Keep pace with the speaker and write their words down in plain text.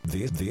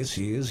This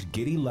is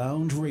Giddy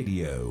Lounge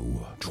Radio,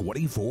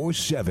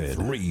 24/7,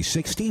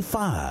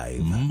 365,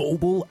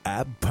 mobile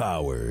app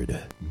powered.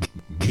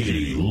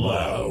 Giddy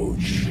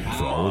Lounge.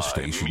 For all the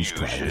stations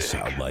trying to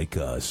sound like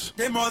us.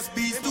 They must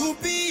be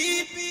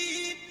stupid.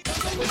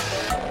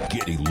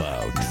 Giddy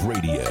Lounge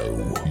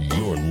Radio.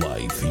 Your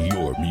life,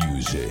 your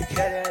music.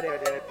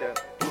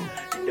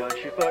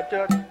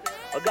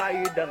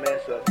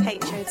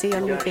 HOT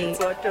on your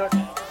beat.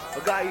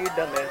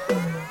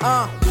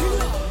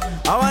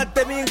 I want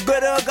to be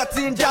good, I got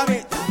to jam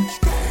it.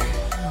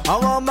 I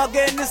want my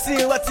game to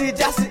see what's he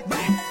just it.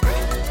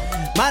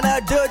 Man, I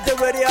do the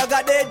radio, I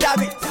got the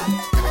jam it.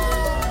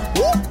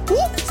 Woo,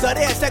 woo. So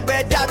they say,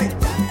 damn it.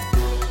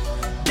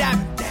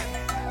 Damn it.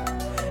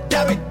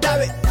 Damn it,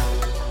 damn it.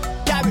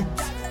 Damn it.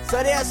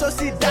 So they so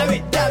see, damn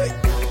it, damn it.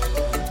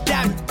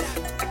 Damn it.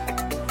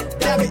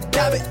 Damn it,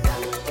 damn it.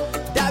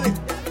 Damn it.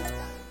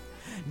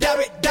 Damn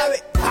it, damn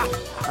it.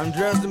 I'm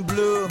dressed in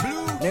blue.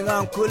 Nigga,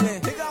 I'm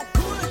coolin'.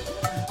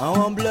 I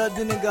want blood,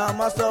 the nigga,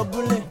 I'm also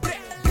bullying.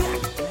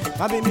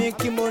 I be me and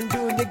Kim on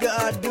do, nigga,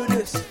 I do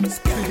this.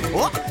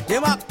 What? Yeah,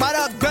 my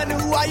para gun,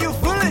 who are you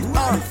fooling?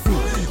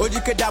 Oh, you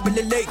could double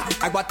the late.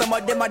 I got them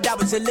out there, my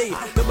double the late.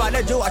 The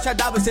bad Joe, I shall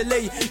double the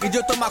late. You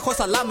just told my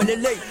course, I lam in the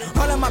late.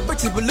 All of my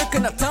bitches be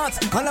looking at taunts.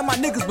 All of my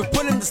niggas be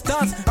pulling the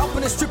stunts. Up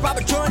in the strip, I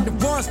be throwing the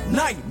ones.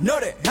 Now you know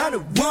that, how the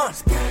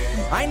ones.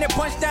 I ain't a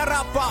punch that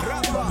rapper.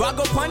 I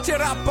go punch a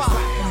rapper.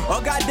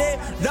 Oh, God, they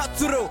not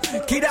true.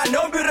 Kid, I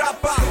know me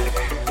rapper.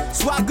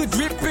 Swagger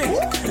dripping,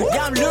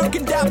 yeah, I'm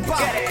looking dapper.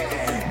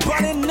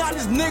 Burning on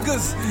these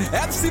niggas,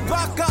 FC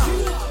Baka.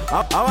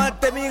 I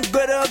want them in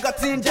good, I got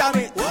to jam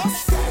it.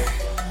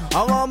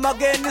 I want my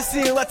game to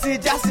see what's he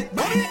just it.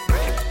 Man,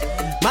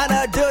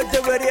 I do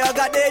the radio, I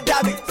got the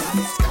jam it.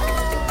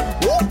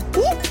 Woo,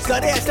 woo. So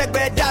they say,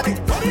 damn it.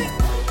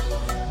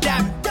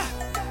 Damn it.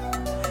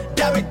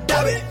 Damn it,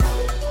 damn it.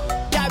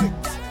 Damn it.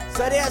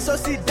 So they so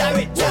see, damn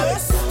it, damn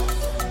it.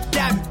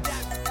 Damn it.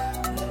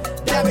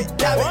 Damn it,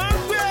 damn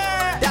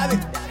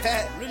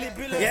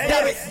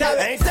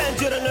it. Ain't time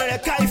you don't know the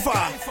kaifa.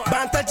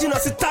 Banta Gino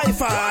si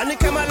taifa. Ani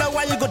kamala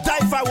why you go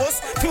die for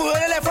was. People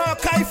really for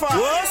kaifa.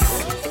 Was.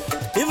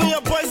 Even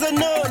your boys don't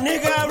know,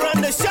 nigga, I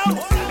run the show.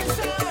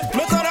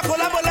 No kora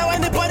collabo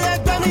when anybody has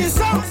done his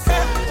song.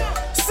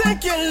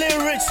 Sinkingly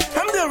rich,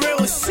 I'm the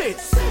real shit.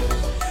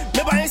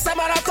 Maybe inside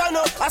marathon,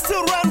 I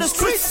still run the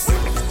streets.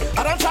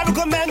 I don't travel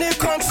to many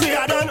country,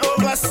 I don't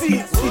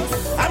oversee.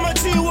 I'm a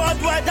G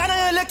worldwide, I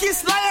don't like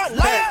his lion.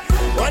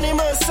 One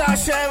more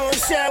Sasha, one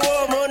share,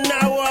 one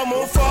now,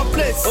 one for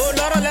place. Oh,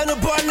 not a little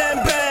born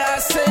and bear, I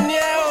say,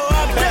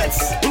 yeah,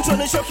 updates. Into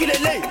the show, kill a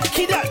lay,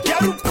 kid out,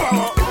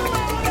 Yarupa.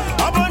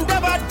 Upon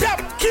Daba Dab,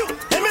 Q,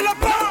 Emila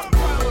Power.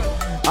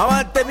 I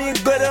want them in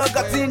good, I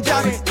got in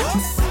jammy.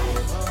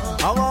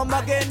 I want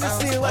my game to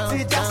see what's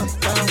he just.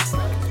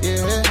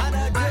 Yeah,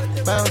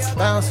 bounce,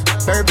 bounce,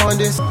 bird on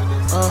this.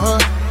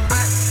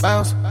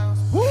 Bounce.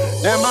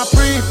 Damn, I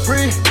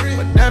free,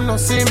 but them don't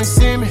see me.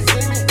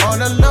 On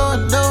the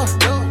low,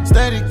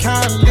 steady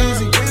kinda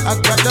lazy. I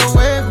got the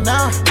wave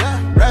now,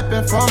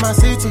 rapping for my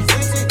city.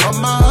 On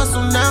my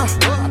hustle now, I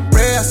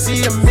pray I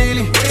see a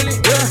milli.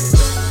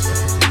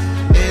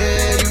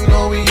 Yeah, you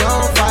know we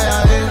on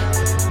fire,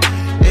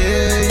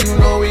 yeah, you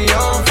know we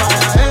on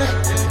fire,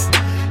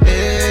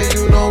 yeah,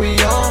 you know we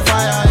on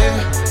fire,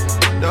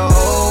 the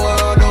whole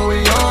world know we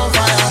on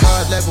fire.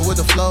 Hard level with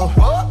the flow,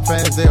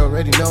 fans they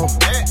already know.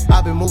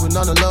 I've been moving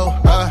on the low,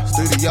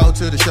 studio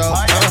to the show.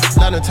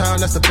 London town,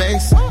 that's the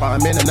base.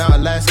 5 minutes now,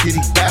 last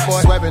kitty. Bad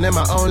boy, swerving in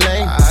my own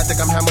lane. I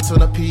think I'm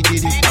Hamilton or P.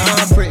 Diddy.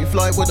 I'm pretty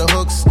Floyd with the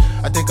hooks.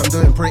 I think I'm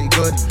doing pretty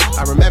good.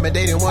 I remember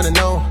they didn't wanna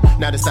know.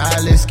 Now the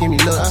stylist give me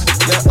looks.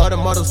 Yeah, other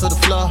models to the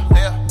floor.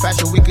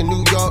 Fashion week in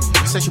New York.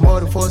 Said she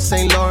modeled for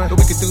St. Laurent. But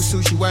we could do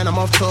sushi when I'm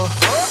off tour.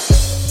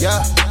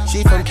 Yeah,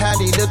 she from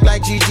Cali, look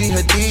like Gigi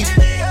Hadid.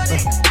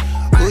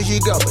 Bougie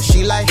girl, but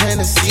she like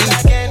Hennessy.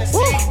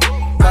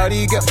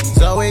 Party girl,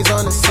 she's always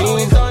on the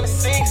scene.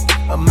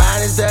 Her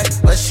mind is dirty,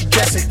 but she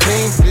dressing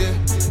clean. Yeah.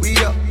 We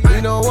up,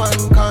 we no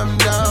one come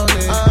down.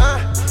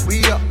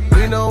 We up,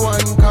 we no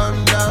one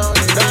come down.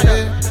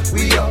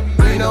 We up,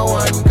 we no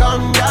one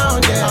come down.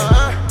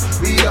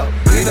 We up,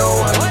 we no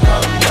one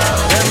come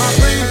down. Am I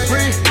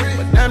free,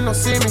 but them don't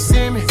see me.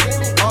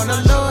 On the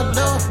low,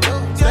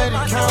 steady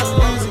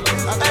count easy.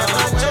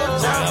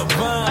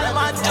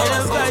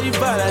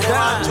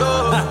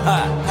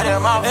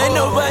 Ain't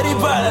nobody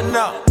but I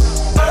know.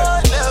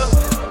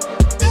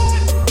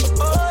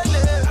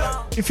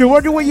 If you're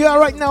wondering where you are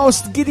right now,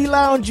 it's Giddy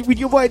Lounge with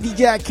your boy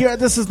DJ Akira.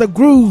 This is the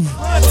groove.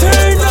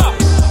 Turn up.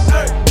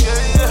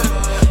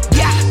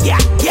 Yeah.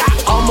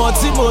 I'm on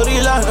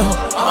Timorila now.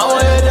 I'm on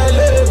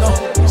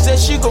the say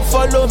she go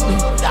follow me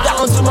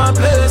down to my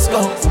place,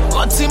 go.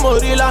 On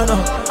Timorila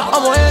now.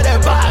 I'm on the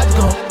bad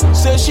go.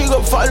 Say she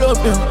go follow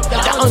me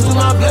down to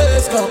my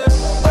place, go.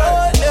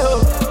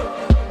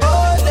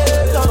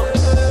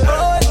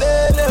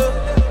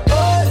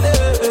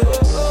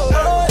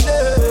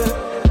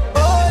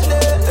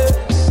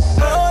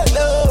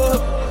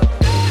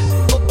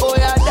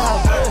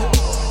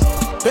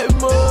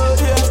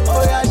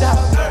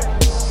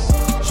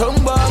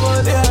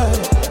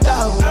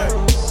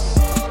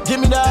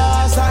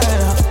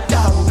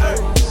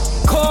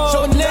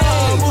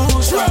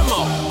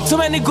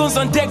 many goons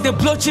on deck, they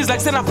blow cheese like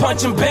send a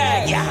punching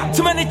bag.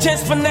 Too many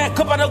chances for that,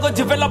 cup I don't go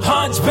develop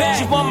hunchback.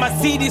 She want my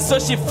CD, so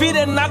she feed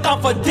and knock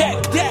on for deck.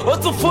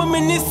 Also 4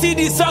 minutes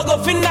CD, so I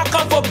go fin knock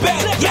on for back.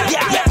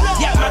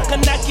 Yeah, my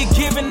Kanaki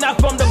giving out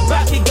from the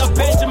back. He got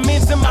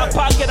Benjamins in my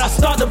pocket. I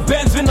start the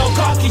Benz with no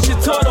cocky. She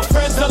told her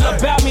friends all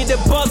about me. The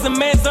buzz and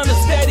man's on the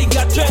steady.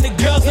 Got 20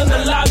 girls in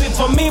the lobby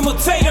for me.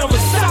 Mutay and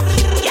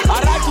Wasaki. I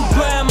like to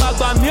go and my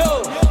bamyo.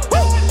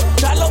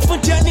 Talo for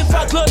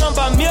Jennifer, clone on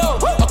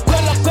bamyo.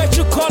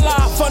 You call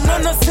her for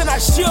no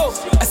show.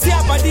 I see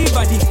her body.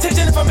 Tell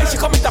Jennifer make she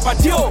come with a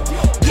patio.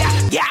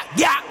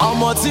 Yeah.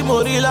 I'm a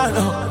Timorilla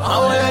now.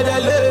 I'm where the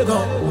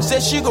Lego. Say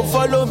she go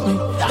follow me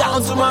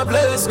down to my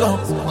place go.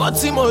 I'm a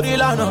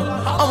Timorilla now.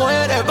 I'm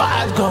where the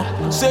bad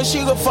go. Say she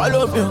go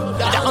follow me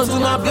down to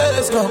my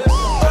place go.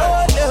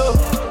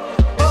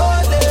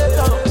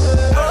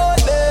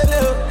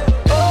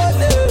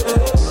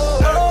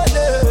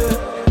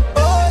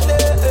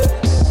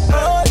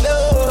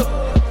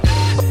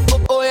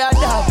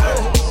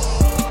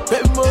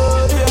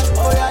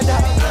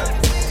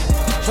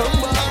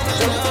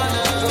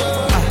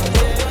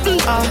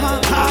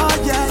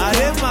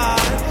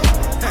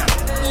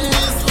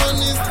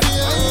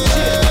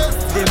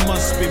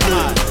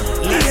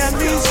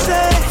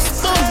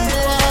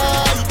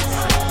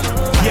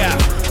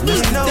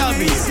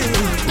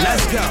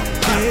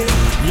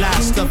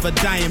 Last of a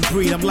dying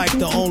breed, I'm like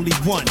the only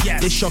one.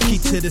 They shocky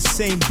to the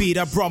same beat.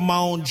 I brought my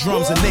own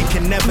drums and they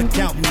can never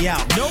count me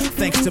out.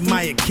 Thanks to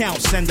my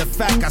accounts and the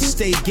fact I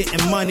stayed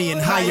getting money in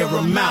higher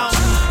amounts.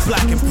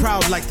 Black and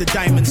proud like the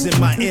diamonds in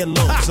my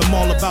earlobes. I'm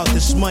all about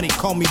this money,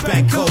 call me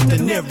Banco De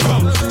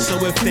Niro.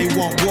 So if they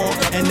want war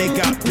and they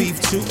got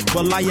beef too,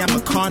 well I am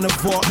a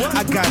carnivore,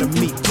 I gotta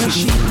meet too. When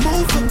she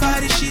move her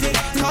body, she dey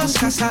cause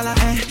kasala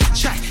and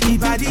track me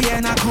body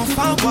and I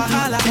confound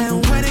wahala.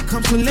 And when it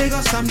comes to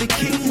Lagos, I'm the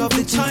king of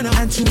the turner.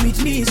 And to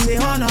meet me is a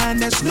honor, and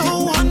there's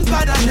no one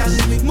better than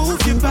me. Move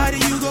your body,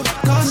 you go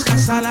cause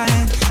kasala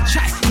and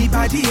track me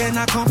body and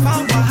I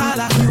confound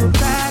wahala. You a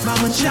bad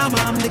mama jama,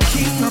 I'm the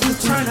king of the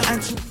turner.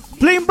 And to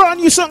playing brand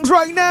new songs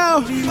right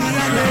now.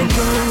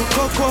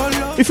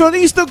 If you're on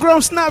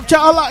Instagram, Snapchat,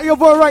 I like your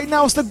boy right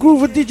now. It's the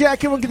Groove with DJ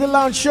Akira Get the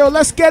Lounge Show.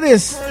 Let's get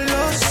this.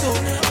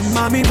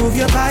 Mommy, move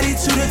your body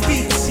to the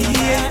beat,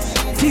 yeah.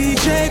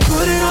 DJ,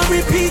 put it on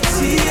repeat,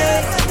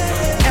 yeah.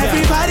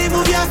 Everybody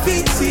move your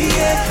feet,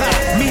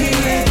 yeah. Me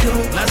and you,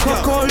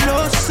 Coco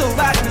Loso.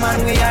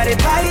 Batman, we are the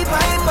party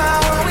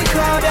power. We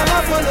call them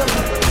a follow.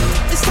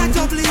 It's like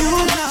W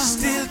now.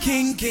 Still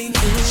king.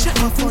 Shut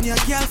up on your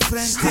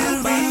girlfriend.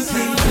 Still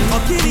ringing.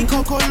 I'm getting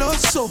Coco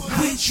Loso.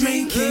 We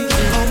drinking.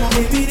 I'm on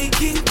the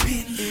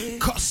kingpin.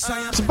 Cause I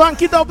am. It's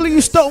Banky W,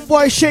 Stone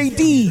Boy,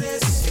 Shady.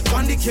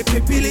 On the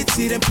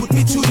capability, then put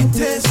me to the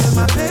test.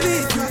 My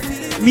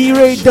baby, Me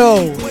Ray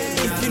Doe.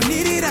 if you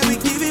need it, I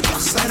will give it.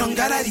 Cause I don't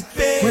gotta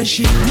depend. When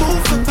she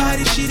move her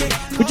body, she dey.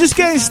 We're just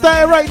getting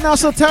started right now,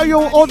 so tell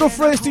your other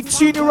friends to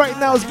tune in right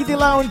now. It's Giddy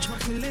Lounge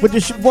with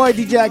the boy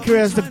DJ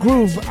Akira as the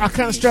Groove. I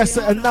can't stress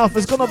it enough.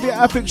 It's gonna be an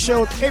epic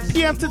show, 8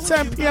 p.m. to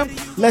 10 p.m.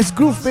 Let's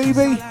groove,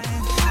 baby.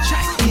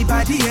 Me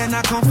body and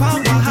I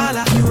confound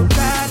wahala. You a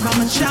bad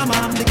mama chama,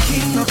 I'm the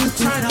king of the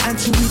turner. And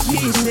to meet me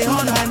is the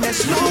honor, and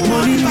there's no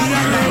one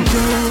better than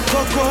you.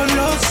 Coco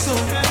Loso.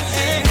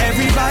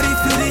 Everybody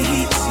feel the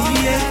heat,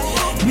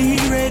 yeah. Me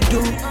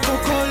redo,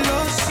 Coco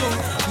Loso.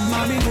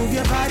 Mommy, move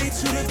your body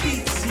to the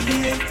beat,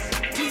 yeah.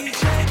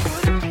 DJ,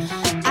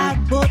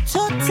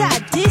 Abotota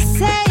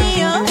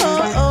diseyo,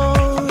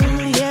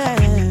 yeah.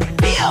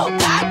 Bio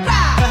Papa.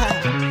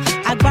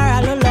 Agbára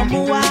ló lọ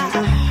mú wá.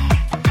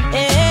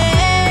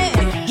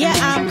 Yeah,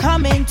 I'm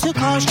coming to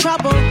cause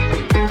trouble.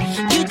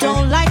 You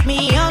don't like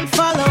me,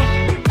 unfollow.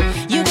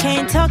 You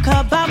can't talk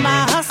about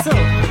my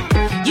hustle.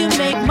 You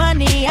make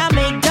money, I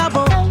make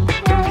double.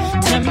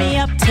 Turn me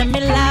up, turn me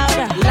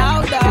louder.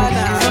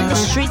 From the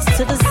streets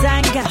to the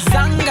Zanga.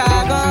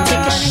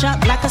 Take a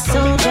shot like a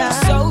soldier.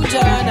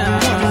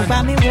 Now.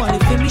 Buy me one,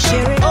 if me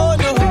share it. oh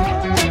no,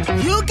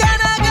 you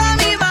cannot get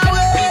me my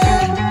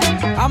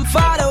way. I'm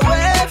far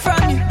away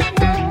from you.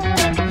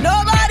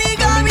 Nobody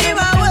got me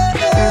my way.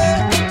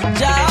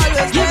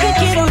 You can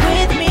get it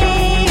with me,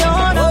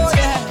 oh no.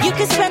 You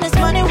can spend this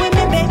money with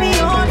me, baby,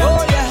 oh no.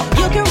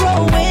 You can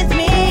roll with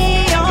me,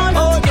 oh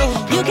no.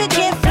 You can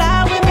get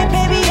fly with me,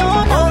 baby,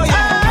 oh no.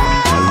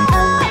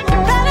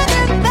 Better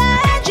than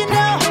that, you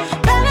know.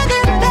 Better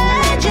than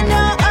that, you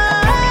know.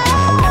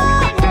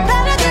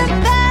 Better than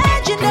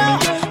that, you know.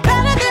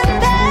 Better than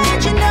that,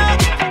 you know.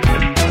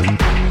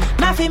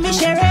 Ma fi mi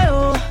shere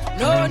oh.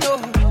 No.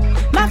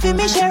 Ma fi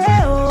mi shere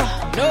oh.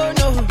 No.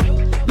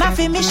 Ma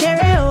fi mi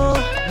shere oh.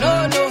 No.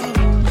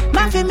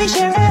 Ma fi mi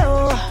shere oh.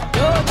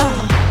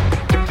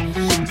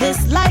 This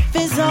life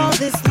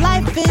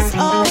is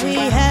all we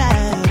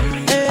have.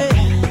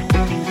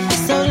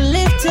 So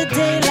live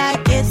today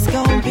like it's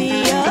gonna be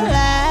your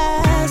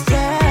last.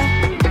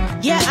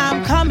 Yeah,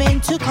 I'm coming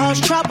to cause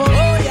trouble.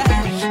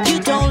 You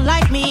don't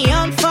like me,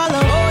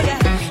 unfollow.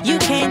 You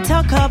can't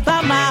talk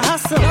about my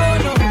hustle.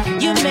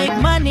 You make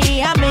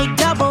money, I make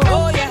double.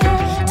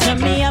 Turn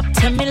me up,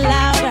 turn me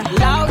louder.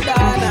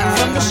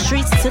 From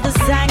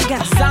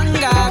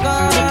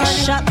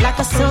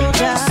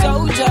soldier.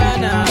 Soldier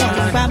now.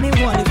 Wanna buy me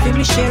one, if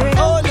me share it.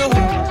 Oh no,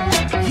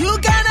 you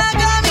cannot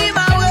get me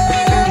my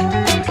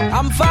way.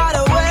 I'm far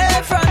away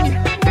from you.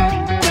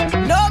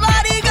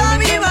 Nobody got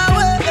me my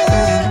way.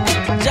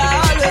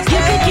 Always you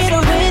can get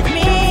it with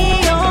me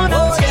or not.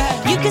 Oh,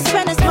 yeah. You can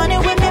spend this money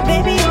with me,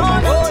 baby, or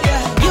not. Oh,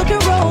 yeah. You can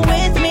roll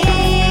with me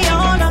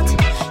or not.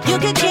 You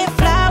can get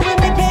fly with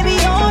me, baby,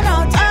 or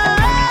not.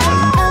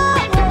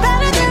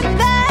 Better than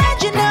that,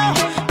 you know.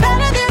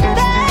 Better than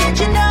that,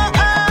 you know.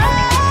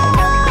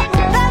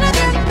 Better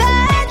than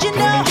that, you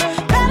know.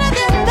 Better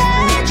than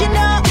that, you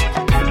know.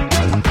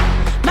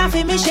 Ma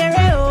fi mi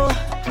shere oh.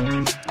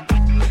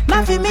 Ma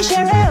fi mi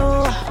shere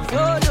oh.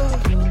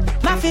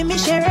 Ma fi mi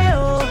shere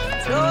oh.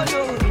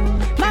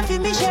 Ma fi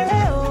mi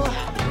shere oh.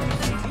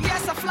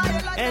 Yes, I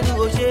fly like Enu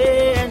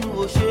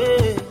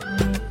Oshe.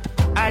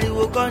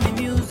 Ariwo kọ́ ni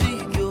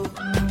music yo.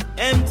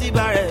 Empty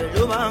barrel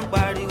ló máa ń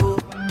pariwo.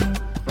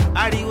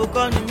 Ariwo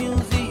kọ́ ni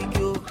music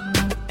yo.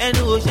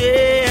 Enu Oshe.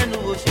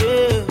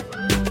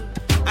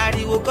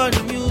 Ariwo kọ́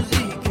ni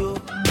music yo.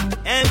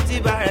 Empty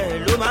barrel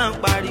ló máa ń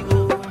pariwo.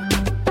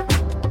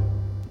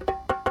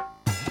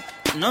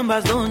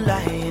 Numbers don't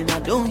lie and I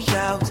don't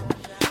shout.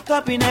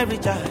 Topping every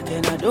chart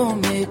and I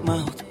don't make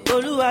mouth.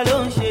 Olúwa ló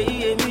ń ṣe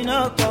iye mi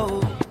náà kọ́ o.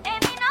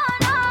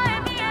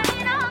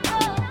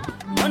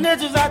 Monday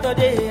to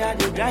Saturday I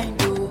dey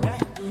grind o.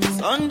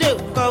 Sunday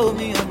call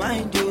me your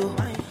mind o.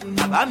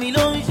 Bàbá mi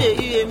ló ń ṣe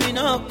iye mi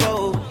náà kọ́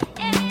o.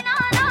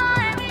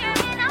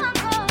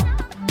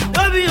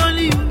 No be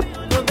only you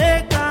to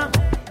make am.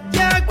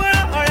 Jẹ́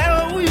agbọ́rọ̀ ọ̀rẹ́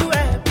owó you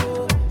help o.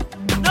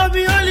 No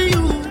be only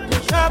you to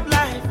chop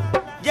life.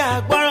 Jẹ́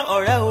agbọ́rọ̀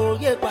ọ̀rẹ́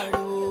oyè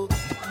pariwo.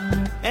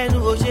 Ẹnu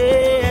Oshe.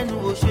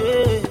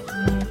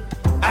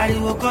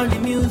 Ariwo kọ́ ni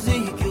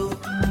music yo.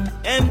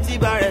 Empty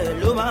barrel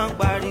ló máa ń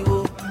pariwo.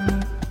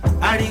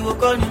 Ariwo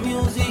kọ́ ni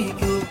music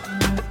yo.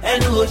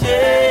 Ẹnu Oshe.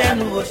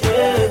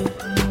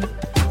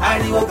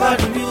 Ariwo kọ́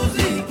ni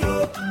music yo.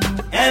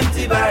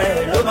 Empty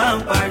barrel ló máa ń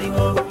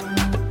pariwo.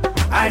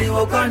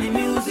 Ariwo kọ́ ni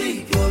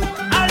music yo.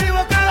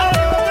 Ariwo kọ́.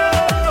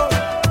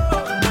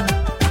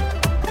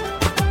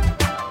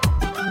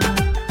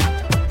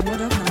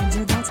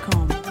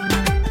 Whatupniger.com.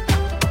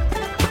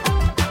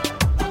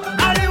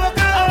 Ariwo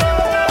kọ́.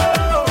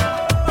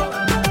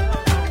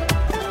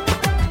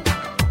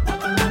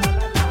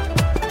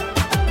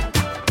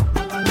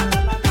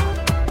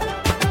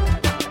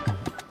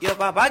 Your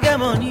papa get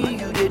money,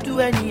 you dey do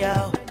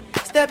anyhow.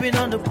 Stepping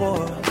on the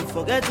poor, you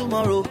forget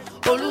tomorrow.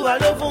 Olúwa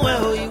ló fún ẹ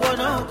o, ìwọ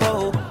náà kọ́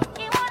o.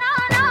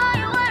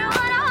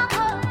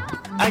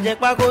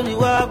 Àjẹpákó ni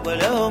wá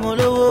pẹ̀lẹ́ ọmọ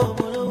lówó.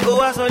 Kó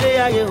wá sọlé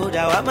ayé ò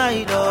dà wá máa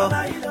yìí lọ.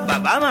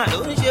 Bàbá mà ló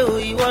ń ṣe o,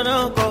 ìwọ náà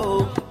kọ́ o.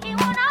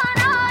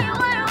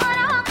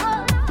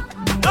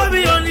 No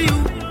be only you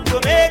to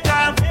make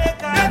am.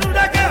 Ẹnu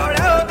dákẹ́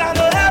ọ̀rẹ́ o, ta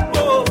ló help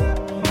o.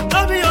 No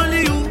be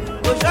only you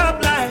to chop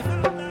life.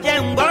 Jẹ́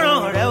ń gbọ́ràn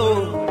ọ̀rẹ́ o,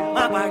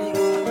 má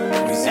pariwo.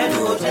 Ẹnu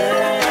Oshe.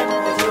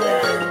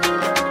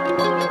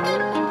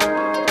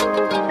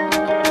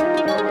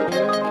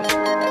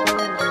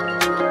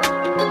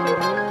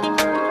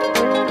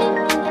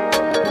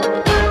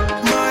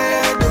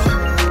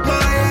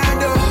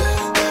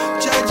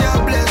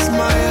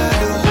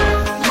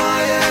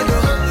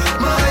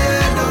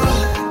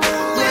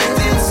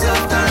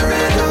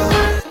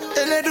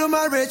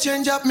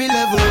 Change up me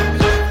level.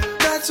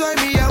 That's why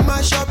me I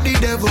mash up the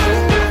devil.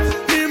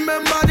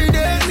 Remember the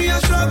day me a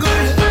struggle.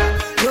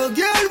 Your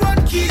girl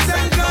want kiss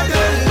and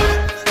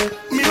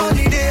cuddle. Me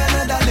only day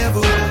another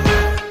level.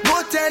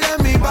 Go tell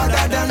them me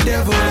better than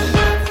devil.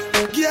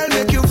 Girl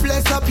make you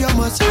flex up your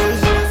muscle.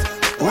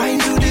 Wine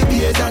to the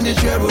bass and the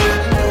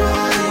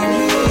treble.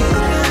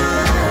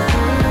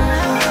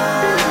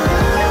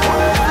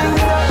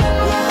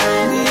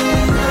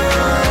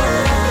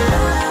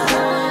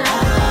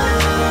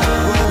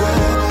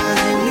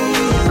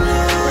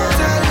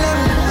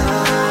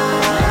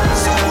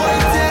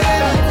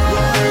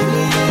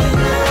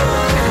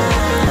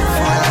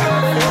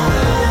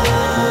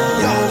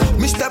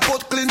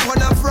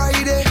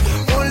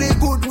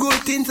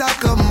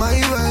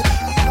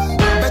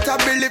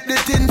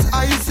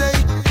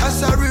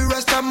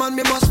 Man,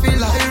 me must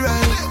feel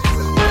alright.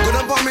 Good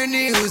up on my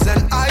knees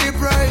and I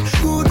pray.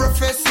 Good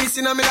prophecies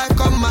in my life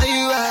come my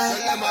way.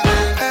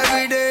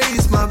 Every day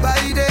is my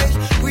birthday.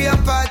 We are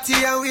party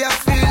and we are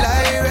feel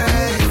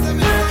alright.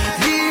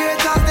 The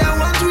haters they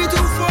want we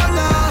to fall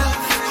off,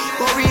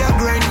 but we are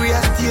grind, we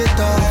are stay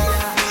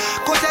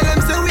tough. Go tell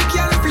them say we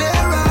can't play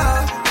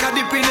rough. Cause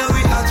deep in our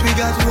hearts we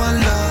got one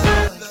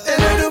love.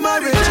 And I do my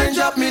rich change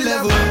up me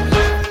level.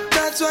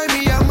 That's why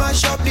me I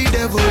mash up the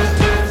devil.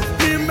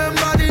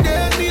 Remember the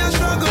day me a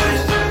struggle.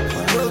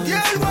 No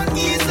girl want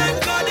ease and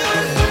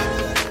cuddle.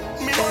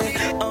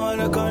 I'm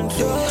under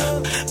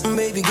control.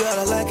 Baby girl,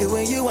 I like it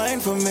when you whine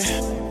for me.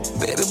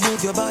 Baby,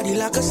 move your body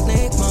like a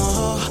snake, my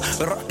heart.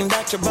 Rocking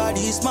that your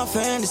body is my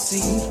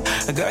fantasy.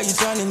 Girl, you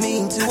turning me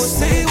into a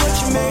say what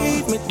you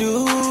made me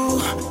do.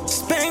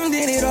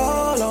 Spending it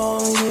all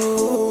on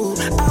you.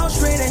 I'll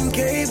straight and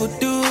cable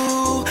do.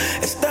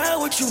 Is that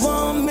what what you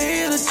want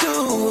me to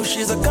do.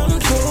 She's a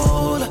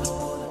controller,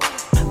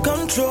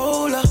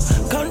 controller,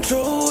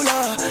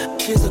 controller.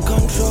 She's a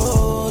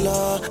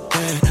controller,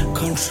 hey,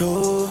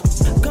 controller,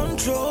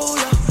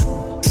 controller,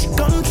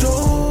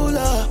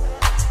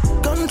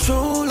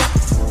 controller.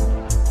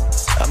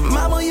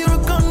 Mama, you're a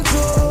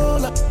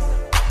controller,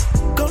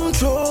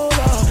 controller,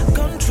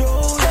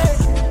 controller.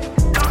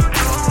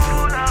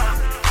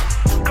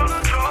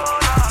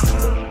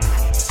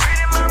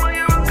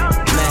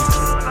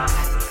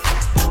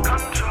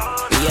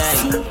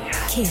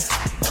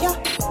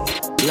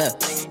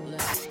 Look,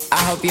 I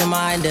hope your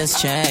mind has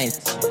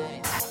changed.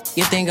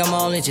 You think I'm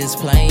only just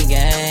playing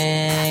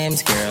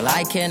games. Girl,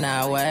 I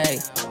cannot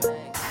wait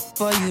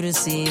for you to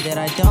see that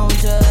I don't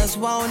just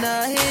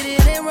wanna hit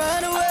it and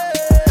run away.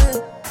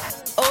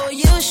 Oh,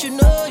 you should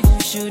know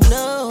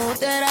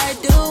that I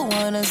do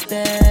wanna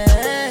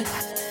stay.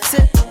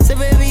 Say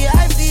baby,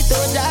 I feel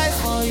to die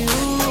for you.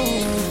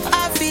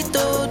 I feel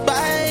to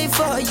buy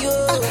for you.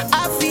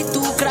 I feel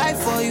to cry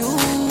for you.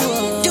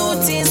 Do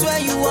things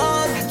when you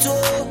want me to.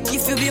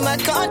 If you be my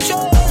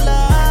controller,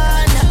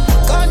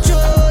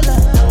 controller.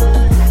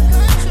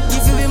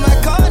 If you be my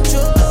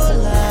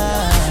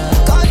controller,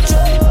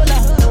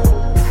 controller.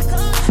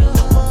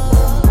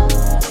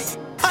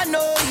 I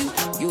know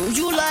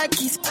you like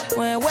it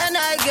when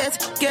I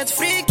get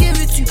freaky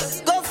with you.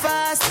 Go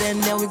fast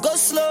and then we go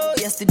slow.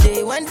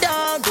 Yesterday went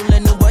down, don't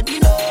let nobody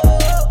know.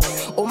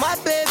 Oh my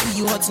baby,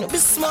 you hot no be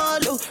small,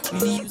 oh.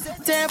 Really use the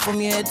time from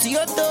your head to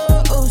your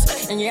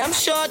toes. And yeah, I'm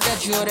sure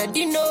that you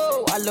already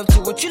know I love to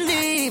watch you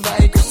leave,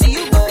 I can see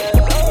you go.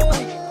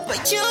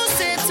 But you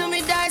said to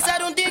me, Dice, I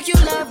don't think you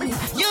love me.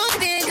 You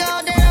think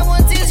all that I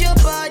want is your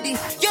body.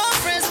 Your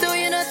friends tell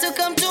you not to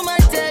come to my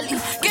telly.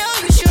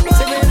 Girl, you should know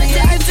I wanna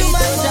take it to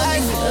my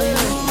body.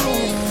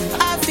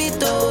 I feel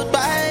to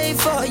buy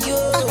for you.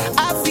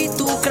 I feel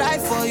to cry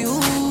for you.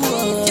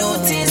 Do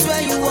things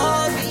when you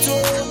want me to.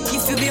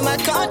 If you be my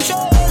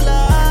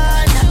controller,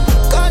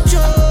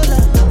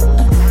 controller.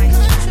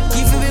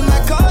 If you be my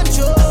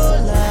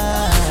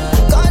controller,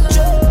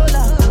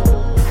 controller.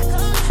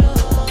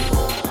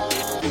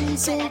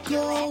 It's so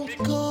cold,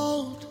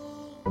 cold.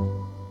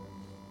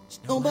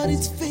 Nobody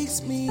to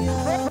fix me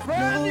up,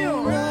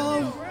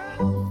 no.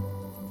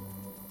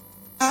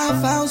 I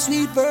found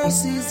sweet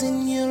verses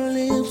in your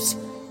lips,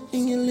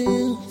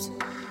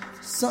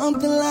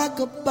 Something like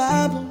a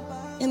Bible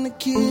in a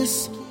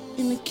kiss,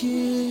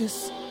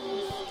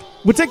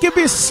 We take it a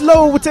bit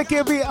slow, we take it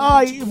a bit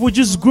high. We're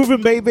just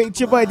grooving, baby. It's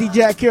your boy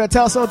DJ Akira.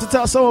 Tell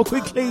someone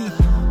quickly.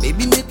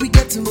 Baby, make we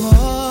get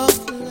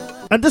involved.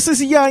 And this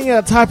is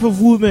Yanya type of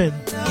woman.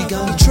 You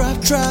got me trap.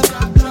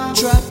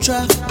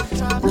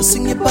 Now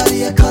sing your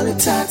body, I call it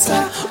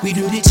tata. We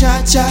do the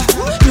cha-cha,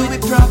 do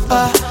it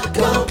proper.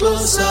 Come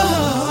closer,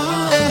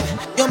 hey,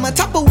 you're my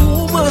type of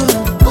woman.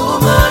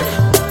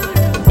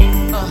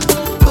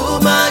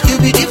 Woman, you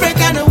be different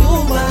kind of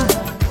woman.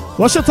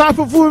 What's your type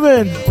of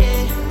woman?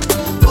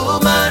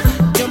 Woman,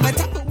 you're my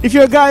type of. If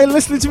you're a guy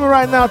listening to me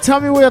right now, tell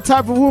me what your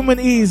type of woman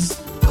is.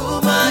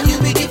 Woman, you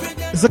be different.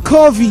 It's a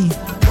Covey.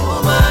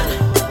 Woman,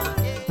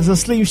 it's a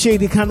Slim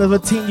Shady kind of a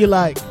thing you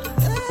like.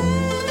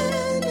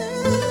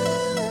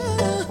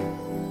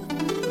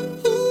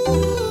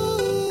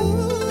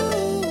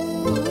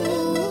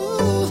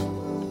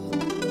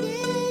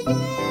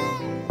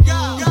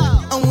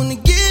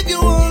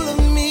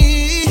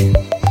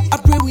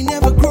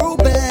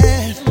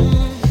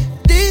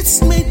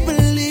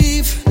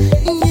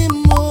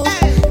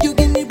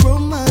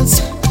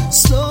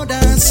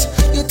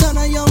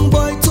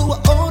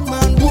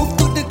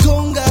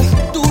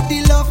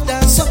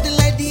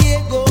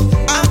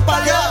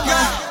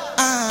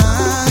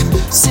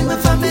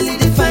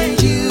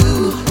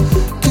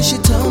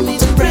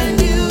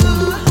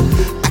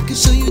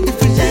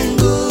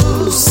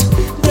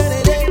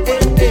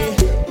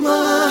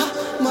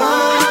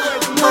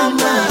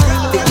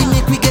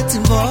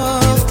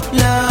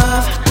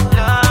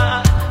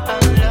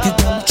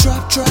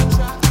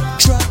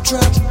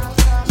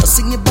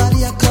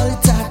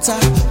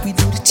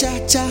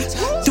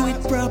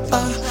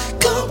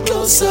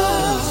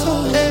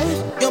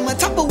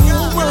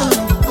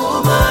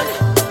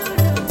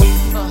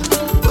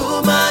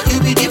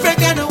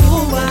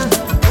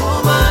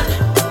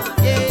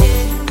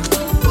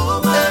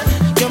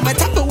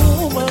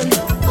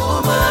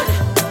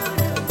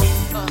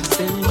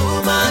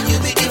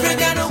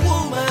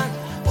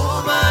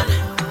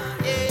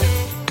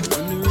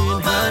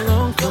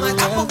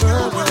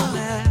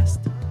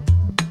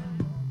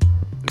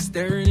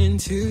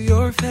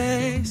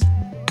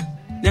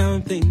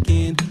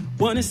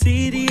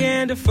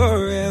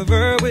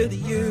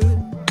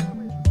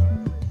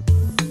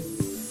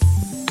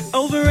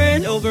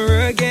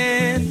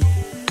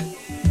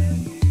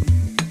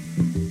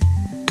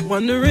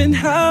 Wondering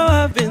how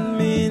I've been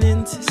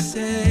meaning to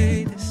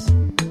say this.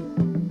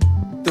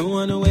 Don't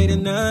wanna wait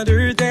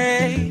another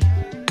day,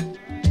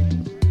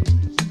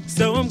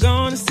 so I'm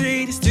gonna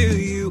say this to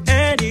you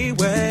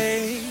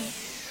anyway.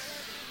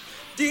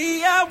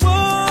 Di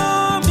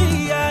amor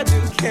me a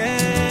do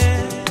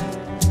care.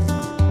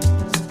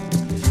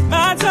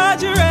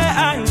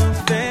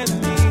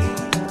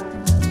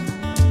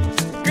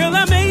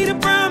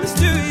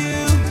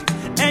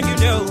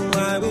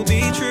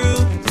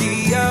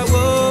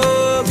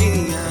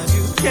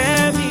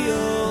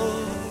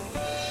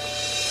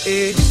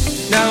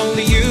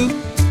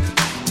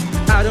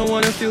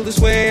 this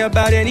way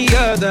about any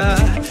other.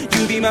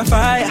 You be my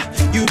fire,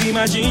 you be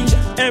my ginger.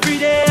 Every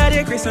day I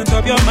decrease on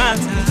top your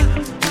matter.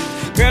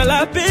 Girl,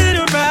 I've been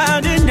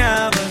around and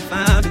now I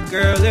found a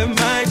girl in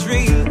my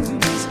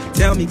dreams.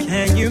 Tell me,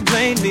 can you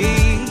blame me?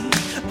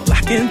 All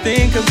I can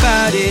think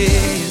about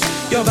is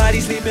your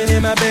body sleeping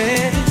in my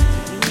bed.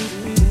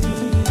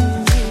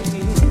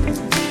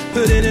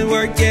 Putting in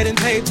work, getting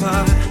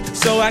paper,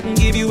 so I can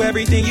give you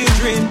everything you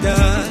dreamed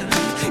of.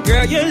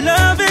 Girl, your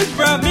love has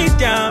brought me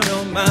down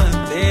on my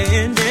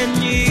bended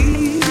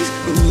knees.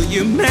 Will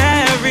you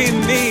marry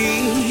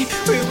me?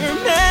 We were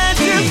meant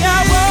to be.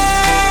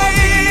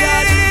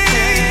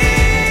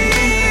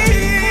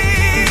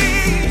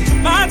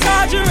 My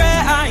Tajere,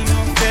 I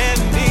am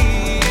family.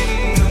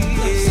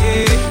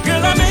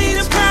 Girl, I made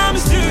a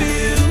promise to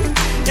you,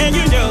 and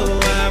you know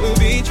I will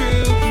be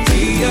true.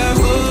 We are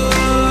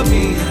one,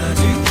 we are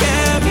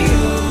together.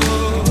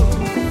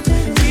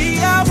 We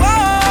are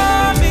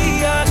one, we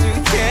are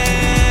together.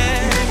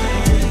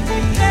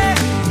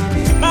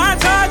 My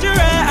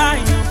Tajere, I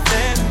am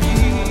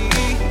family.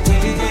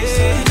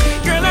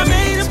 Girl, I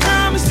made a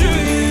promise to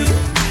you,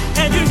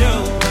 and you know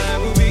I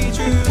will be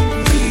true.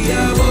 We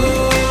are one.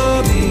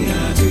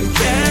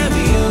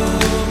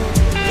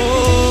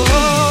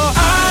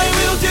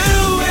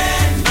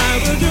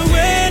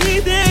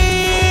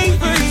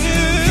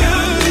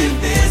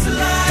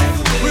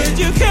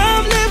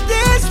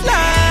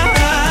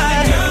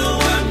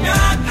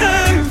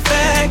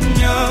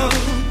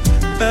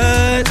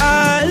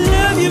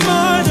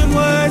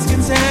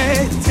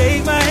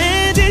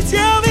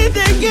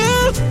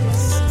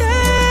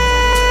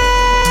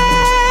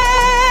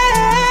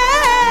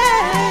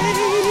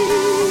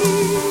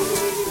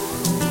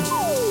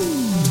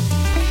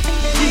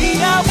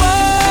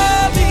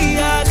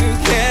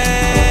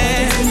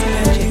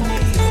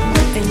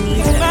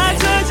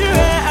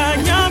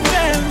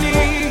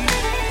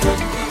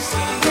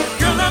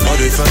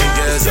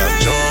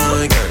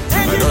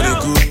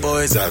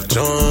 I've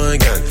joined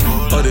gang.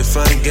 All the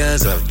fine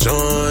girls I've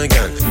joined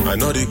gang. I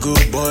know the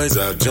good boys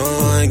I've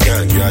joined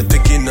gang. You are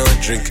taking a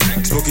drink,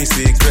 smoking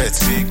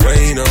cigarettes,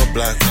 wearing all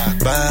black,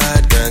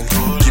 bad gang.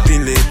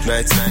 Keeping late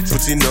nights,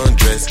 putting on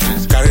dress,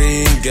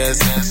 carrying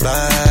gas,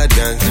 bad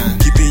gang.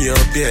 Keeping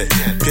your beard,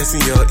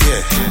 piercing your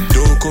ear,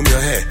 don't comb your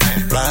hair,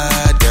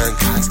 bad gang.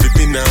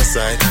 Sleeping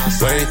outside,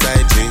 wearing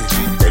tight jeans,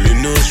 only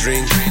nose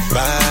ring,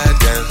 bad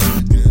gang.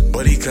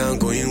 Body count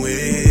going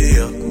way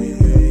up.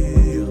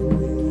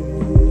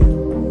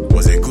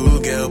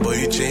 Girl, boy,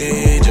 you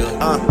change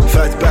up.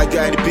 Fat bad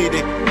guy, the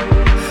beating.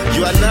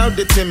 You are now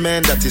dating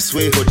man that is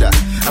way older.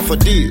 And for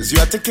this, you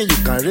are thinking you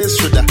can raise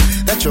shoulder.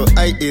 That's your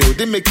IAO,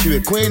 they make you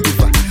a queen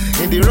diva.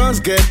 In the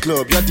runs get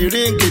club, you are the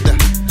ring leader.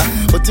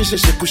 But I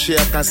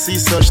can see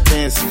such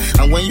things.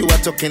 And when you are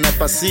talking, I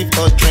perceive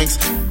all drinks.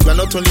 You are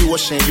not only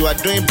washing, you are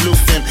doing blue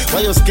film. Why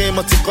your skin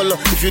multicolor?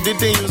 If you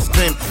didn't use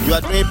cream, you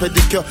are doing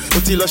pedicure.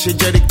 Until you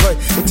Jerry Coy,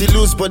 until you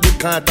lose body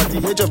count at the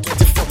age of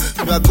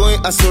 24. You are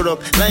going Aso Rock,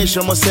 now you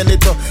show more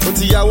senator.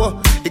 Until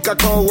you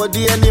can't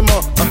wordy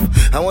anymore.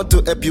 I want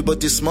to help you,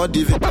 but it's more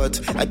difficult.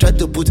 I tried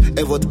to put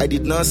effort, I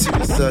did not see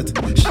result.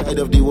 Side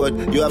of the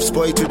word, you have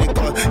spoiled to the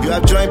core. You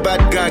have joined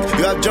bad gang,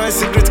 you have joined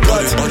secret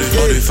court. All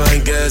the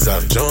fine girls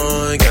I've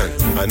joined gang.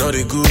 I know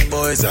the good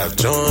boys I've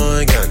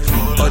joined gang.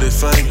 All the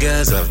fine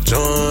girls I've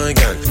joined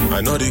gang.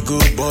 I know the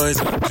good boys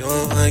I've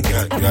joined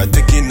gang. You are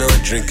taking a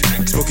drink,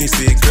 smoking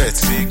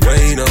cigarettes,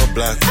 wearing all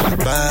black,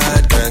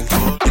 bad gang.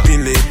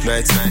 Keeping late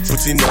nights,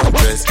 putting on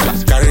dress,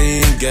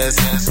 carrying gas,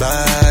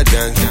 bad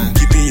gang.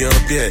 Keeping your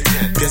beard,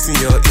 piercing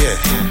your ear,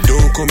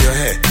 don't comb your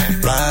hair,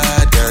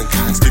 bad gang.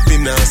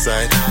 Sleeping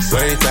outside,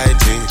 wearing tight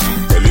jeans,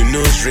 only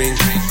nose ring,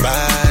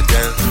 bad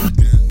gang.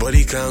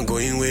 Body count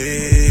going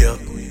way up.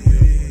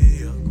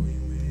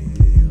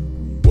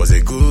 Was a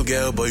good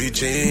girl, but you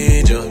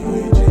change up.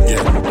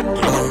 Yeah.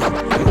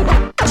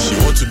 She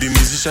want to be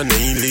musician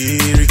and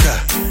lyrical.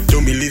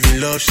 Don't believe in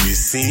love, she's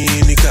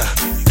cynical.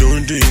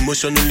 Don't do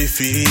emotionally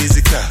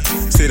physical.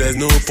 Say there's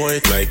no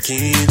point like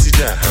King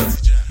Tija.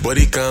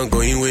 Body count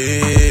going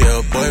way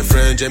up.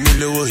 Boyfriend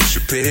Jamilo, he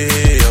should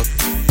pay up.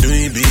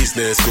 Doing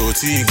business, go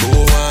T,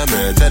 go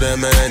man. Tell that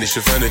man he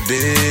should find a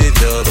day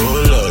job.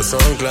 Oh Lord,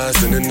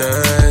 sunglass in the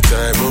night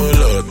time. Oh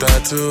Lord,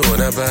 tattoo on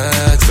her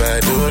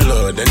backside. Oh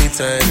Lord,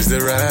 anytime is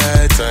the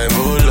right time.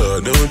 Oh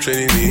Lord, don't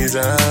train knees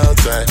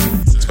outside.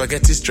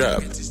 Spaghetti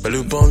strap,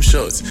 balloon bomb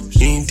shots,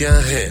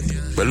 Indian head,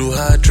 balloon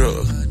hard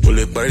drug.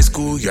 Bullet Paris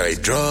school, yeah, I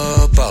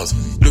drop out.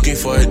 Looking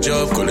for a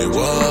job, call it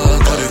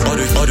walk.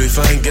 All the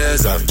fine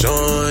girls I've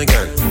joined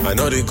gang. I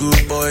know the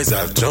good boys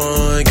I've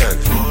joined gang.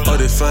 All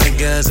the fine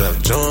girls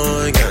I've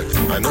joined gang.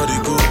 I know the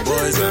good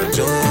boys I've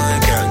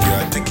joined gang. You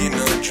are taking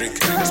a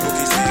drink,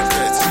 smoking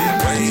cigarettes,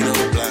 rain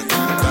on black.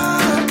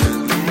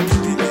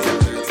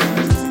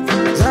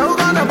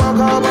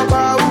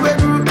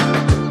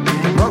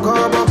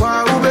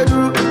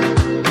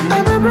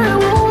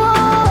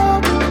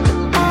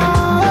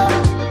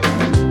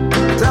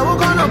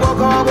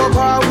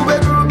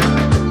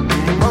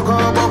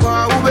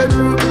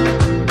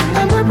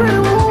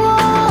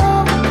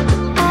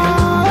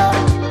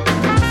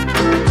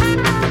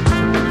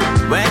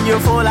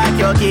 like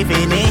you're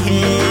giving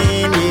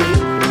in, yeah.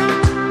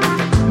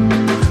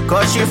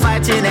 Cause you're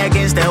fighting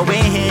against the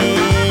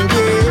wind,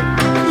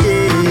 yeah,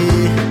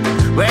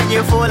 yeah. When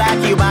you feel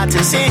like you're about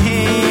to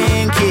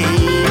sink,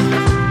 yeah.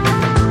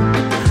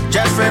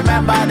 Just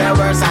remember the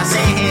words I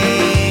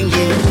sing,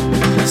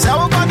 yeah. So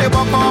we're gonna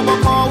boko,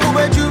 who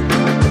would you?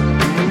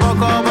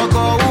 Boko,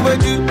 who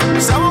would you?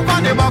 So we're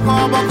gonna boko,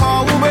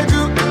 who would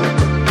you?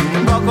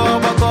 Boko,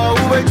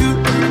 who would you?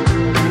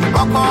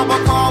 Boko,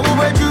 who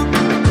would you?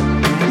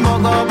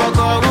 Boko,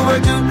 who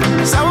would you?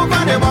 So we're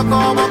gonna boko,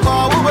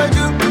 who would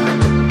you?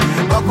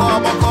 Boko,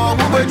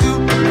 who would you?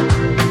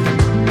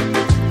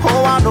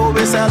 Oh, I know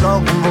it's a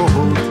long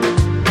road.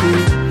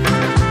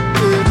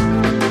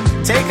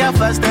 Take a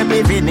first step,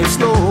 even if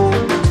slow.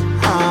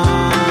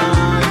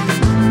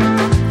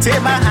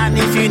 Take my hand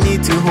if you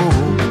need to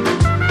hold.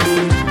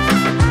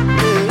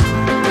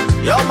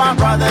 You're my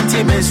brother,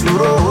 Tim is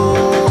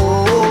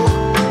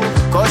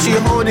cause you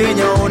holding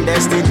your own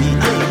destiny.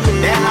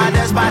 The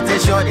hardest part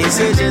is your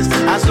decisions.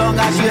 As long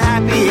as you're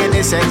happy in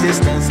this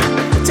existence.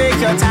 Take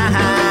your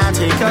time,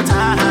 take your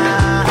time.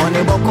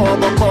 Honey, boko,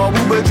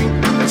 ubeju.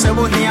 Se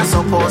wo hiya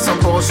support, so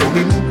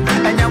be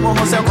move. And ya mo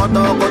se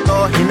koto,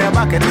 in the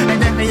bucket.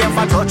 And then ya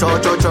fa cho,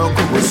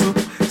 kubusu.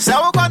 Se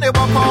wo kone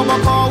boko,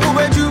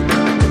 ubeju.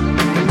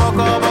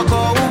 Boko,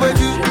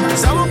 ubeju.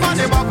 Se wo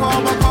kone boko,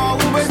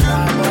 ubeju.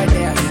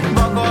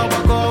 Boko,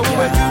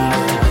 ubeju.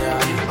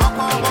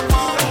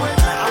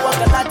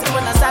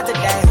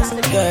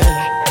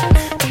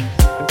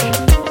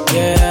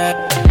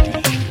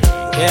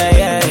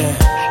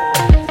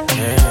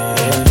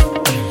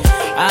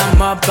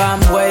 I'm up, I'm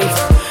wave.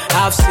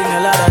 I've seen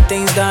a lot of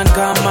things done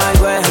come my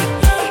way.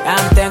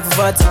 I'm thankful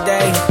for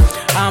today.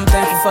 I'm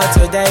thankful for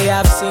today.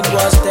 I've seen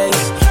worse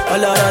days. A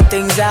lot of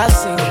things I've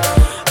seen.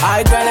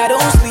 I grind, I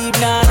don't sleep,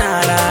 nah.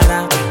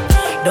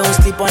 Don't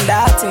sleep on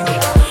that thing.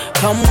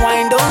 Come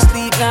wine, don't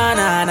sleep, nah.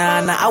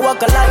 I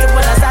work a lot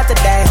when I start to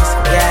dance.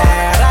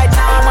 Yeah, right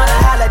now I'm on a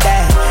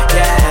holiday.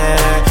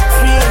 Yeah,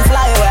 free and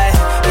fly away.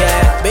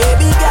 Yeah,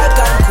 baby girl,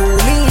 come cool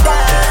me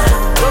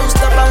down. Don't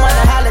stop, I'm on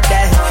a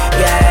holiday.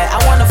 Yeah, I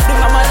wanna free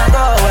my mind and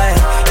go away.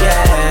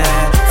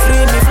 Yeah,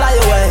 free me, fly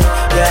away.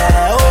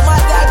 Yeah, oh my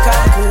God,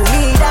 come cool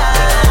me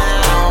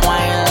down.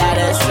 Wine, let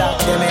it suck,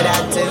 give me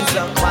that thing,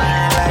 suck.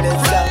 Wine, let it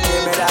suck,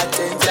 give me that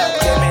thing, suck.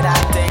 Give me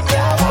that thing,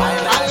 yeah.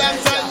 Wine, let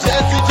it suck.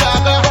 Jesse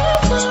Jagger,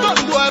 stop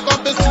boy,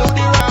 come to slow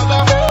the ragga.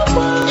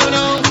 You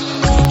know,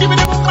 give me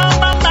the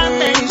bam,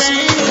 baby.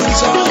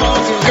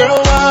 Girl,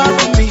 want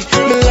me,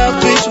 my love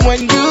is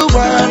when you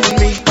want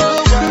me.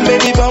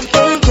 Baby, bump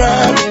and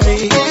grind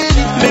me.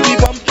 Baby,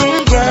 bump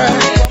and grind.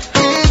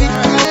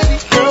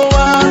 Girl,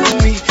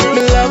 want me,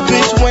 my love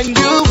is when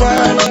you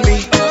want me.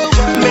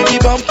 Baby,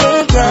 bump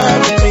and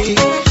grind me.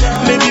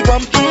 Baby,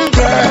 bump and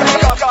grind.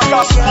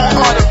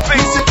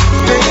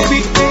 Baby,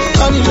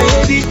 honey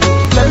lady,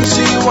 let me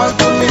see you want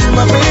to be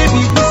my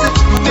baby.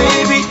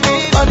 Baby,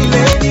 honey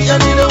lady, I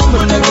need a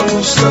woman that can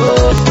move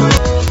slow.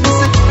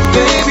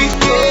 Baby,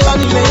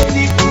 honey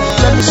lady,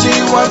 let me see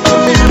you want to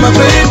be my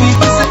baby.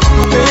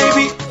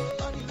 Baby.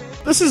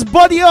 This is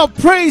Body Up,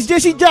 praise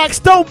Jesse Jack,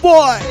 Stone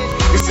Boy.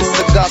 This is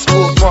the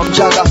gospel from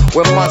Jagger.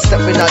 When man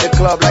stepping out the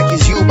club like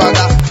it's you,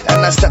 bagger.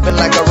 And I'm stepping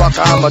like a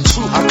rocker, I'm a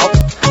true, I'm up.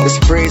 It's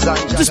praise and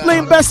Jagger. Just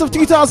playing best of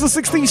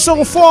 2016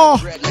 so far.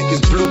 Like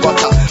it's blue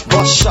butter,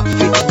 bust shot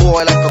fit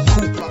boy like a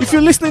coupe. If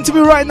you're listening to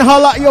me right now,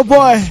 holla at your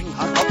boy.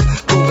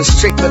 Moving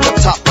straight to the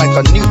top like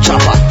a new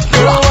chopper.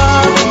 You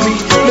want me,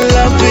 the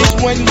love is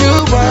when you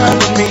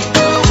want me.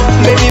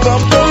 Baby,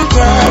 bump and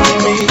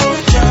grind me.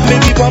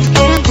 Baby, bump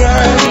and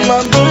grind,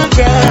 bump and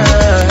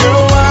grind. You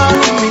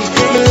want me,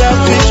 the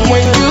love is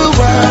when you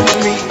want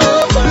me.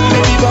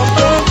 Baby, bump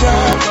and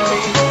grind me.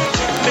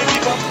 Baby,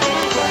 bump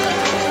and grind.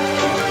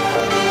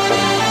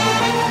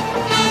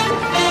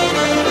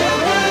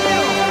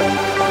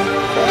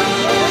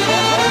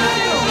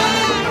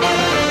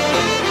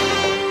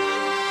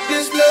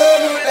 This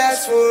love will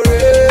last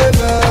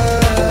forever.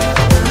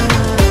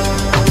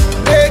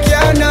 They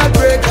cannot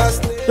break us.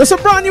 There's a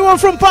brand new one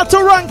from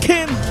Pato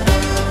Rankin.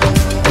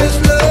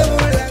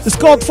 It's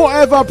called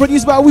Forever,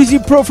 produced by Weezy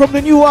Pro from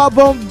the new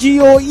album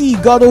GOE,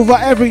 God Over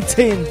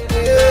Everything.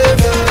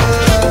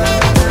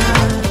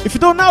 If you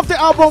don't have the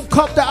album,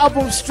 cop the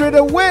album straight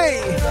away.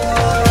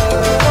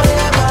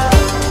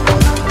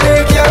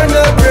 They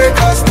cannot break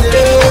us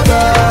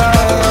never.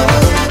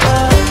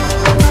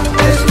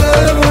 This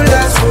love will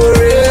last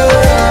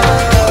forever.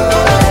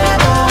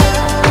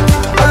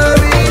 I'll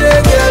be the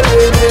girl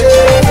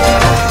forever.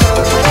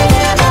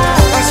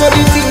 I saw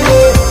the thing go.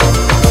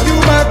 You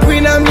my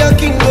queen, I'm your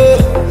king go.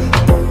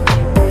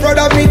 Proud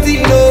of me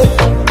Tino.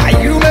 And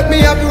you make me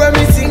happy when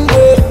me sing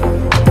go.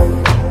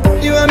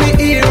 You are me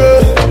hero.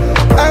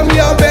 I'm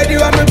your bed, you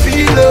are my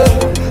pillow.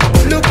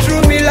 Look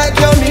through me like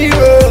your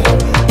mirror.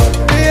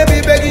 Baby,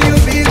 begging you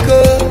be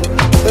good.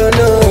 Oh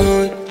no.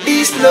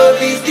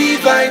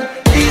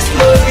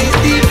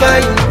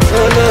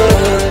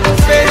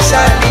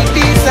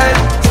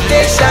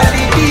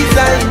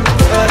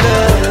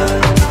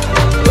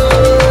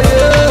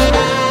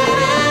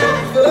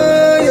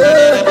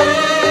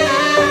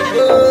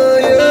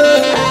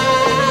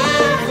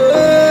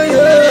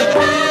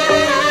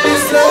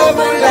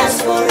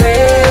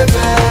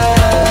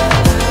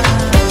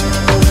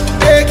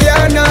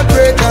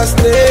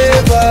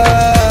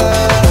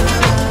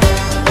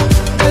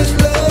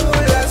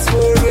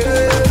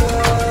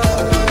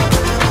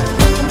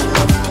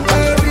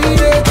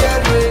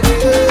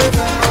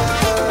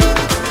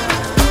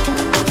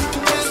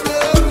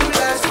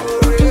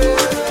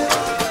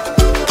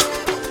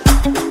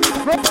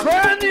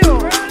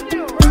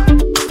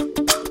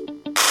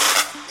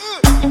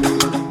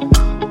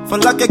 For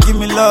like give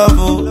me love,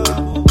 oh.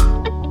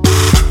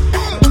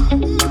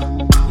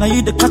 Now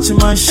you the catch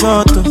my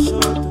shot, oh.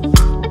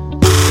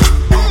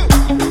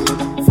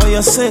 For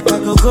your sake, I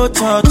go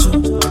touch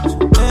you.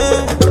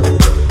 Hey.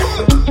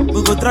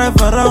 We go drive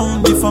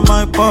around for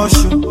my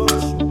Porsche.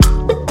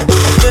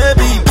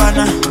 Baby,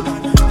 pana,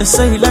 they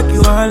say you like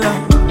you all.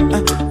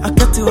 I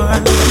get you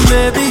all.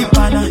 Baby,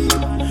 pana,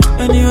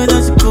 anywhere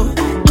that you go,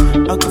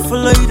 I can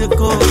follow you to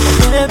go.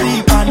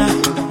 Baby, pana,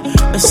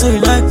 they say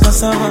you like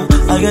cassava,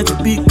 I get to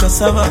big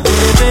cassava.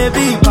 Hey,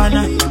 baby,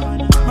 pana,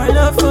 my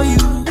love for you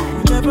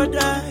will never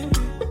die,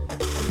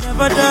 will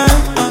never die.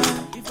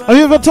 Have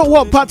you ever thought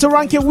what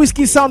Patoranking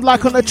whiskey sound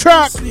like on the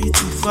track?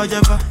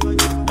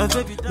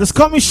 That's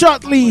coming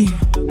shortly.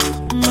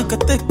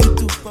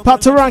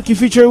 Patoranking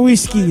featuring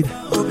Whiskey.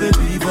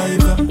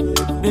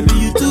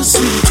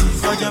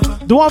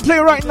 The one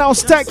playing right now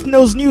is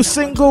Techno's new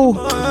single.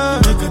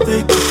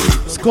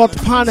 Scott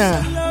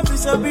Pana.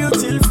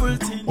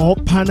 Oh,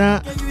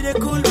 Pana.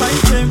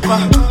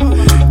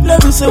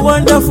 Love is a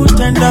wonderful,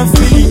 tender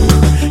feeling.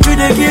 You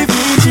they give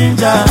me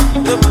ginger.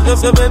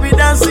 So baby,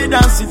 dance it.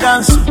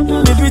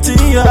 The beauty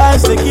in your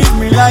eyes, they give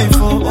me life.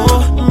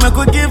 Oh. I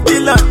could give the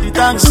Lord the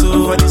thanks.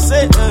 So for the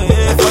sake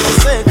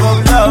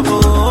of love.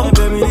 Oh,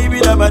 baby, leave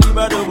it about the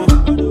bad.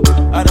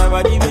 I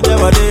never leave it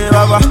about the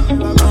baba.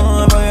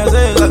 For your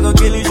sake, I could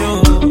kill you.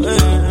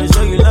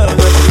 Show you love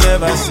that you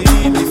never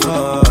seen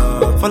before.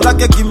 For like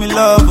give me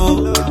love.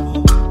 Oh.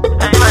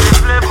 Anybody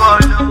play ball.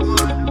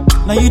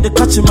 Now you the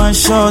catch my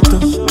shot. Oh.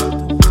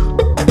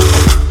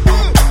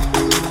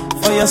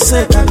 For your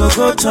sake, I go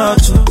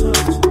touch you.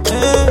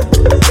 Hey.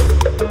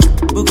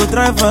 We go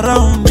drive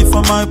around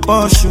for my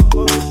Porsche.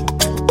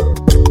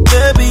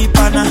 Baby,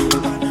 pana,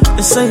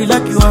 they say you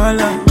like you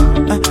all.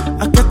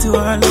 I get you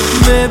all.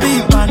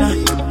 Baby, pana,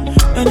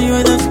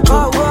 anywhere that you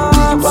go,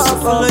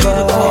 follow you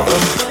to go.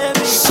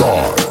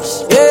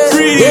 SARS.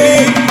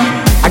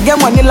 I get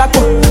money like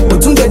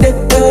Mutungede.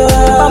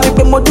 Mami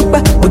pe mo dupe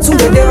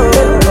Mutungede.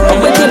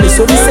 Ogbekele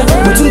sori se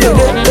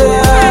Mutungede.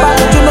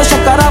 Bani juno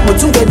shakara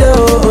Mutungede.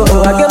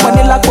 I get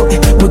money like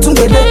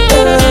Mutungede.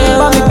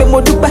 Mami pe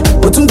mo dupe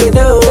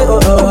Mutungede.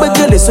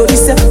 Ogbekele sori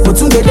se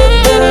Mutungede.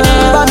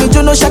 Bani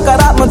juno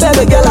shakara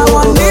Mutungede. Girl, I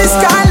want this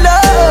kind of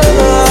love.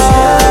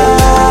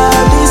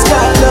 This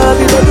kind of love,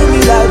 you don't do me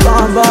like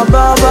bam bam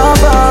bam bam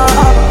bam.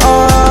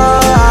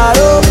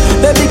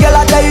 Baby girl, I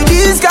tell you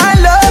this kind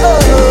of love.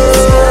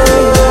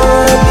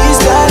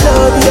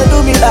 You do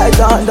me like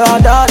da.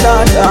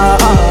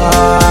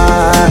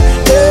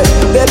 Hey,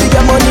 baby,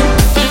 get money.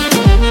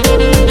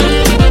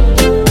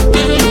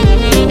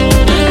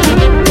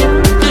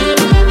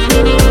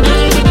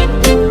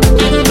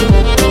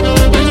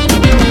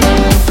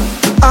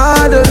 I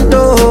don't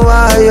know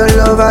why your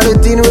love all the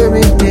thing with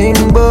me think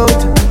about.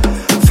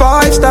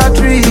 5-star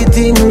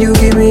treating, you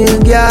give me a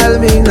girl,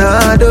 me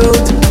not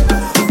doubt.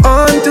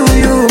 Unto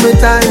you, me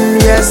time,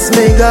 yes,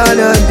 me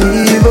gonna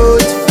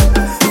devote.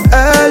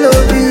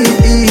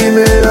 L-O-V-E,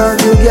 me love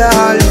you,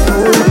 girl,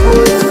 full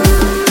put.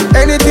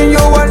 Anything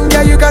you want,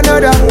 yeah, you can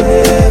order.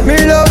 Me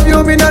love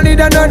you, me no need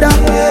another.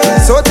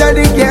 So tell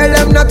the girl,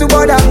 I'm not to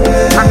bother.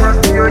 Across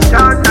the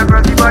ocean,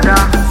 across the border.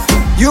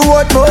 You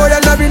want more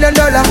than $1 billion.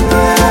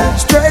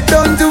 Straight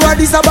down to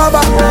Addis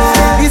Ababa.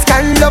 This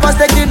kind of love is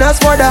taking us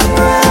further.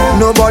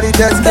 Nobody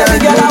tells me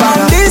baby girl, I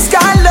want this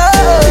kind of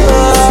love.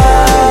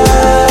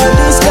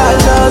 This kind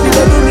of love, you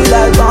don't do me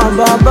like bam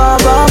bam bam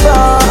bam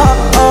bam.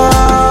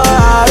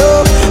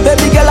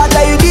 Baby girl, I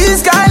tell you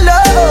this kind of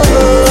love.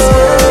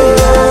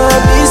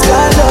 This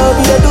kind of love,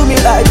 you don't do me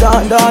like da.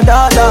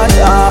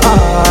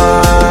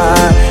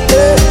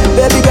 Hey,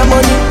 baby, get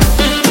money.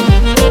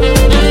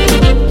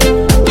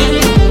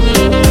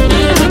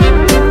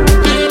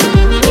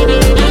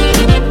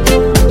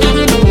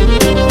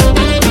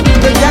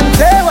 They can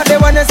say what they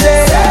wanna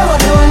say.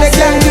 They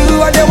can do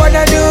what they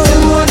wanna do.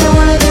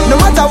 No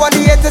matter what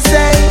they hate to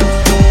say,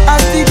 I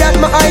still got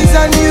my eyes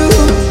on you.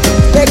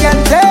 They can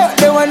say what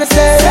they wanna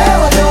say.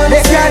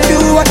 They can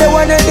do what they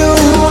wanna do.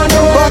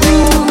 But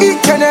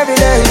each and every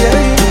day,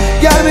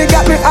 girl, me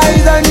got my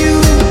eyes on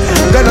you.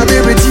 Gonna be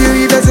with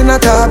you if it's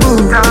not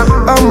taboo.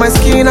 On my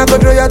skin, I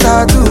could draw your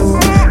tattoo.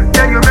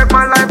 Yeah, you make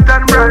my life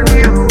done brand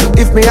new.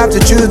 If me have to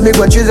choose, me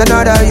go choose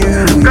another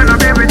you. Gonna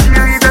be with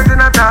you if it's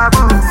not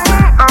taboo.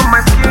 On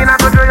my skin, I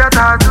could draw your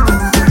tattoo.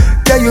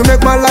 Yeah, you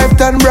make my life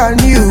done brand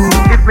new.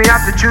 If me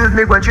have to choose,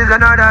 me go choose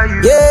another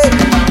you.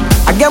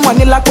 Yeah, I get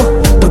money like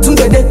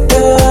Mutungede.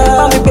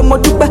 Mami pe mo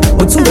dupe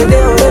Mutungede.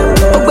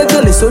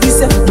 Ogbekele sori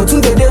se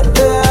Mutungede.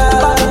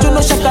 Bani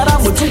juno shakara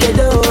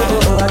Mutungede.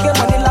 I get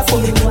money like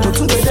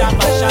Mutungede.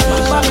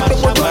 Mami pe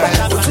mo dupe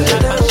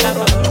Mutungede.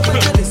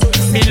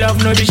 Me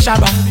love no the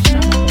shaba.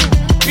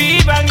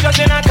 People just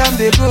in a come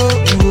they go.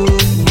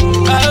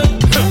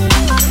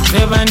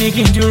 Never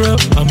nicking duro,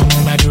 I'm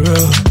on my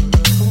duro.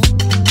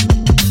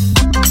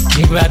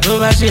 Nígbà tó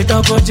bá ṣe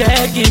tán kó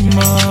jẹ́ kí n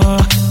mọ̀.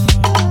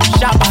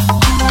 Ṣàpá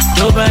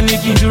tó bá ní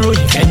kí n dúró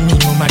ìfẹ́ ni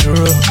mo máa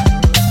dúró.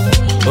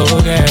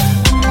 Ògẹ̀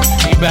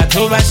nígbà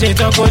tó bá ṣe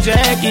tán kó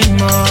jẹ́ kí n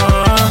mọ̀.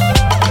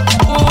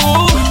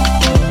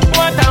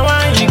 Wọ́n táwọn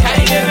àyíká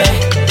ìdẹ́bẹ̀.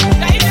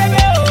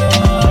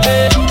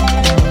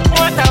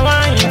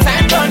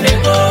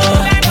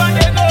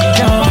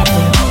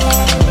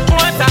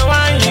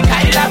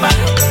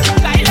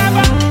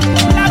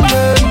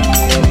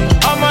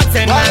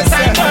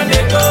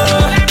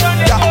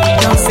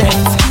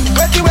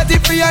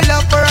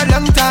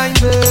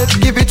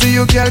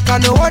 you, girl,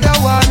 can no other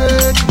one.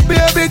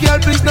 Baby girl,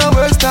 please no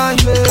waste time.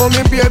 Oh,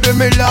 me baby,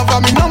 me love,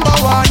 I'm me number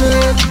one.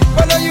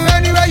 Follow you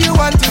anywhere you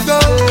want to go.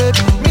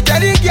 Me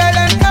tell you, girl,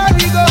 and how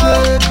we go.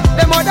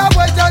 Them other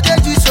boys just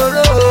get you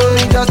solo.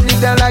 Me just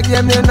leave them like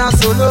them, they're not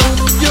solo.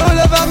 You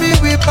love me,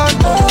 we pan.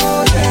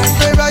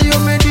 Baby, you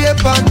me deep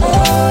pan.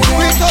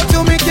 We talk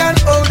to me, can't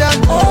hold that.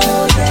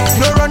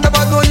 No run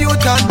about no you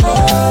can.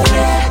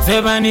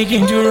 Febani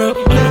Kinduro.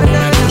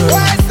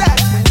 What's that?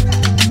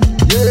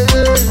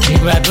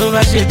 Ìgbà tó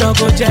bá ṣe tán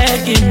kó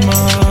jẹ́ kí n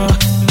mọ̀.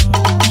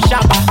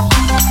 Ṣàpá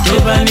tó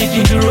bá ní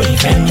kí n dúró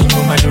ìfẹ́ mi kó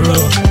má dúró.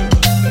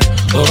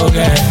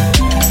 Ọ̀gá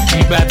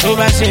ìgbà tó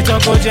bá ṣe tán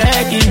kó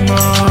jẹ́ kí n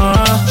mọ̀.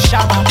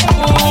 Ṣàpá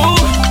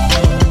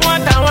wọ́n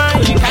táwọn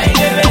ìka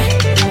ìdẹ́bẹ̀.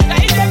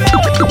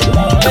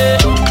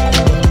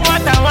 Wọ́n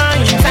táwọn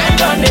ìka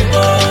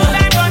ìdọ́ndẹ̀kọ́.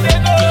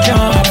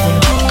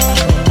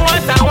 Wọ́n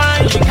táwọn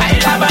ìka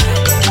ìlábà.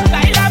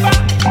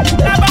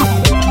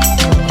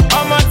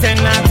 Ọmọ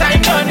tẹ̀nà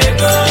time don dey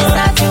go.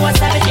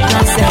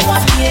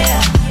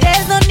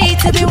 There's no need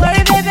to be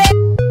worried, baby.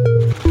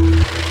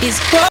 It's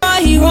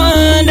boy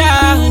wonder,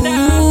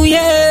 ooh,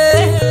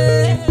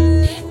 yeah.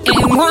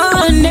 And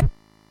wonder,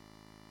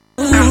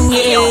 ooh,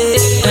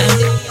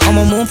 yeah. I'm a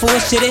moon for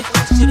shit.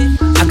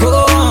 I go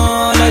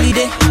on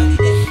holiday.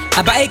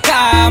 I buy a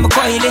car, I'm a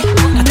coil.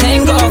 I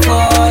thank God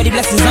for the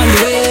blessings on the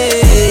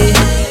way.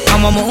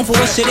 I'm a moon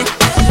for shit.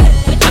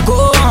 I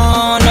go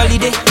on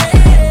holiday.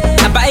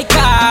 I buy a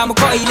car, I'm a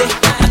coil.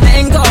 I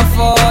thank God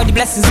for the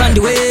blessings on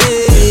the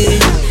way.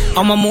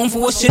 I'm a moon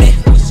for shit.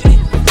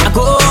 I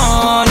go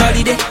on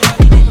holiday.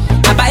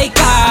 I buy a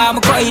car, I'm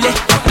a coil.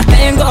 I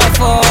thank God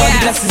for the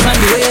blessings on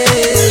the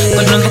way.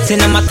 But I'm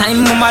getting on my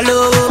time on my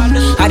low.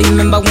 I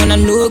remember when I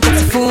knew got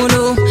to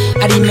follow.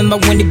 I remember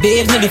when the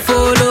babes know they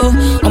follow.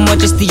 I'm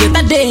just the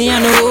other day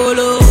on the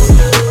holo.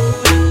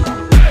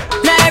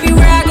 Now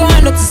everywhere I go, I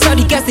notice all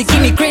the girls they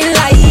give me green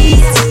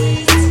lights.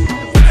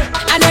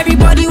 And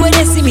everybody when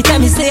they see me tell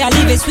me say I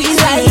live a sweet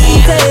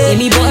life.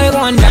 Any boy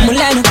want that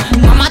mulenu.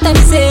 Mama tell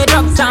me say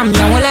drop time,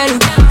 ya mulenu.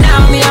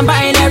 Now me I'm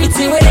buying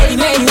everything with ready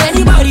made.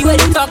 Anybody when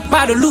they talk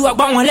about the loo, I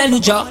want one lenu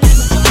job.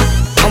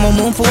 I'm a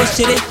moon for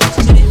shit.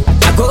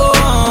 I go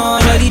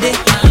on holiday.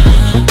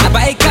 I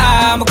buy a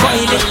car, I'm a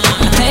coil.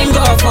 I thank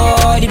God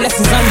for the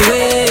blessings on the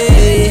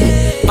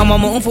way. I'm a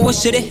moon for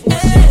shit.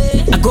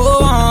 I go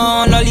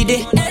on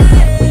holiday.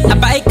 I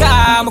buy a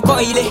car, I'm a coil.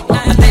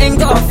 I thank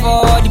God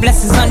for the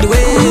blessings on the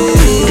way.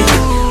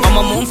 I'm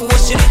a moon for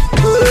shit. I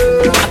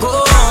go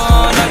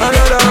on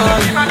holiday.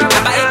 I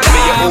buy a car,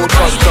 I'm a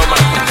coil.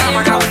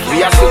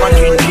 We are so much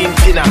in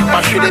dinner.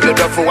 I should have been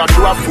for what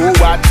you are for.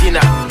 What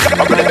dinner?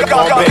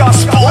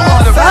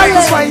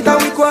 Fight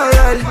and we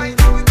quarrel.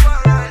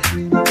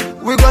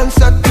 We gon'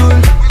 settle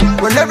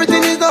when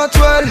everything is not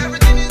well.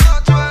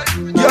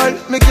 Girl,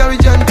 me carry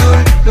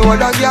gentle. No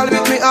other girl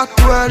with me act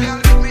well.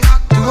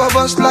 Two of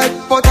us like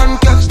pot and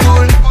cake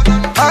stool.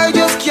 I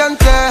just can't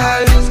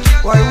tell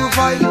why we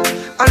fight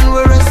and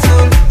we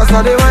wrestle. I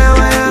saw the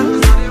fire.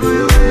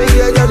 Me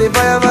get the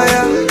fire.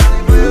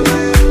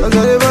 I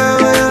saw the fire.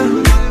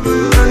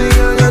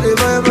 The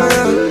fire.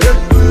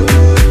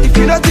 If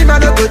you don't think I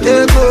don't go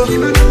take go.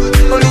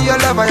 Only your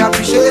love I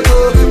appreciate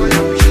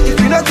If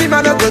you don't think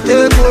I don't go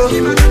take go.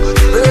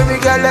 Baby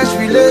girl, let's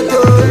relate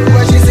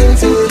what she sing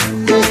to.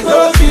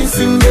 No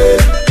kissing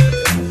babe,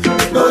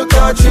 no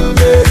touching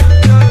babe,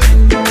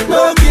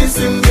 no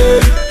kissing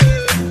babe,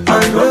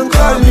 and don't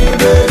call me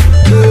babe.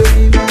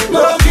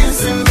 No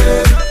kissing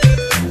babe,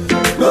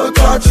 no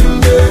touching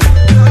babe,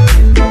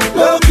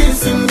 no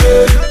kissing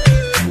babe,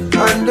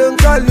 and don't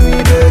call me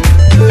babe.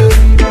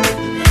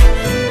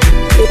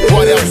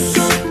 What else?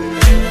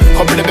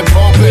 Come to me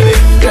pump with it.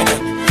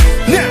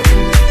 Now,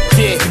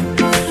 yeah.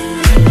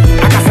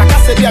 I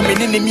said, I'm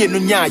in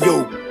the yo.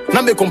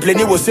 Na me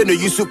complain was say no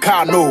use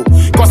car no.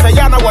 Cause I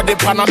yana what the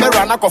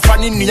Panamera na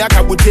kofani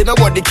nyaka butena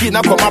what the key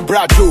na koma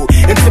brajo.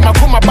 Enti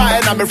makoma ba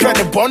na me friend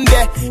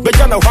bonde. Be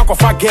jana wa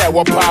kofa girl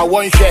wa pa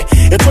one share.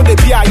 It told the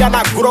bia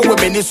yana grow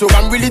with me so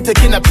I'm really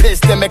taking a piss.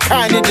 Them me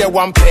kind of there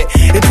one pay.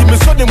 Enti me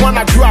so the one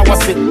I grew I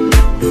was it.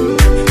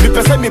 Me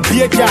person me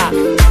be a jar.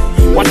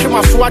 Watch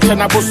my swatch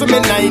and I was so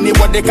many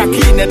what they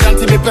kaki and dance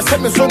me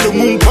person me so the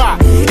moon pa.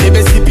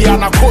 ABCP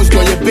on a coast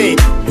or your bay.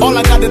 All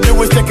I gotta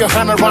do is take your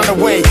hand and run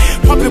away.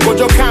 Papi go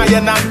jo can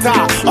ya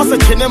nanta. Also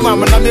kinema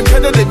man I'm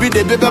impeded the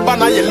baby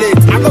bana you late.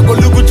 I don't go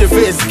look at your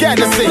face, scared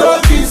to say. No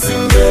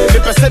kissing babe. Me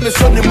person me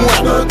so the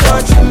moon. No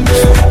touching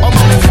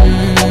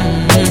babe.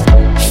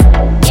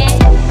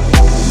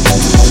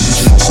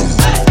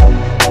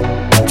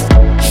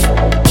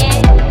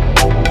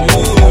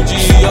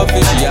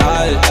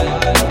 Official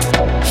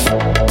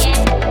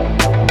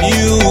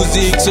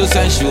music so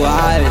sensual.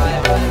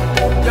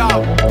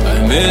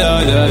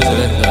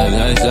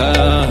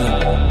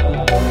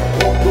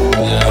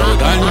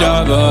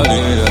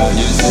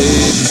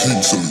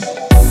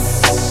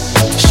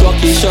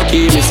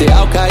 Shocky, me say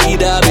Al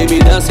Qaeda, baby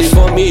dancing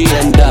for me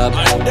and up.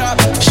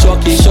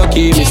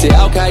 Shocky, me say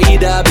Al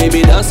Qaeda,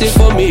 baby dancing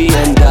for me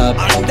and up.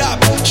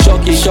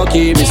 Shocky,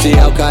 me say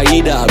Al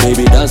Qaeda,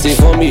 baby dancing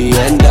for me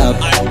and up.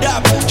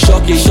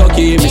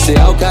 Shocky, me say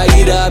Al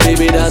Qaeda,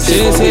 baby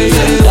dancing for me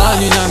and up.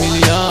 One in a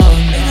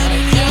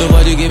million,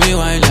 nobody give me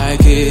wine like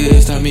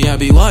this. Tell me I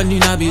be one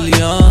in a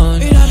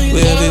billion.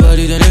 Where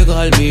everybody then they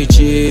call me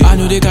cheap. I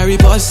know they carry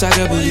posts like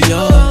a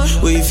billion.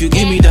 Where if you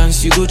give me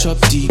dance, you go chop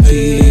deep.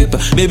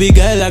 Baby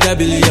girl, I got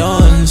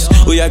billions.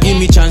 Oh yeah, give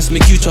me chance,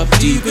 make you chop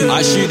deep.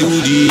 I she do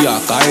the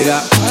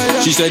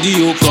Al-Qaeda. She said the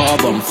yoke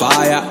up on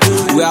fire.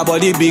 We our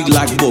body big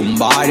like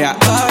Bombardia.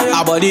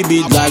 Our body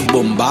big like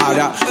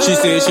Bombardia. She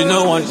say she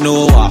no want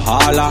no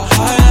Wahala.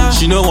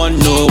 She no want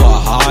no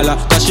Wahala.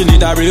 Cause she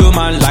need a real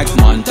man like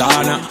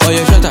Montana. Oh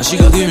yeah, shut up, she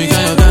go give me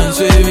kind of dance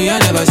with me, I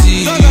never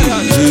see.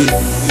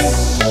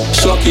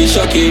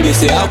 Shocky, me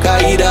say Al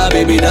Qaeda,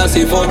 baby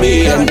dancing for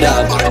me and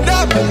up.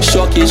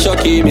 Shocky,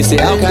 me say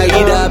Al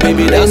Qaeda,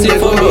 baby dancing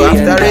for me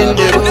and up.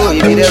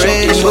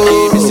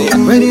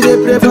 When you dey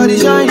pray for the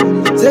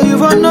shine, say you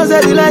for know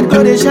say the light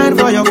go dey shine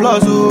for your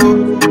flaws.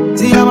 Oh,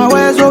 see I'm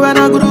aware so when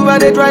I groove I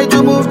dey try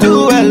to move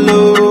too well.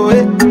 Oh,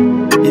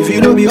 if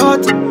you no be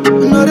hot,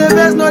 no dey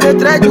vex, no dey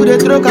try to dey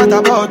throw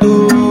catapult.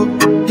 Oh,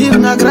 if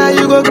na cry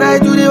you go cry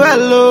to the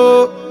well.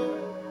 Oh,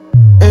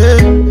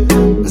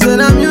 say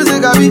na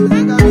music I be.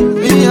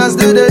 Me and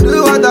still they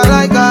do what I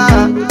like.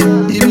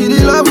 If you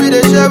the love we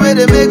they share, where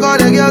they make all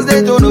the girls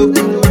they don't know.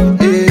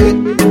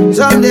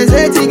 Some they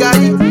say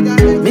tigari.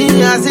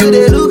 Me and still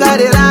they look at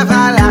the laugh.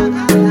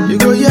 You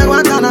go hear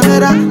one kind of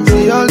matter.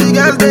 See all the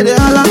girls they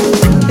holla.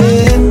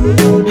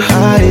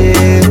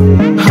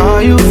 How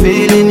you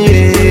feeling?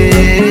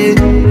 Yeah.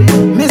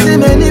 Missing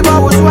many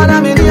but was one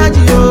of many at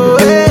you.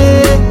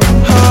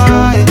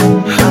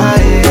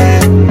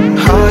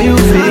 How you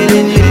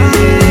feeling?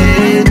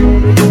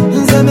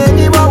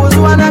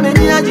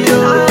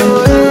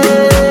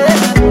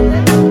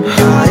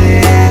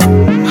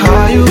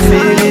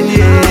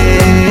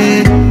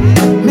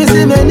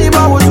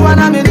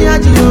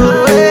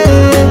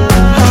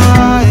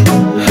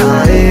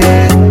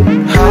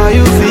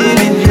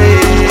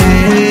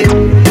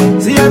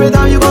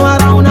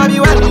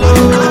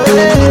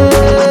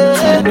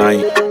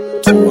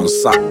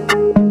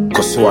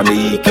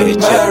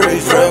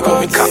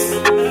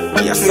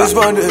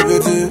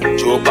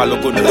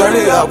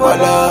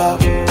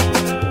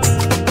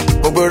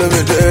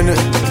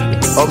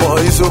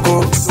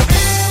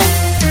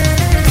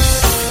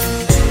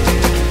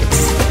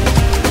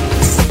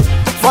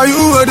 For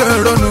you where they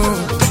run,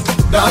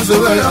 that's the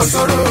way I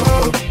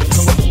sorrow.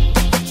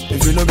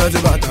 If you look at the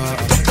matter,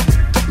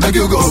 make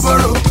you go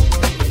borrow.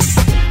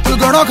 You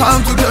gonna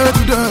come today,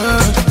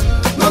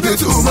 not be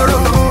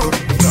tomorrow.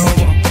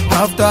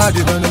 After the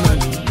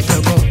development,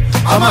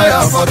 I'm a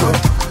photo.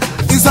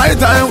 Inside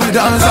time we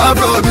dance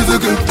Afro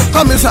music.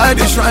 Come inside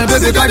the shrine,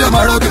 baby, got your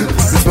Moroccan.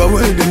 This for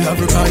when the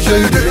African show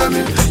you the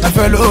me. My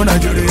fellow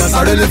Nigerians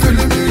are really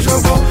feeling me. Show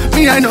for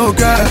me, I no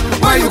care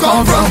where you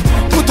come from.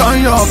 Put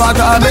on your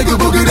bata, make you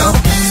boogie down.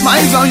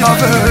 Smiles on your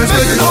face,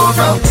 make you know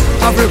from.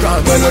 African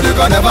melody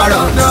can never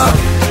run down.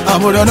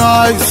 I'm with the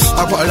noise,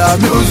 I call that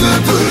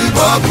music to hip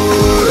hop,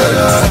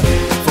 yeah.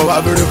 For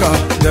Africa,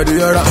 they're the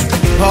era.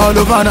 All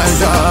over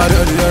Nigeria,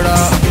 they're the era.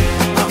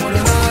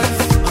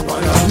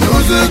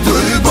 Music to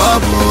hip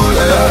hop,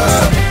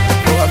 yeah.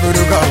 For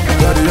Africa,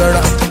 they're the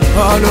era.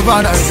 All over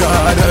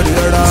Nigeria, they're the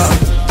era.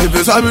 If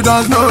it's happy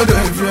dance, no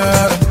day,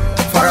 yeah.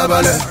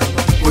 Farabale,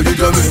 would you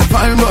drop it?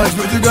 Fine boys,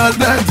 but you got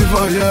plenty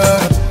for you.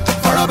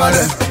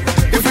 Farabale,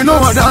 if you know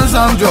what dance,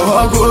 I'm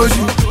Joe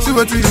Goshi. See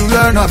what you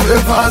learn, I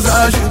feel fast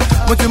as shit.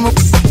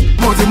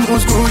 Multi-moon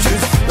school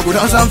shit. We go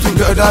dance, I'm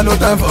together, no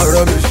time for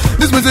rubbish.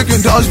 This music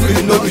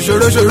industry, no be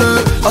sure. As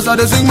I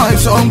sing my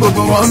song, but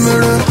for 1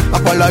 minute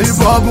Apala hip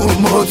hop,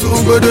 more too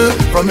good.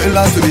 From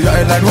Milan to the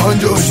island, one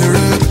Joe Shere.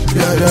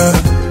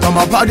 Yeah. I'm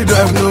a party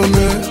drive, know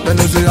me. Then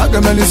they say I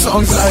got many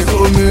songs like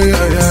me.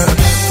 Yeah.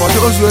 For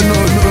those who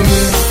know me,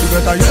 you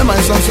better hear my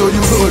song so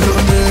you go know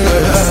me.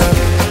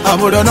 Yeah. I'm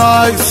with the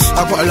noise,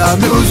 Apala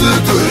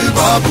music to hip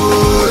hop.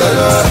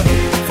 Yeah.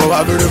 For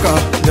Africa,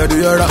 they're the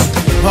era.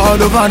 All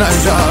over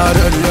Nigeria,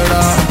 they're the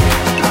era.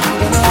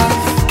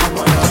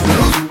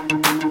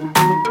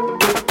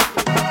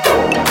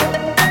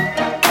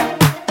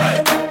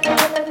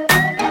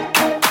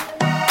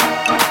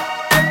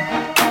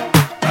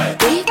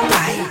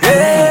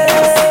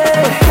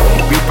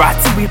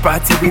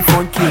 Party we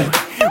funky,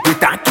 we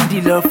thank you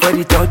the love for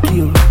the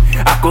talkie.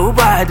 I go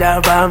bad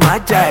about my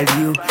child,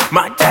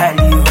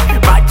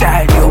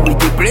 we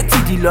dey pray to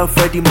the love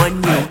for the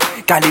money.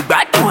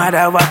 Kalibatu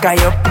harawa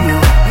kayopiu.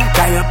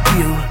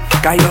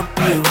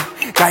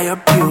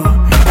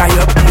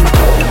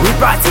 We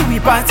party,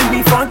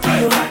 we funky,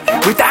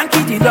 we thank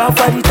you the love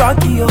for the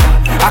talkie.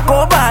 I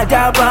go bad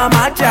about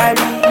my child.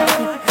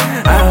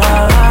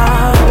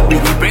 We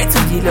dey pray to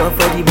the love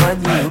for the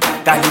money.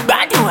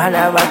 Kalibatu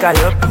harawa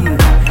kayopiu.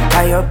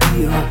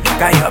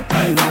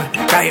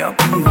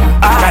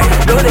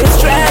 No they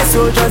stress,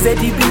 so just say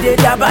the beat they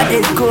dab and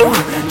they go.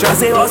 Just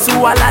say also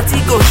while I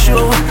go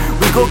show.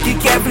 We go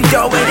kick every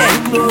door when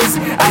they close.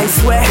 I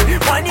swear,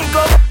 money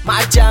go.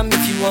 My jam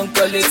if you want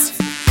call it.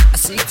 I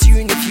see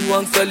tune if you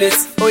want call it.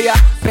 Oh yeah,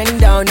 pen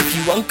down if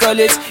you want call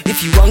it.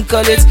 If you want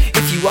call it,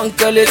 if you want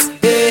call it.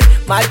 Hey,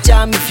 my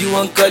jam if you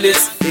want call it.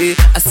 Hey,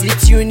 I see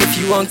tune if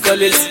you want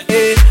call it.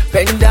 Hey,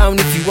 pen down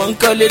if you want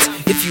call it.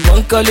 If you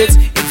want call it,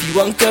 if you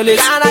want call it.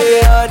 Can I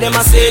hear them?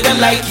 I say them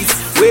like it.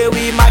 Where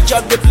we match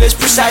up the place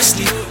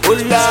precisely. Oh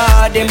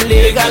Lord, them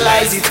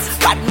legalize it.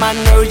 Batman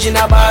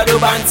original bado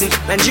banting.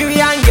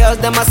 Nigerian girls,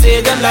 them I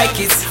say them like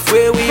it.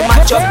 Where we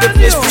match up the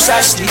place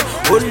precisely.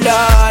 Oh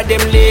Lord,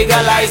 them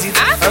legalize it.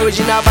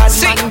 Original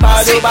Batman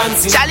bado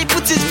banting. Charlie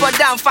put it for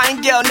damn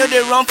fine girl, no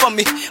they run for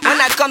me. When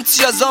I come to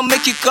your zone,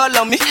 make you call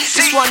on me.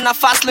 This one na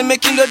fastly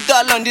making no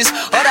dull on this.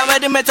 Other way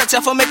they met a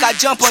for make a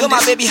jump on this. So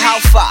my baby,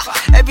 how far?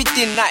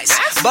 Everything nice.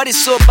 Body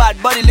so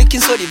bad, body looking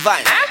so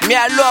divine. Me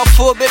I love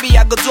for baby,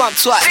 I go do am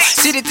twice.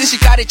 See the thing she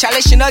carry,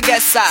 challenge she no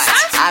get size.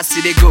 I see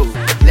they go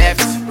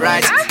left,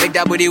 right, make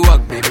that booty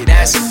walk, baby,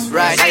 that's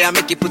right. I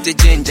make it put the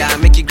ginger,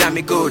 make it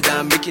Grammy go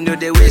down, make you know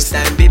the waist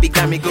time, baby,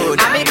 Grammy go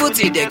down. I make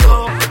booty they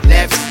go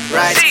left,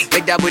 right,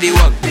 make that booty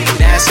walk, baby,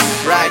 that's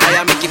right.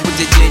 I make it put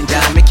the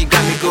ginger, make it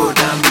Grammy go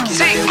down, make you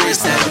know the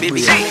waist time,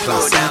 baby, Grammy go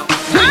down.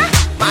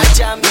 My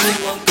jam, if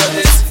you want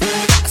colors,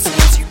 I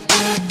see you.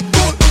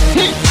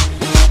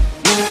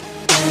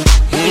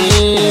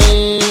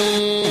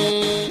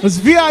 It's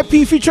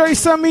VIP featuring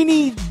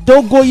Samini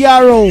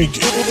Dogoyaro.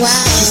 She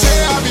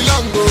say I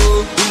belong go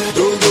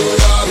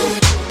Dogoyaro,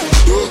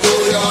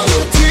 Dogoyaro.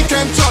 Thick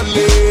and tall,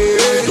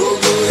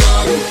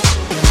 Dogoyaro,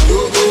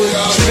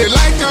 Dogoyaro. She dey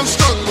like I'm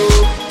strong go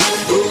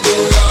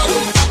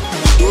Dogoyaro,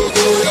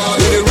 Dogoyaro.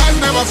 The rise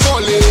never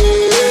fall,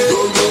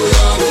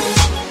 Dogoyaro,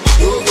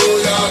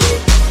 Dogoyaro.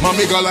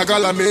 Mami gala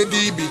gala me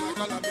dibi,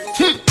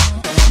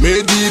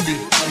 me dibi.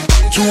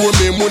 Chuo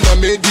me muna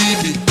me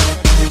dibi,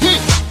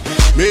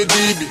 me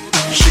dibi.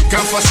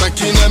 Shikafa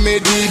Sakina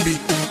Medibi,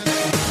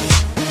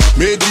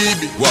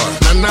 Medibi. What?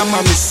 Nana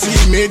mami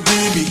see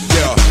Medibi,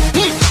 girl,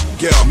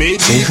 girl.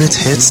 Medibi.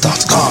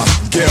 FavoriteHits.com.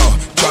 Girl,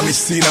 try me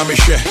see na me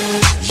share.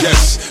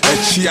 Yes, and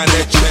she and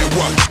that chair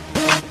what?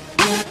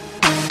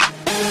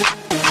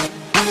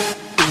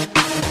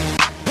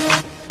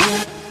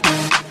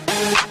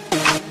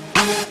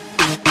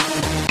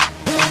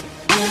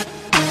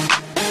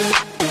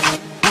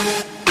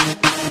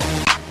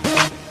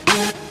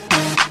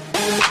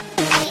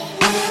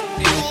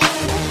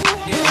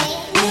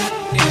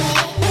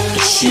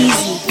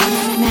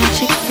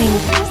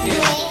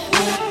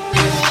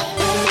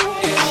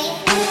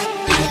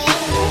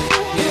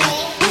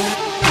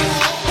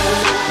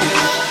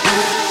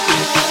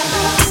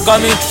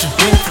 Coming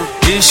through,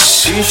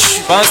 ish.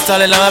 Bounce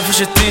tall and I'm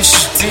fish a tish.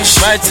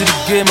 Right to the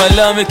game, I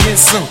love me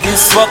kissing.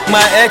 Fuck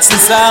my ex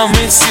since I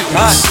miss you.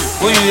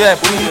 Who you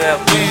at?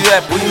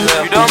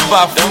 You don't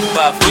buff. Who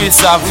you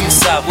serve?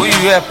 Who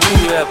you at?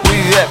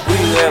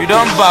 You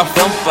don't buff.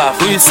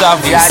 Who you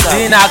serve? Yeah,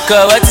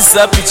 Dinaka, what is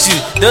up with you?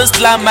 Don't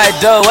slam my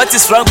door, what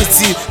is wrong with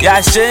you?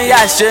 Yeah, she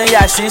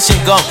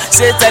gone.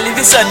 Say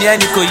television, yeah,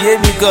 Nico, yeah,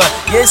 me go.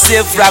 Yes,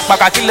 say frag,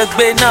 paka, kill a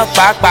bay, no,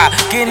 paka.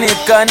 Kini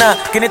kana,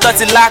 kini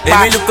toti lak,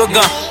 pa.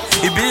 Gun.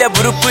 Ìbílẹ̀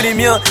burúkú ni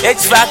mi ò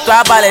H-Factor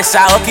abalẹ̀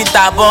ṣàwọ́ kí n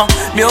tàbọ̀.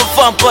 Mi ò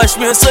fọ́n push,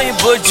 mi ò sóyìn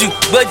bójú.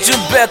 Gbójú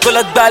bẹ́ẹ̀ kó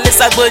lọ gba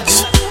lẹ́sà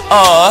gbójú.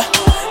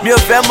 Mi ò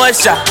fẹ́ mọ̀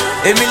ṣá,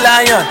 èmi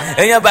lion,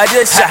 èèyàn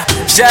bàdé ṣá.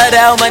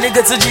 Ṣẹ́rẹ́ ọmọ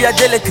nígbà tó jíya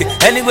délẹ̀kẹ̀.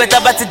 Anyway tá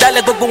bá ti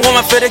dálẹ̀ gbogbo wọn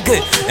máa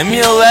fẹ́rẹ̀gẹ̀.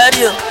 Èmi ò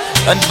wẹ́rí o,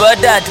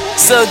 unbothered.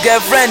 So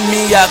girlfriend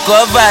mi are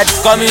covered.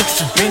 Coming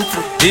through,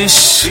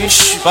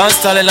 ish. Bounce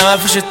talent, I'm a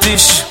fish a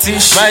tish.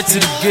 Right to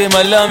the game,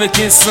 I love me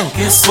kissing.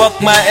 Fuck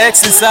my ex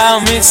since I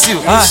miss you.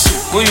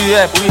 Who you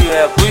at?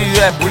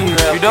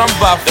 You don't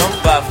buff.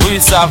 Who you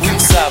serve?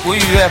 Who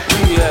you at?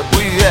 You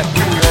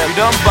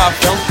don't buff.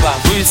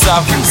 Who you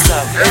serve?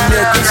 And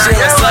you can share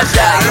what's not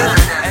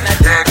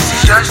that.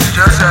 Just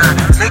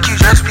make you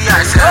just be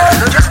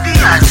yourself. Just be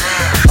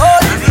yourself.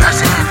 Be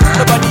yourself.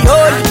 Nobody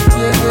hold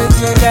you.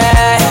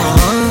 Yeah.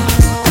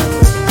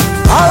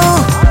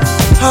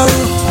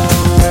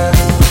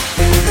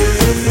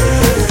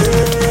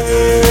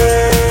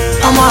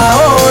 I'm a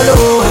holo.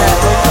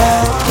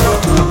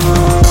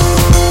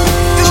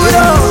 You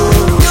know.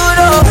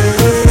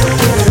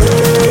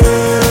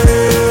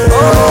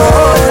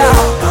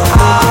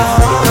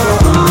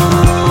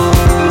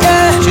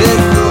 Yeah.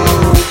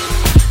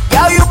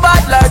 Girl, you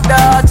bad like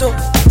that, oh.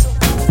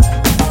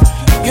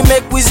 You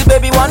make Wizzy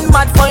baby one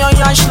mad for your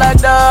yansh like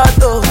that,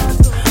 oh.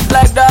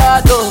 Like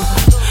that, oh.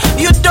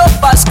 You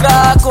dope as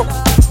crack, oh.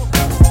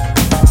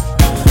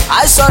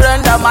 I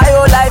surrender my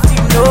whole life,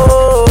 you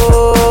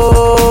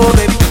know,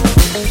 baby.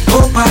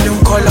 Hope I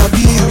don't call up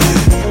you.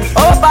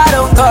 Hope I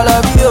don't call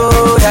up you,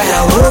 yeah.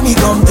 Yeah, me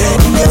gon'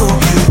 bend low.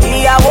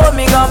 Yeah,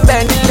 me gon'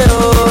 bend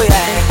low,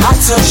 yeah. Had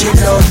such a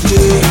long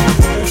day.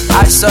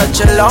 Had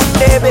such a long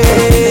day,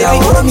 baby.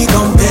 Yeah, me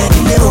gon' bend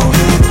low.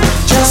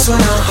 Just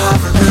wanna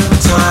have a good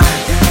time.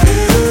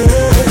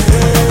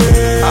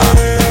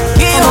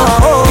 Give on.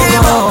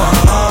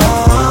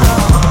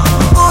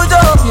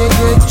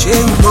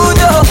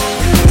 Udo.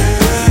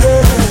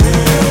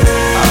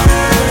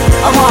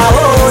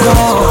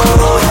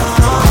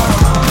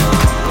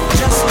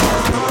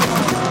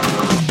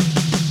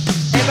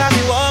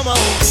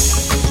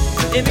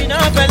 Baby, no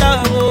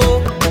fellow,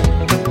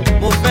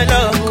 oh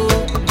fellow,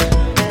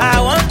 I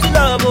want to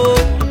love, oh.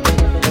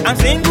 I'm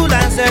single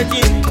and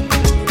searching.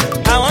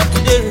 I want to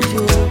date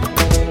you,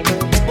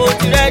 but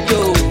you ready,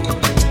 oh.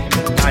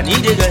 I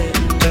need a girl.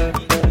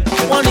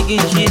 One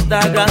again, she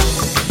Instagram.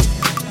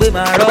 With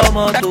my raw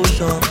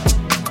motion.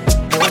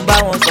 Don't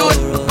buy one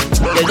sorrow.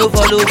 They don't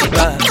follow me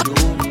back,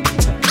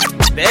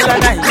 though. Bella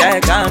night, I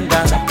calm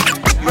down.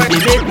 They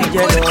make me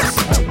jealous.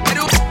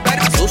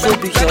 Social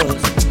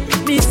pictures.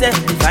 Me say,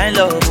 find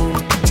love, oh.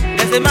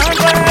 There's a man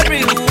for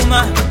every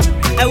woman.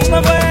 A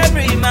woman for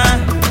every man.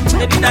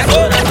 Maybe that's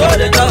all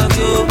they talk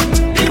to.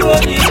 People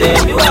only say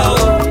me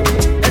wow.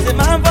 There's a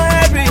man for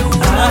every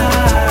woman.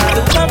 A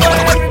woman for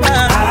every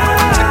man.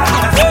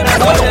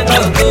 That's all they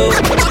talk to.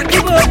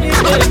 People only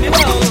say me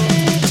wow.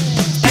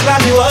 Never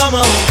be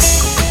woman.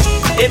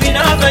 Baby,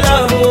 no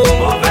fellow.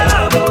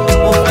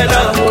 Oh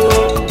fellow.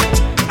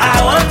 I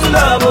want to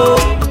love.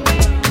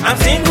 I'm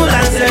single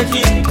and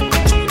searching.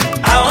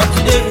 I want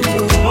to date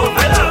you. Oh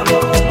fellow.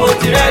 Oh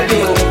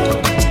ready.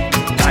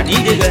 I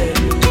need a girl.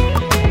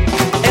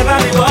 Ever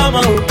be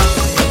woman,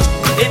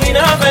 baby,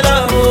 no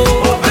fellow,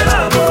 oh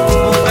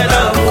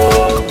fellow,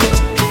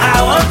 I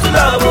want to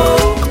love,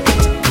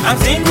 I'm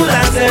single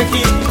and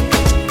searching.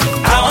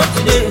 I want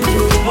to date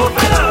you, oh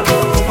fellow,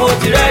 oh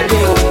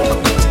ready,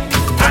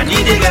 I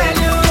need a girl.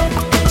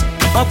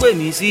 Wọ́n pè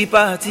mí sí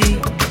pàtí,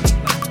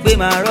 pé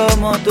màá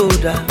rọ́mọ tó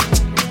dà.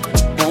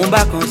 Mò ń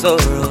bá kan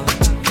sọ̀rọ̀,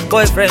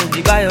 boyfriend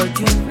di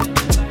báyọ̀jú.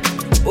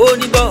 Ó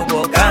ní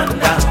bọ̀bọ̀ calm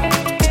down,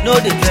 no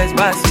dey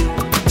trespass you.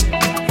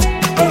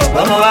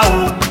 Come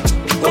on,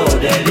 oh,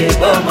 they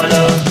come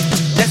along.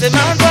 There's a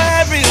man for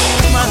every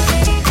woman,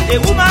 a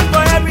woman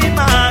for every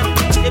man.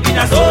 If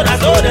that's all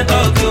they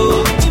talk to.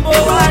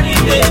 People want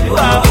it, baby,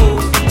 wow.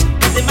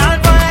 There's a man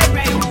for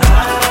every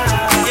woman,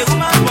 a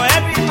woman for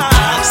every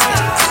man.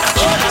 That's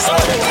all they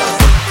talk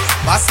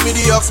to. Pass me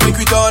the ox, make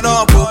we turn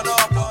up, oh.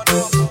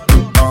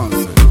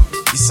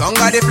 The song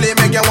I they play,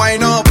 make you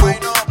wind up, oh.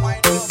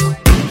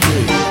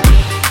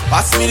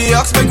 Pass me the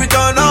ox, make we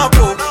turn up,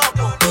 oh.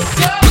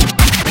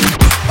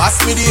 Pass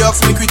me the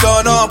ox, make we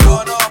turn up,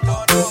 oh.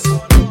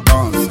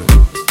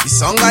 The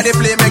song I they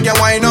play, make you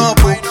wind up,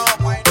 oh.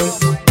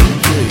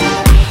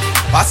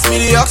 Pass me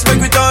the ox,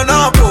 make we turn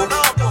up, oh.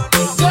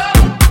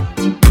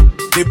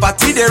 The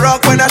party they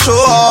rock when I show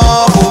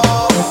up, oh.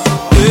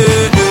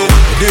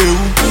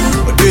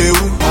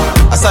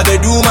 As I they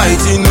do my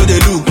thing, no they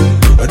do.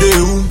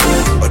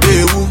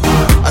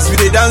 As we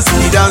they dance, we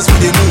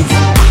they move.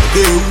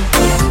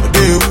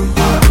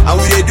 And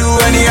we they do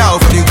anyhow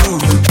for the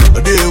groove.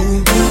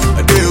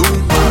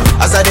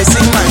 As I they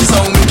sing my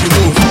song, we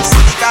move.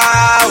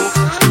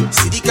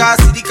 Sidika,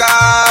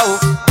 oh.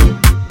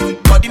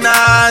 Body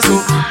nice,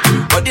 oh.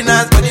 Body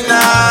nice,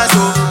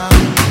 oh.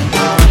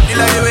 You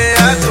like the way I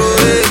throw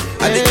it.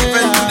 I did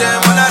different to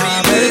them on a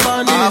relay.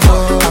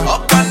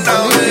 Up and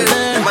down,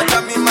 them a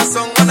jam me my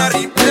song on a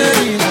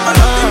replay. I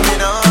love them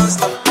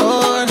non-stop.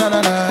 Oh, na.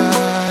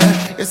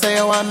 You say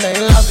you want me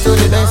love to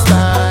the next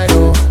time,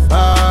 oh.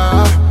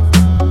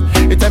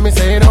 You tell me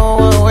say you don't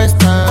want to waste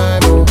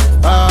time, oh.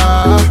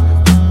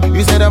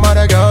 You say them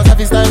other girls have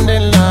to stand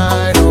in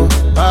line, oh.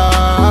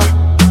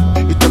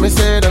 You tell me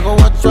say they go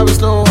watch how we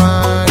slow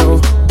wine, oh.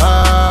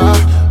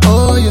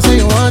 Oh, you say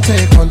you want to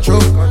take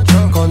control.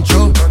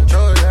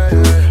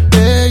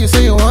 Yeah, you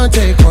say you want to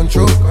take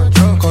control.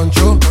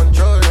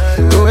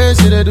 The way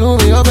she they do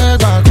me up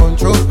back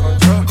control.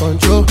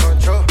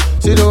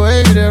 See the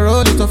way you they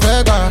roll it to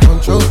fair back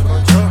control.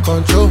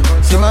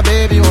 See my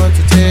baby want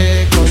to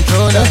take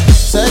control.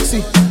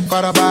 Sexy,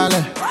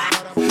 parabale.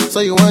 So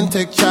you want to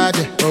take charge,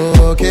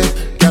 okay?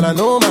 Girl, I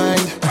no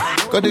mind.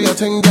 Go do your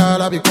thing,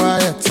 girl, I'll be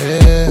quiet,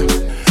 yeah.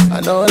 I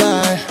no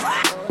lie.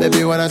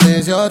 Baby, when I say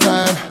it's your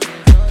time,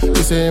 you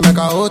say make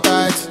her hold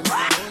tight.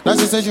 Now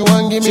she says she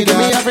want give me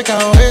African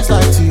waist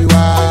like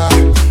Tiwa.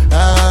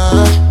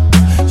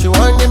 She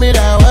want give me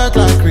that work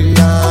like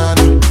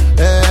Rihanna.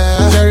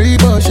 Yeah, Cherry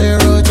Bush, she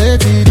rotate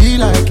TD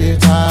like a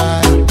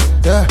tire.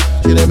 Yeah,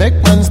 she dey make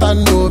man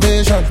stand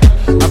ovation.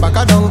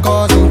 Abaka don't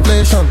cause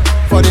inflation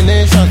for the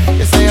nation.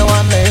 You say you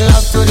want me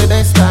love to the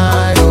next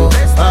time, oh.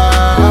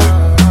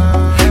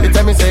 You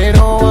tell me say you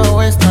don't want to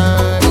waste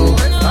time, oh.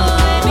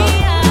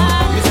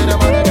 You say the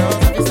money girls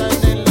have to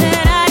stand in line.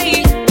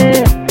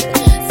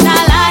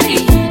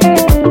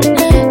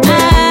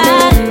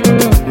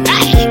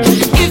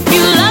 If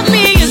you love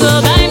me, you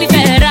go buy me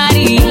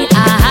Ferrari.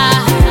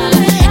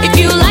 If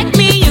you like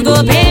me, you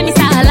go pay me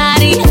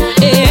salary.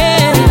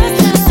 Yeah.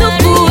 Soup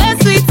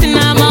sweet in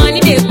my money,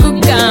 they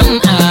cook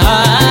 'em.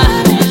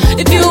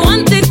 If you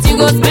want it, you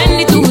go spend it.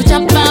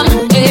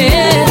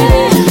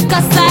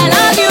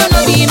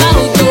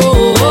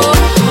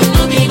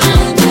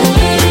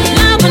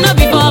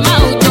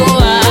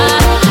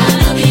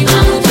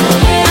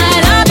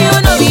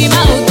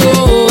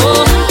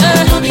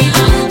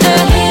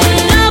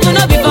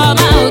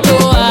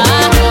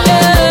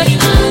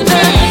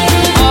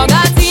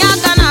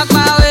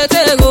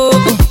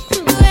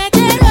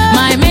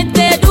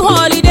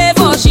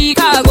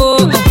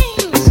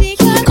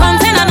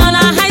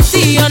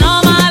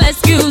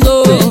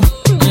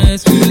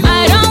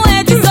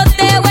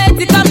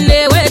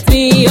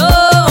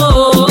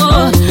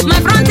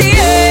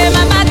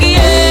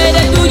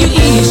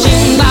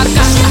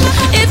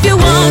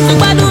 to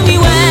gbádùn mi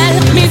well,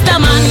 Mr.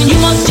 Man, you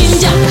must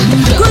ginger.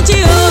 Gucci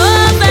oh,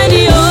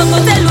 Fendi oh, go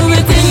tell you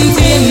wetin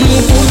me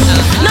put.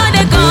 No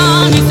they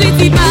call me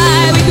sweetie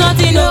pie with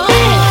nothing oh.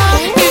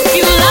 If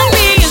you love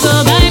me, you go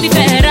buy me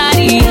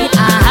Ferrari.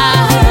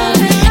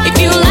 If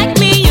you like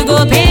me, you go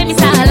pay me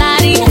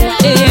salary.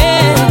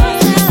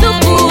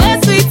 Soup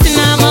sweet in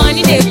the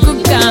money they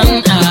cook am.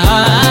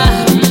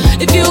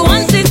 If you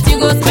want it, you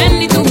go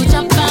spend it to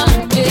chop am.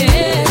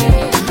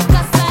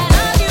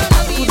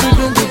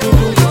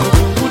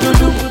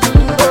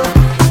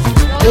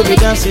 Baby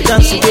dance,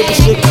 baby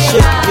shake,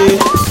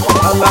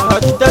 yeah. Allah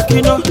hadi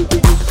takino.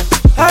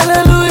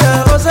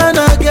 Hallelujah,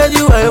 Hosanna, get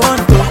you I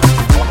want to.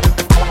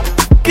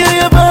 Give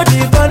your body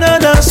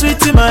banana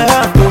sweet in my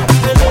heart. Oh.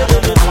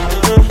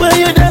 When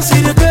you dance,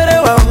 you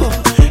better wow.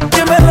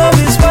 Give my love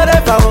is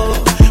forever. Oh.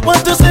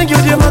 Want to sing you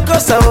the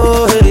makosa.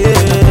 Oh,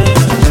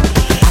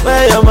 yeah.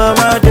 Where your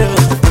mama do?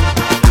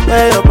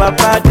 Where your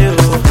papa do?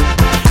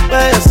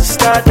 Where your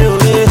sister do?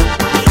 Yeah.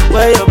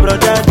 Where your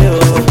brother do?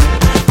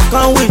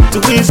 Can't wait to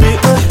visit.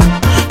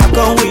 I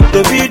can't wait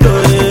the video.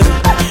 Yeah.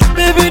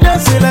 Baby,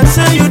 dance it like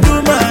say you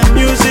do my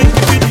music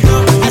video.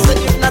 I said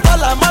if not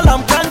all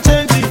I'm can't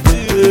change it.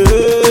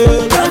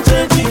 Yeah. Can't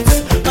change it.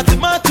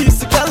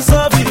 Mathematics can't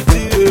solve it.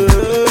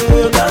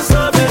 Yeah. Can't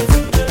solve it.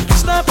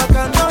 Snap I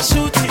cannot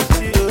shoot it.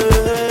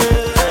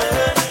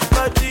 Yeah.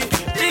 But the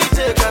DJ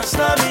can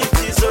snap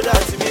it so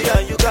that me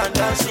and you can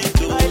dance it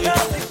too.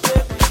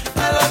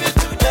 I love you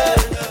today.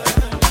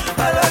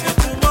 I love you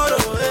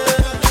tomorrow.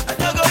 I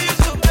don't go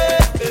use to pay,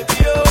 baby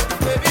oh,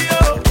 baby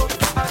oh.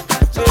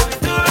 So we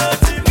do not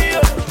see me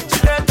oh.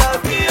 Chile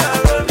tabi a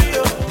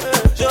Romeo.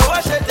 So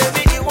what should they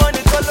be the one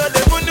that follow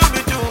the moon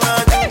me do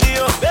and do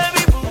oh.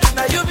 Baby boo,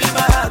 now you be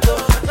my heart oh.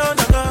 No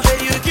no no, hey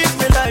you give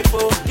me life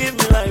oh, give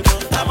me life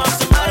oh. I must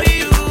marry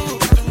you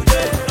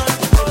today, not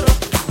tomorrow.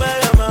 Where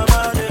your mama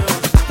dey oh.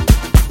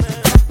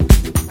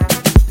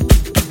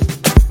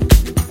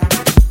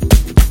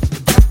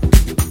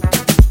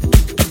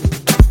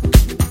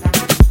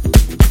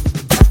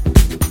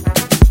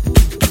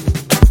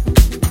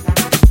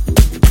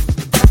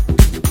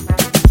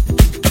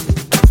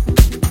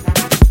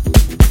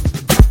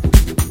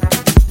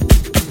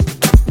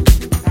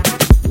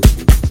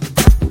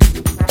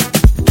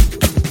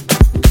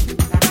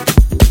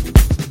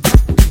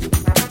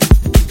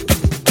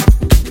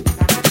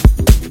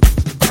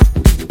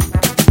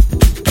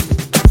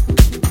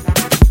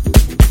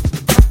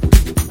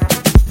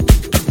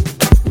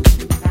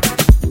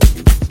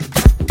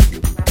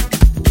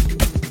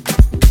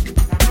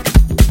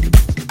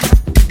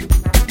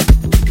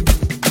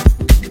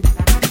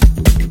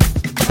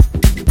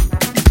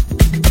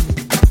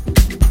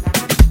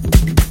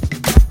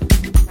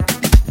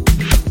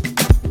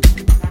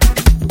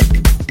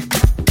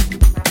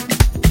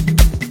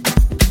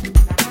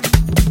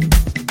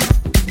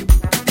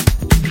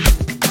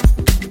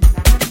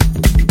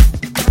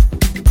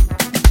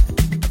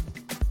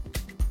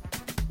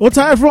 What's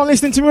up, everyone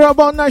listening to me right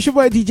about now? It's your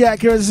boy DJ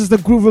Akira. This is the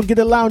Groove and Get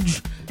the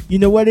Lounge. You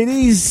know what it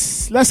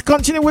is. Let's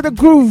continue with the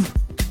groove.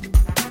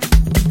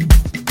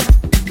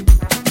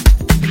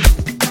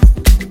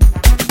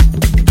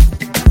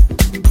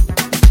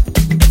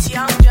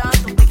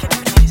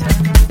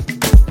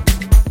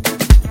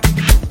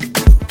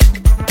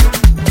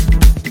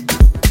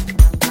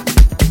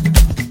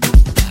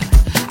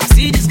 I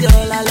see this girl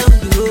along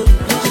the road.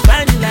 She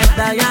find me like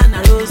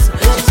Diana Rose.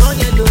 She's on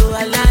yellow,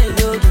 I like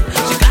yoga.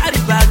 She carry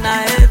back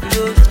now heavy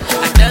load.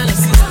 I tell her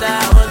sister I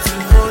want to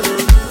follow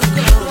you.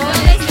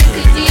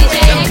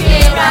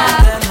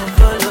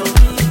 Follow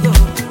me, go.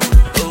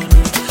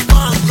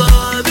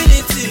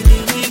 Ability, me,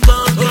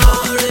 congo,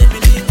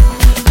 remedy.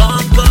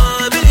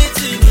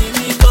 Ability,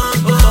 me,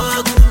 congo,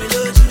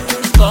 gumiloji.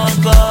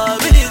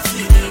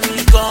 Ability, me,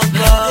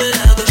 congo.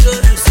 I go show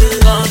you say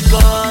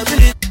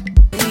ability,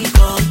 me,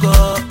 congo.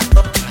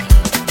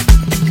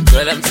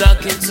 Girl, I'm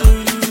talking to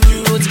you.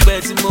 What's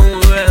better,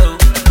 well?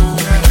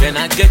 Can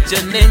I get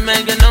your name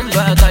and your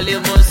number? Call you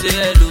more, say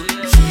hello.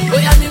 Oh,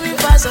 yeah, me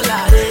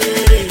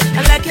personality.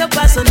 I like your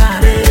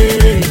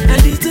personality.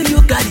 And this thing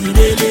you carry,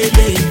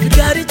 you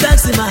carry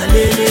taxi, my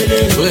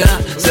lady. Oh, yeah,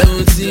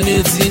 17,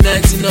 18,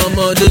 19, no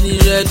more than you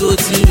red, to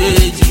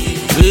ready.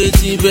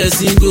 Waiting,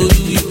 person, go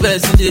do it,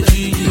 person, they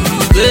feel you,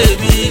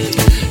 baby.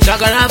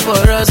 Shakara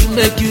for us to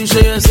make you show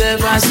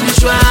yourself as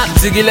usual.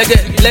 Ziggy leg,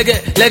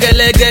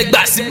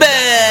 bassy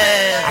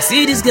bear. I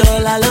see this girl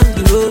along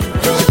the road.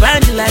 She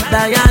find you like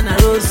Diana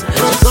Rose.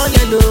 She's on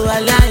yellow, I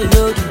like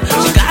load.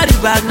 She carry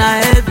back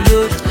now heavy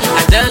load.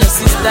 I tell her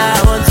sister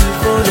I want to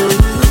follow you,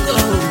 go.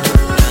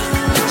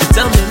 She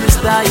tell me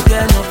mister you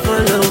cannot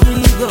follow me,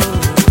 go.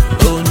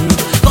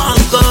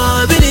 Congo,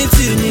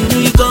 ability,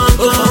 me,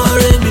 Congo,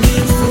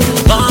 remedy.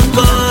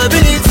 Congo,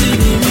 ability,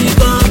 me,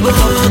 Congo.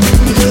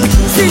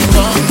 See,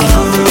 Congo.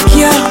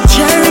 Yeah,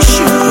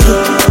 cherish you.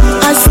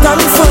 I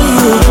stand for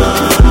you.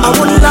 I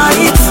won't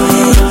lie to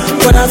you,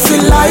 but I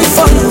feel like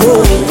for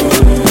you.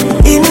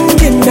 In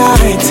the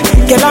night,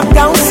 get up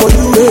down for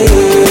you.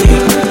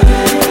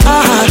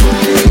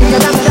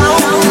 Get up down.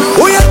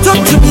 Oh, you talk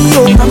to me,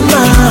 oh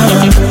mama,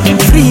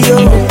 free oh.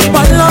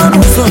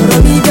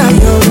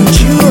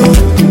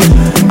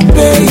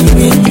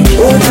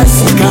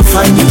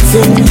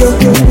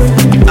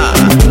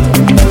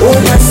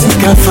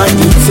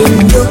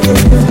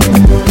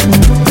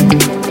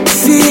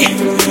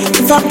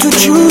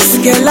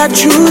 girl, I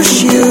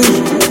choose you.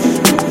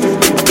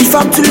 If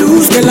I'm to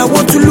lose, girl, I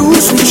want to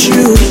lose with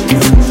you.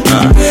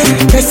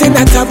 They say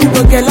that taboo,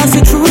 but girl, I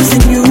see truth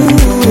in you.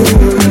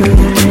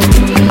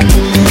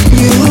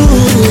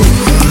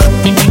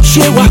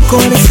 She walk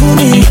on it for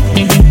me.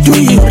 Do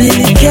you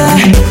really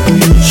care?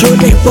 Show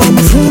me bomb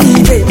for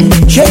me, baby.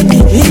 Show me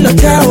in the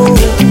town.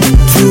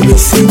 To be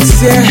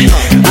sincere,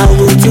 I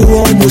will do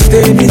almost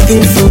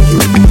anything for you.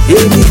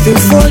 Anything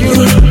for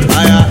you.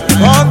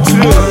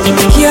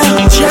 Yeah,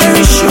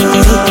 cherish you.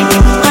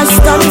 I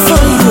stand for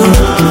you.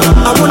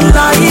 I would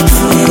lie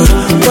for you,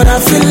 but I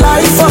feel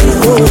like for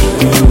you.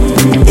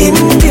 In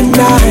the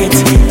night,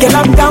 girl,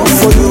 I'm down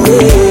for you.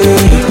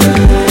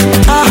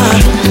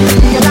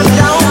 Girl, I'm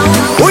down.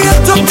 Oh, you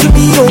talk to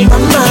me, oh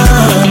mama.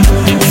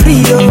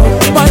 Free, oh,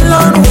 my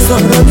Lord, who's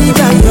on the big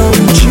guy, oh,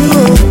 with you.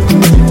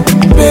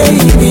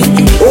 Baby,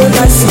 all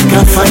I seek, I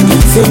find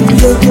it in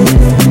you.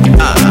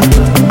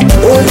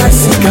 All I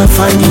seek, I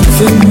find it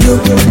in you.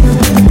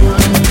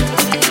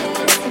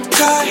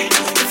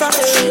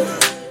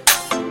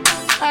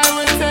 I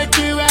will take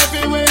you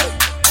everywhere.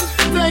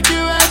 Take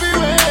you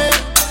everywhere.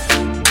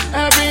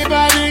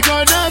 Everybody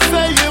gonna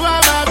say you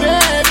are my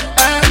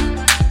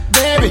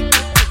baby.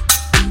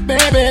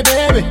 Baby,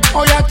 baby.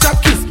 Oh, yeah, chop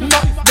kiss,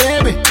 not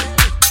baby.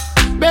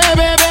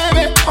 Baby,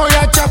 oh,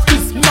 yeah, chop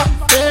kiss, not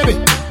baby.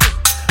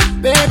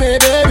 Baby,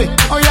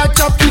 oh, yeah,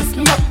 chop kiss,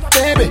 not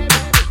baby.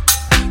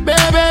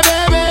 Baby,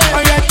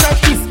 oh, yeah, chop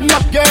kiss,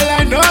 not. Girl,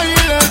 I know you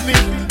love me.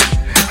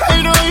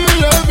 I know you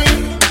love me.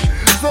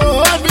 So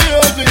hold me.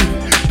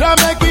 Don't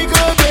make me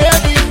go,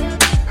 baby.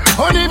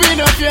 Only be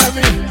not fear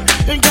me.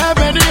 In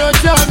company, you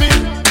tell me.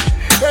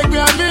 Hey,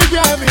 Grammy.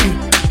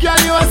 Girl,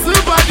 you are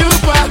super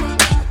duper.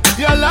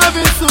 Your love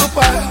is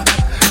super.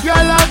 Your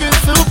love is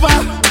super.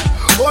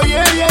 Oh, yeah.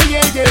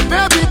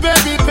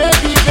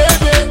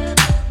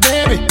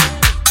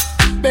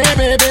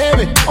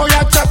 Baby. Oh,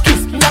 yeah, chop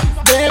kiss, not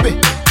baby.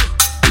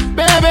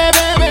 Baby.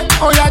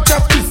 Oh, yeah,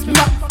 chop kiss,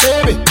 not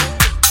baby.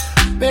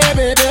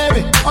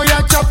 Baby. Oh,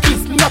 yeah, chop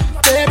kiss, not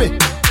baby.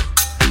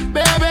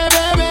 Baby.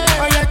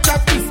 Oh, yeah,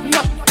 chop kiss,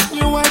 not.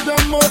 You are the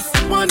most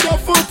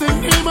wonderful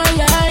thing in my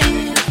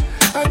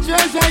life. I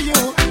treasure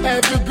you.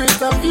 Every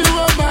bit of you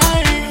are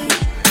mine.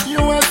 You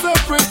are so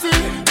pretty.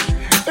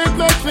 It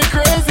makes me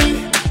crazy.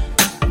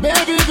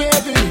 Baby.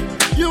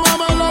 You are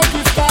my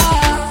lucky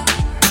star.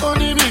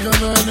 Only me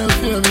gonna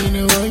feel me,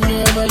 no one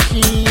never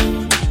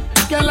seen.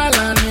 Girl, I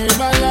land in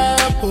my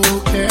lap,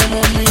 oh, come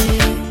on me.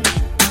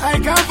 I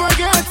can't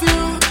forget you.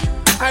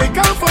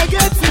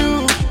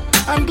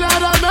 I'm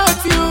glad I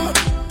met you.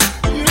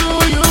 You.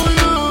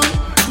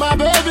 My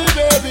baby.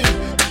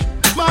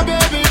 My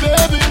baby.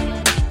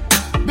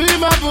 Be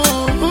my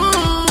boo,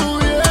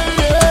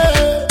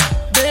 yeah.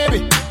 Baby.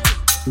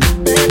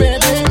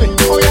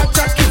 Oh, yeah,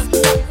 check it,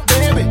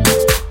 baby.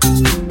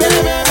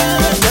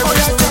 Oh,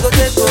 yeah, we go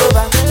take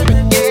over.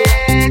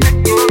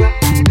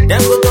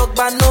 Them go talk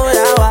about no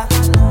yawa.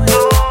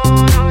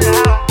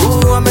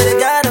 Ooh, I made the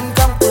guy them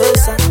come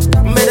closer.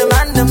 Made the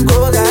man them go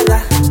gaga.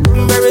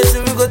 Very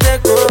soon we go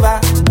take over.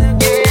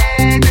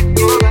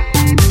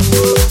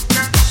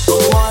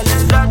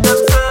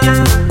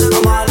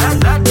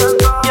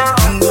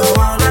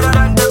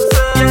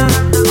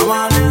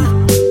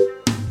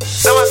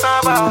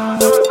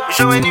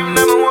 Showing you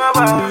never want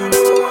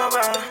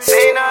about.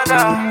 Say nada.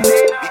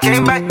 We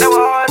came back now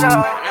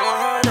harder.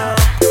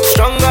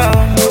 Stronger.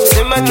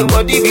 Say make your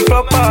body be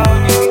proper.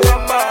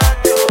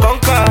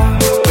 Conquer.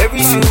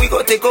 Very soon we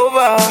go take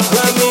over.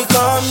 When we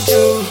come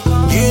through,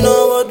 you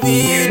know what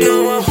we do.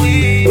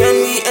 When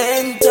we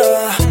enter,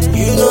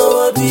 you know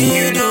what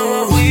we do.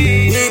 We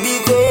be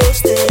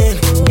coasting,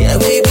 yeah,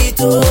 we be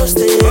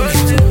toasting.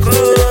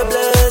 Through the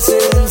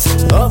blessings,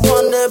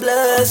 upon the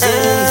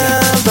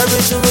blessings.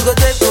 Very soon we go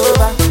take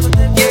over.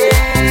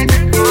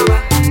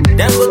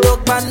 Them go talk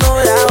about no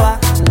yawa.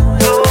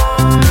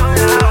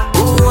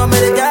 Ooh, I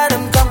made the guy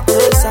them come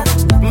closer.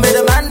 Made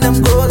the man them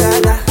go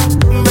gaga.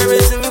 Very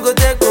soon we go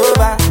take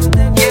over.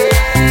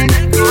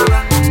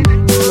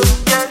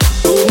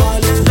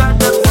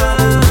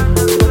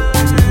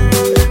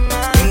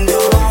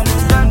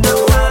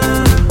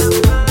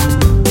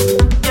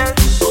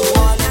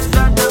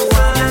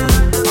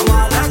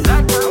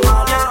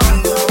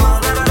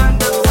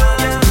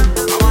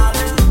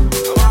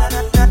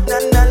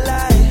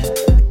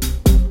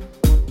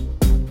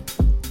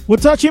 We're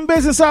touching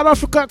base in South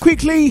Africa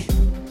quickly.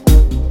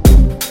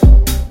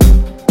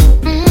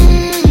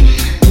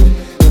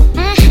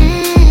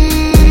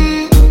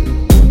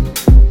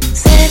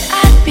 Said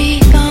I'd be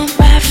gone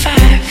by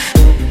 5,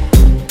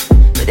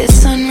 but it's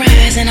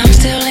sunrise and I'm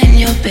still in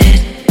your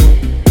bed.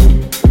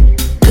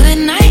 Good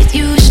night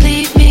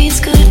usually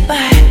means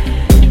goodbye.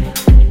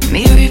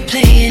 Me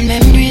replaying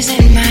memories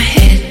in my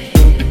head.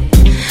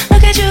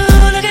 Look at you,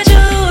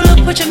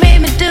 look what you made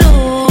me do.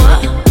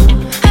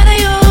 How do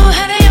you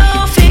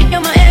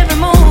feel my every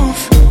move?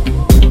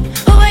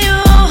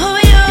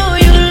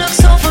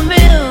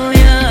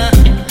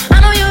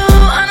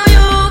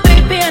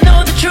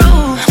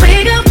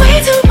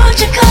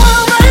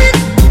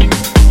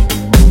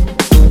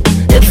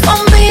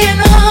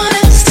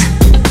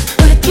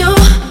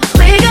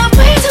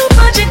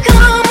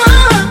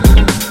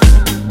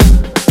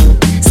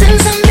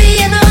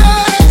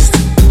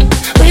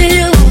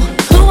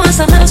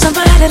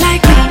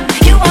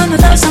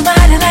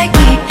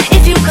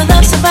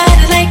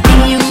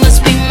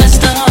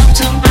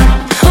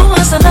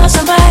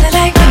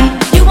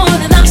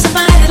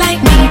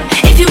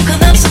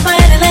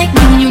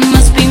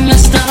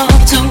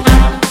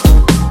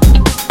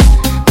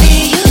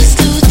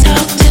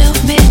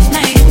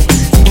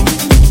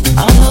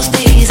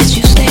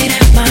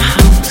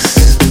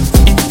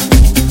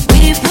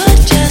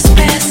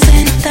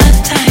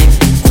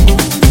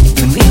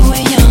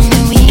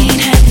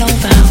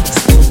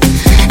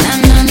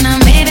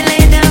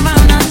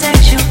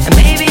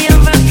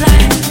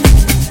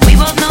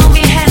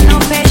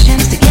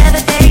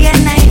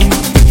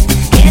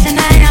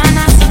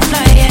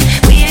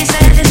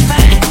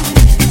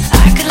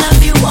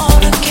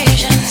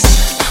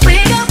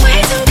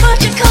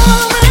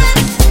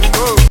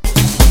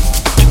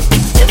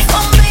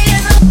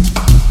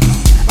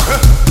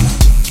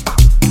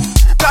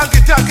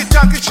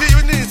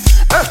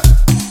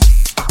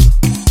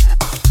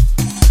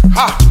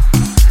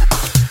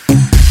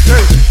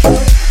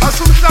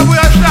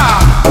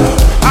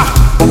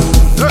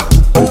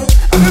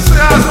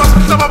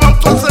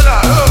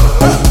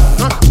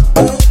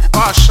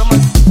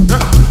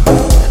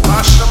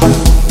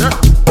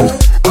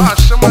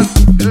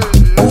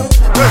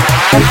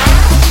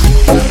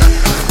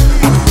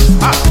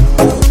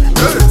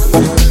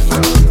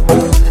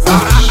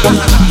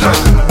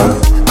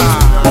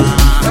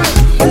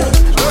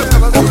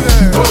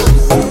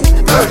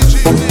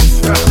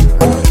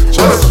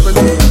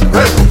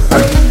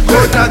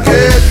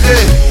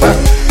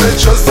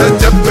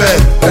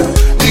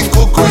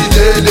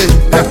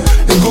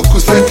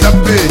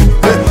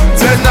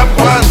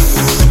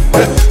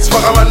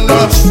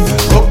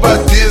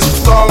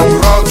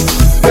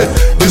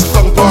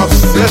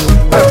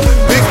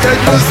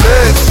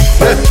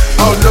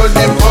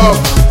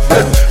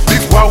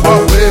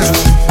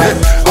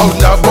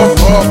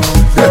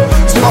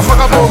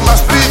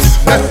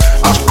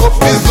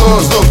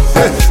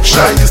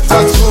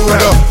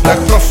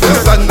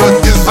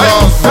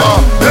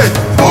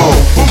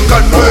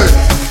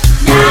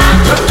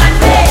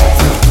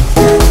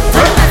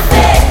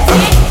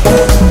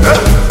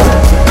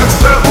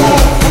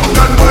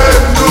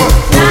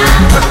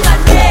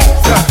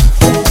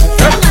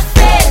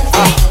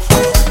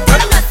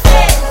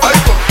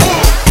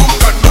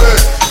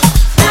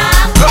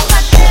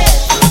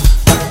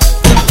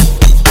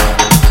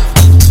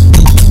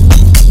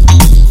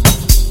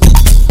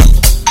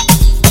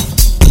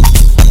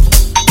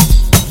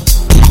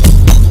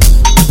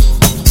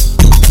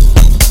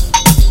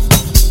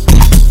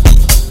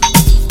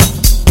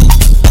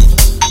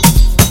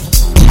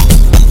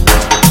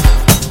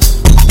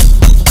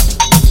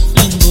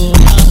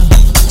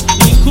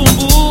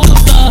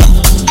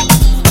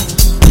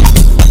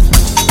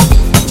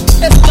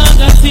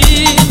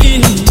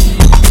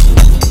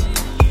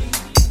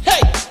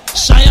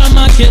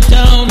 it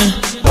down.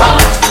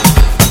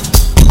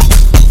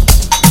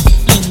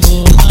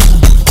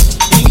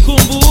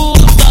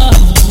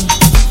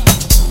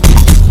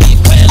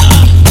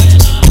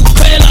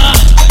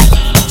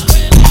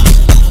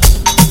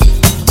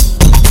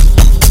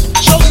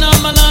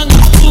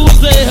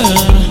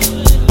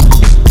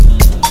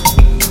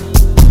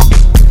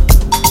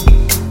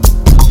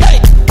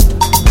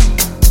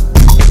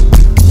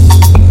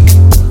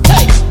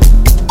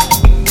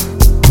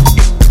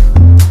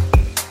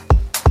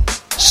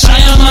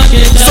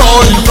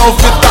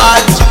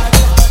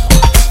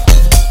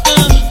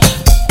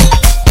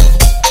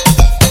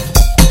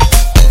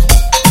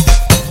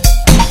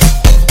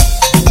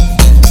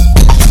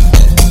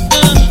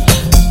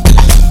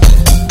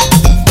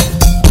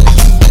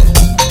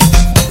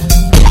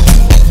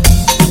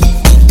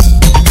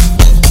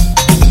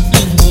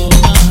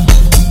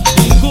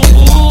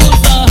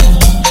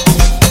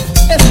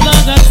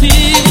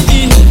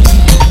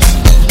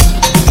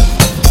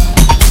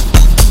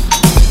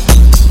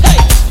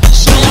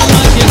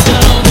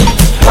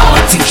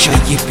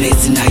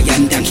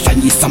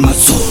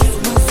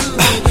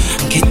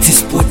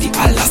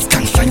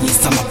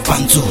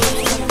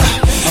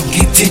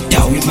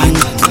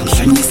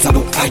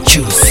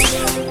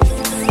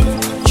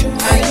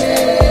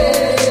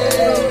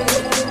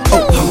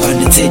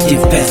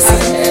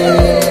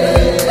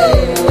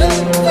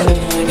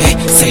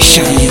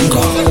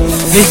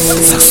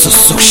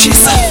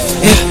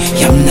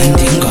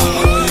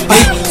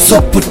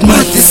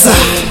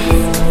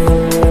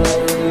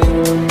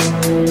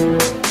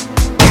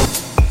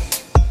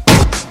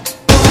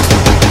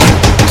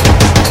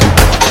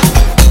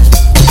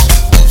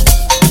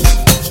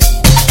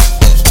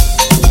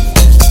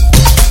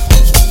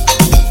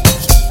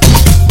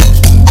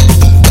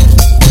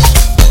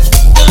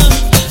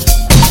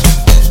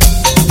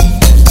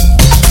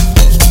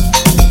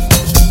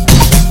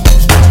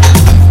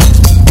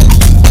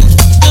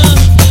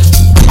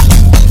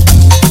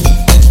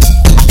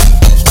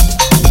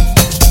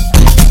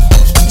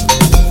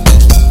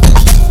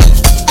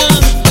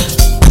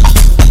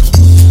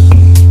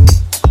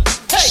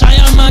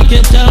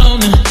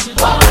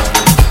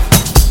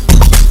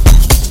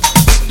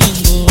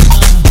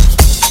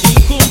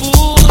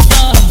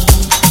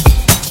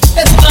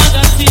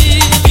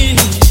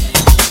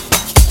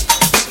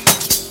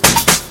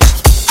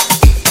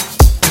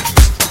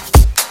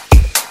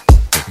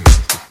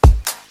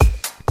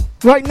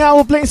 Right now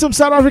we're playing some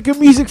South African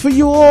music for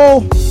you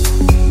all.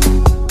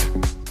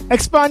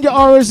 Expand your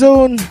aura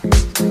zone.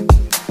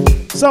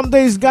 Some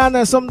days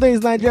Ghana, some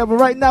days Nigeria, but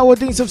right now we're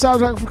doing some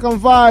South African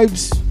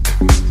vibes.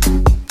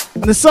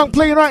 And the song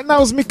playing right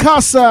now is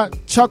Mikasa,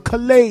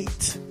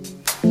 Chocolate.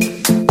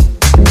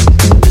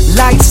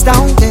 Lights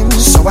down dim,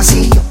 so I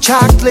see your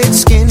chocolate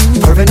skin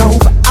curving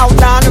over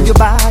outline of your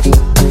body.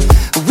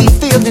 We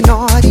feeling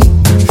naughty,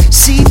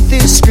 see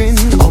this grin,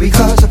 all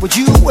because of what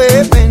you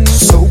wearing.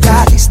 So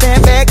gladly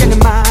stand back and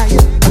admire,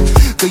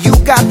 girl, you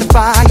got the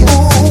fire.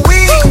 Ooh,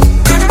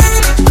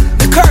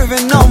 the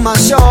curving on my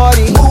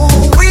shorty.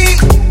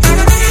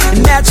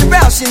 Ooh,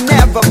 natural, she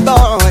never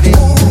thought it.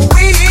 Ooh,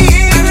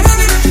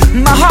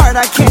 my heart,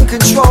 I can't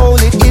control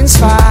it.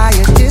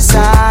 Inspired,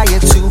 desire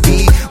to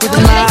be with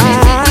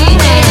mine.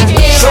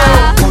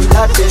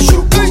 Chocolate,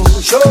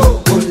 chocolate,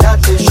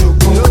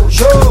 chocolate,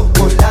 chocolate.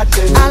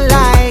 I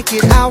like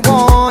it, I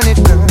want it,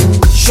 girl.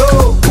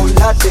 Chocolate,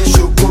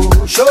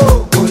 chocolate,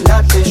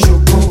 chocolate,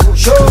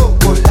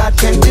 chocolate.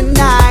 Can't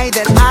deny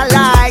that I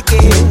like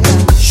it.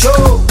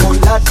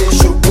 Chocolate,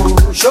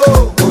 chocolate,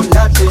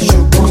 chocolate,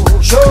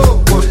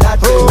 chocolate.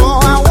 Oh,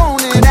 I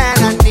want it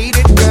and I need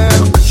it,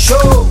 girl.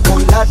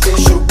 Chocolate,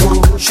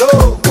 chocolate,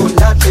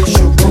 chocolate,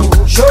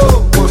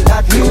 chocolate.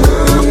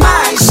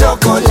 My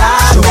chocolate.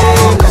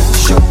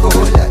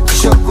 Chocolate,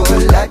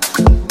 chocolate,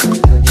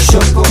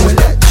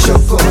 chocolate,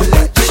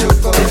 chocolate,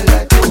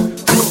 chocolate.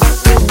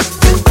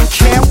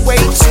 Can't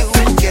wait to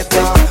get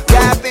the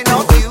wrapping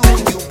of you.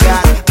 You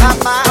got my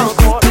mouth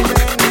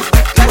watering.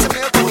 Glass of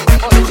milk,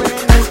 glass of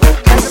milk.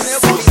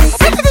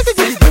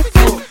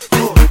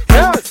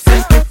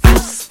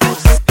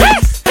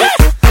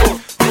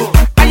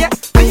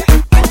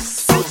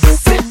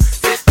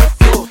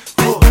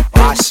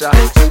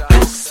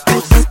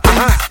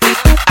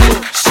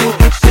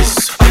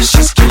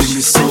 She's killing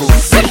me so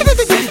so she's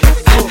killing me so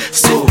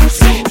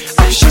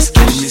she's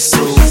killing me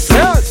so so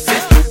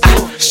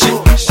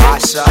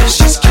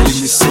she's killing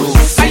me so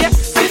she's killing me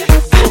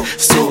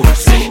so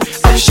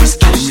she's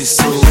killing me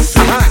so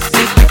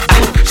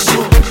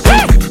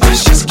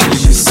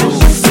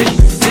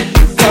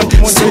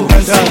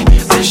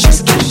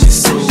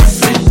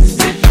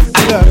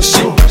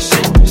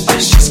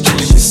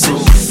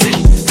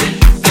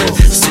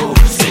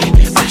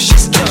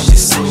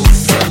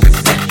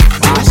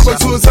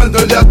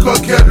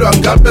Yakhokelwa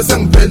ngabe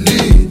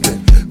sengiphelile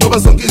ngoba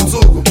zonke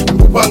insuku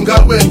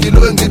ubangawe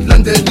ngilo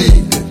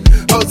engikulandelile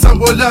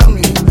awuthambo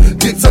lami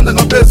ngikuthanda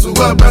ngaphezulu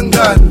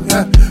kwabangani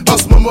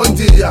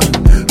awusimamondiya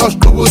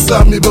awusiqubu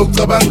sami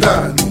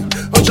bewucabangani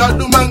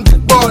njalo uma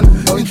ngikubona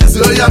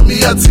inhliziyo yami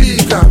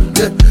iyathika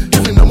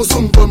even noma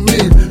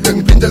usungibomile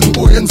ngiphinda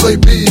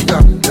ngizoyibika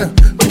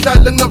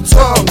bengihlale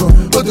nginobuthongo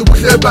kodwa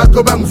ubuhle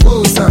bakho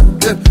bangivusa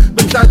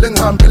bengihlale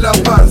ngihambela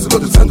phansi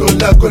kodwa uthando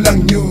lakho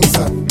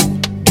langinyusa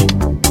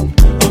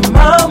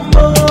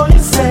Mambo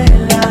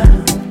isela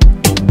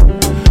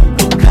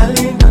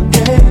Ukalinga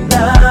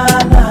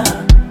kendala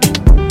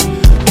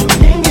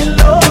Uningi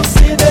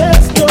losi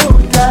there's no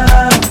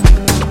doubt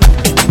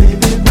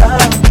Baby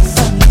bamba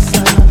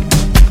salsa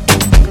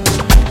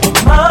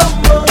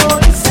Mambo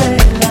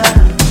isela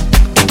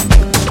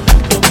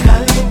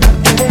Ukalinga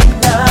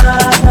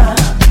kendala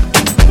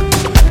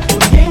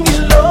Uningi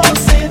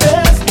losi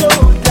there's no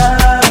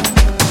doubt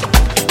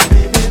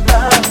Baby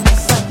bamba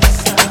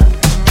salsa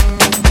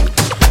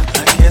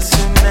I guess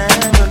you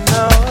never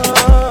know.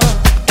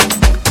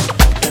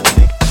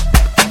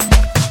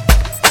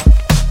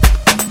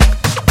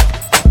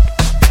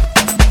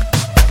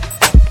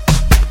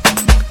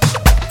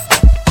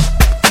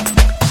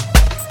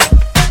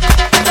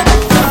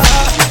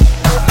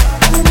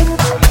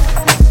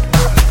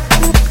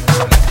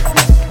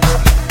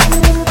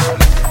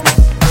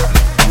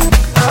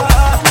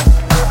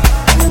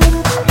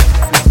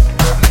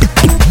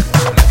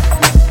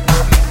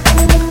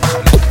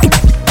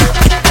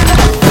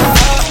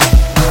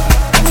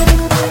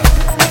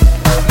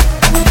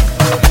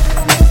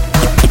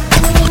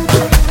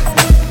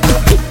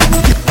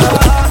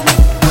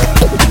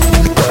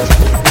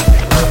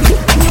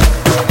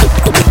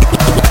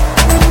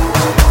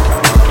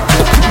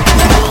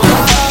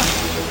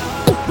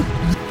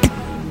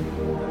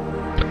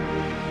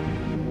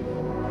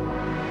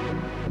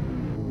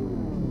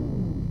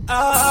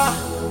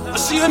 I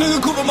see a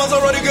nigga Cooper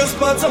Maserati get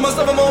spots on my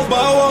stuff, I'm on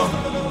power.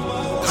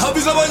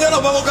 Hobbies of my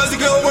yellow bubble, cause he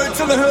can't wait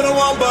till I hear them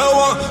one by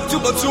one. 2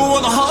 by 2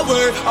 on the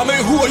highway. I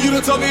mean, who are you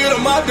to tell me it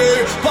in my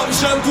day? Poppin'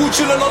 shampoo,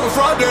 chillin' on a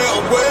Friday.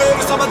 Away,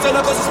 this time I tell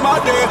her cause it's my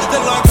day.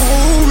 They're like,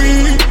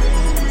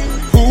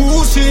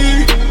 who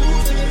she?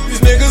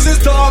 These niggas is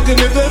talking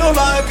if they don't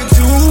like it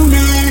to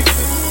me.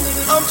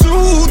 I'm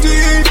too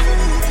deep.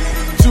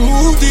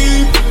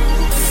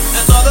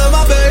 And all of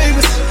my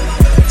babies,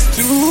 it's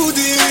too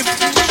deep.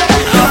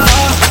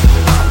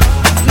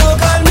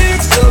 Look, I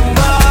need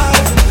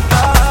somebody.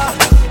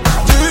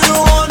 Do you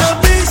wanna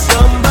be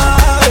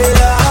somebody?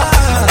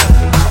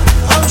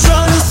 I'm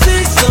trying to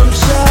see some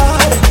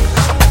shine.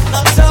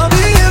 Now tell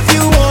me if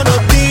you wanna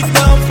be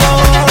down for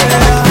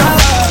it.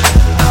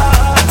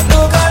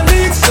 Look, I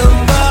need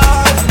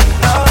somebody.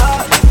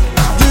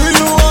 Do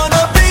you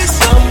wanna be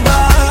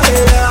somebody?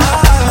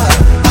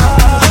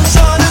 I'm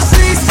trying to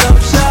see some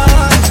shine.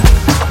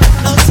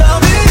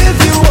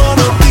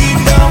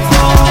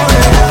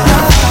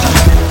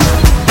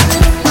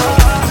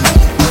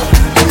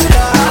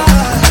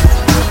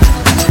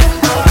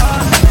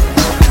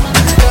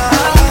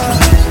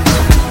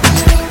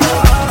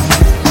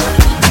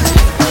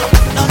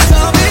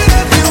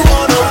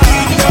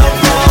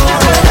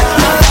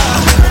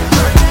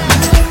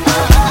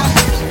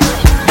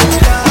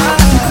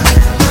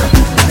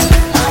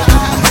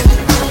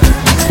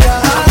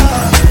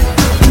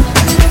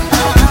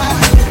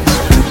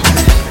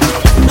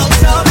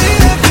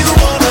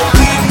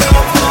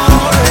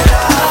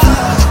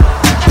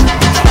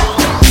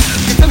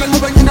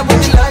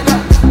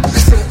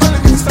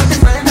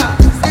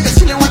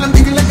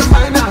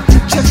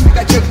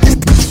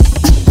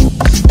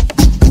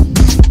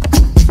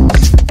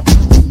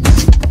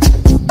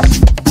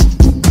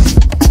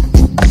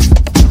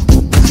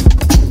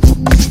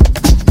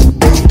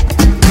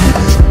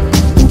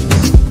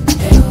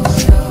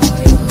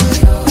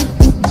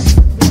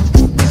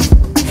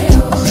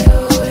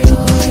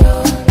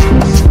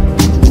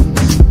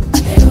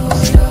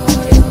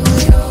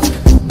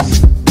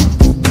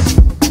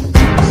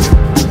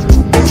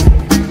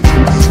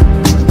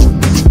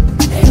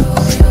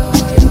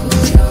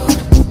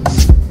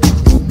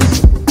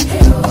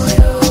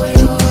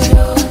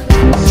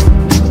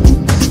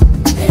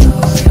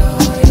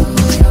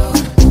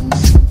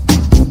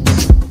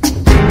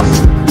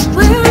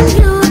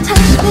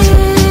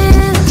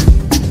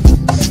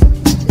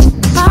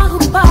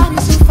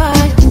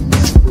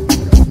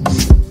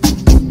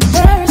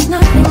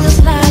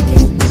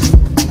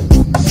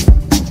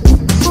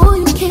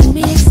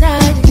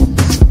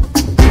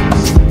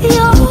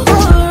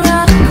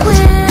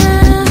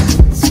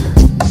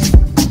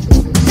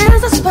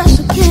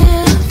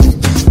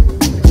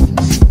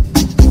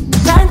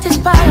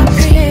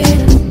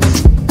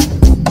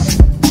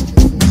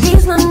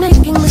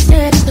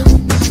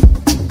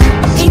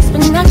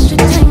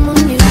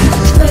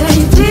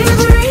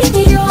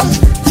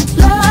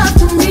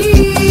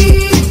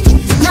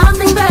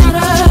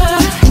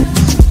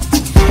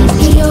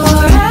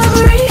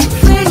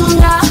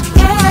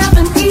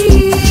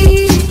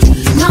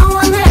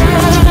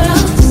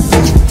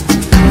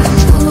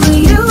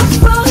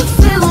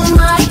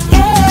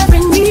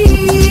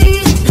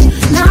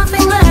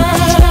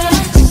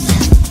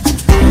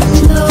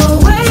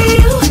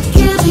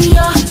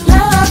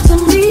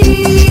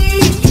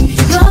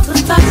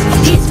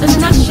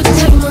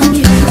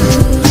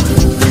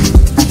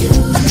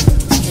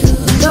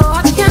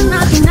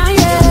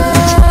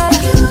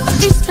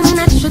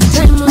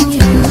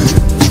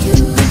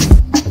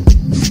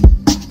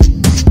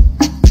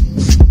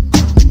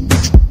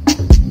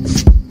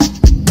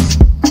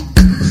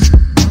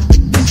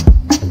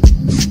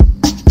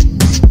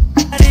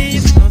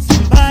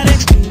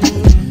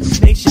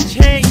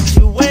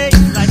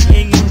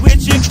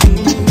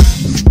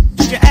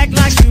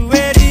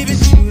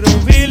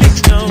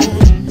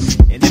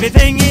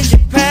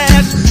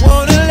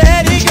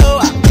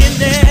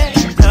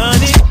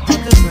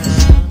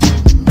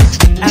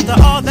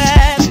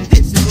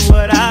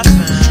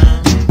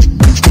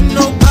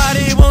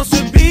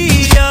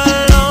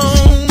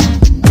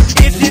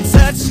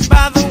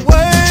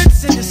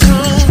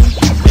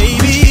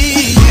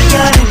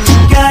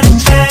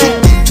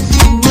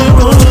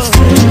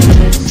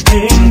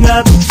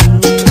 love you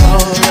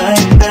all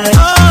right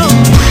now.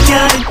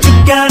 You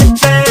got it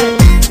bad.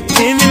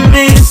 If you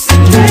miss a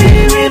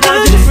day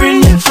without your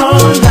friend, your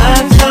whole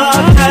life's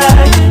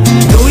alright.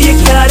 Know you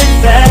got it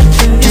bad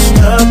when you're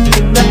stuck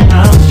in the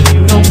house. You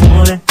don't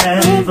wanna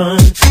have fun.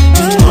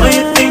 That's all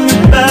you think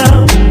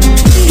about.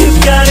 You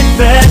got it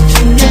bad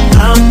when you're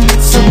out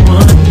with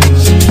someone.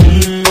 So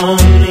keep on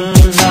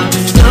thinking about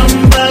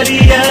somebody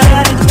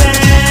out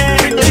there.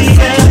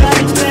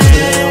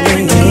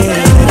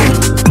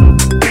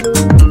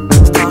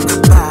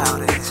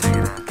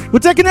 We're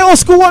taking it old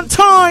school one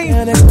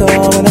time.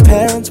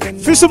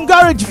 Through some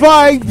garage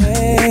vibe.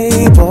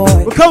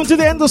 We're coming to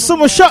the end of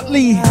summer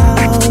shortly.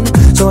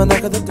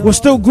 We're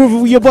still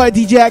grooving with your boy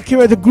DJ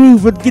Akira, the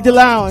groove with Giddy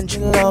Lounge.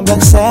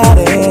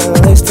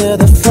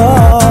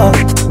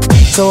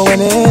 So when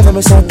in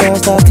we sat down,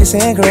 start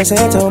kissing,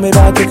 caressing, told me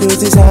about the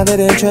cruise, it sounded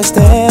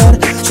interesting.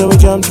 So we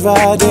jumped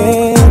right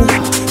in,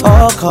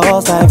 all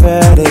calls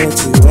diverted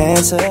to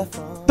answer.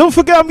 Don't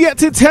forget I'm yet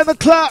till 10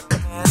 o'clock.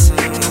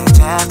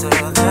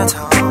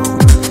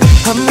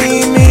 I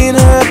mean, me and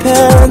her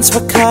parents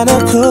were kinda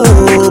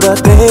cool,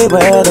 but they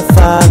were the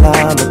fine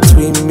line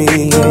between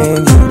me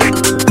and you.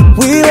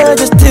 We were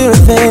just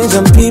doing things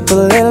and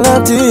people in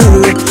love do.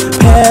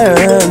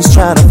 Parents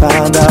trying to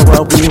find out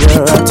what we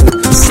were up to.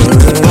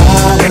 Saying,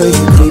 why were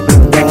you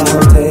creeping down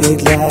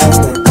late last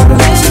night?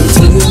 But I see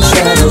two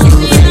shadows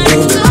moving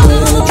in your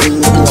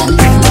bedroom.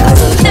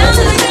 Now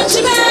that I got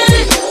you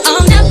right,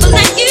 I'll never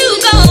let you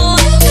go.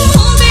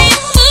 Won't be a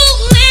fool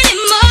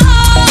anymore.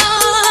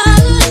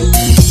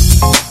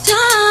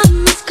 Time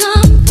has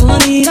come for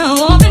me to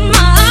open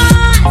my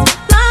eyes.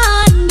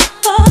 Blind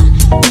before,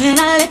 when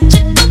I let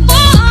you go,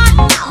 boy,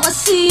 now I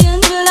see a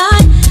new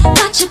light.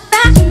 Got you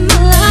back in my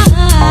life.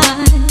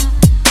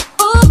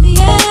 Oh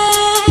yeah,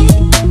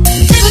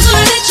 never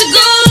gonna let you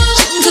go,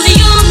 'cause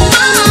you're my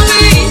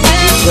reason.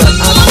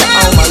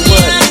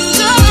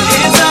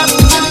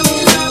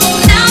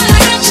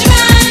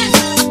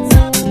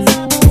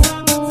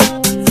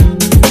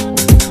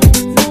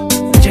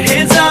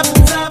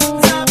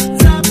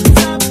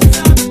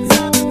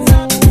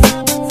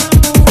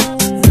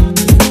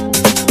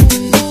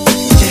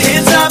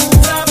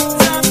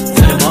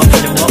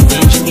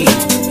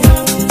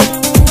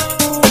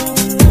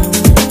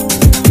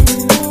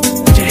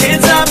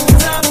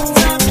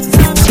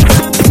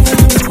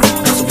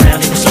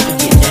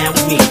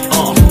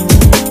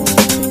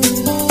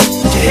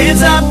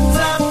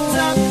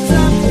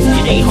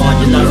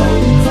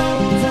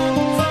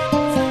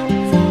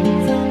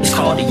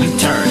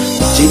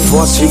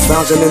 G-Force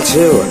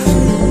 2002,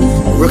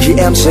 Rookie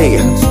MC,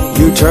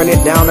 you turn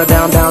it down,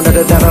 down, down, down,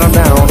 down,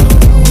 down.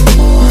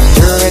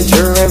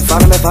 Turn,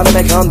 follow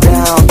me, come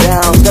down,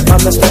 down. Step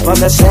on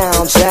the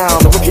sound.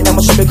 The Rookie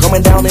MC should be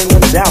coming down and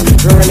down.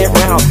 Turn it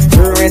round,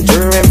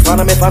 turn,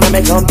 follow me,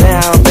 come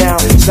down, down.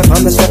 Step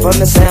on the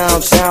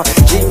sound.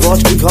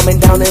 G-Force keep coming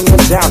down and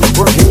down,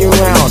 working you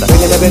round.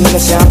 Bringing the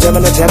sound,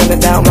 tearing it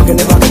down, rocking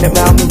it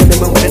down, moving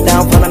it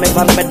down. Follow me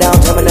down,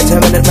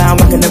 tearing it down,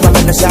 rocking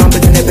the sound,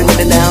 bringing it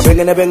down.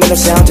 Bringing the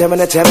sound,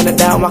 tearing it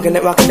down, rocking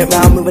it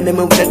down, moving it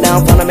down.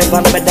 Follow me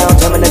down,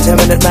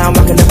 tearing it down,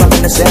 rocking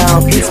the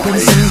sound. It's been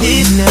some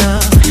years now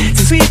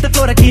since we hit the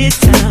Florida Kid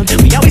Town.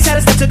 We always had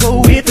a step to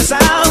go with the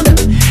sound.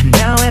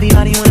 Now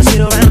everybody wanna sit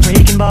around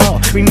drinking ball.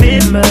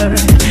 Remember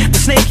the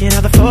snake and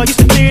how the floor used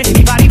to clear,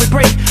 anybody would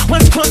break.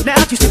 Once closed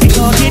out, used to be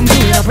called getting to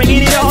it, now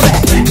bringing it all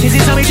back. Is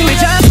it time we do it,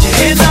 time? Put your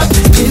hands up,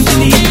 bend your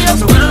knees,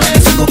 bounce around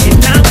and circle, get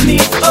down with me.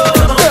 Oh.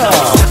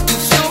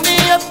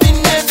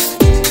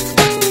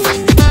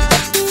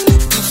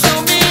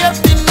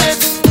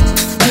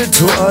 Get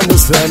to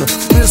understand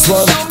this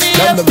one,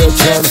 I'm the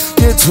veteran.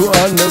 Get to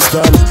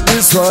understand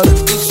this one.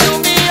 Show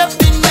me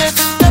happiness.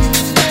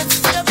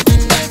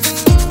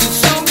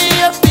 Show me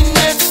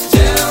happiness.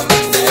 Tell me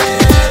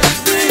that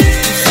it's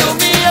real. Show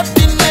me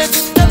happiness.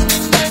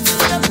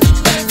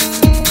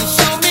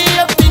 Show me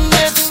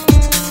happiness.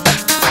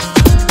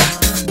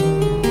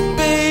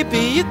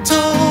 Baby, you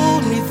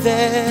told me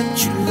that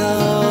you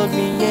love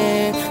me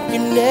and you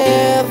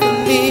never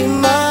leave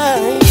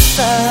my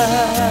side.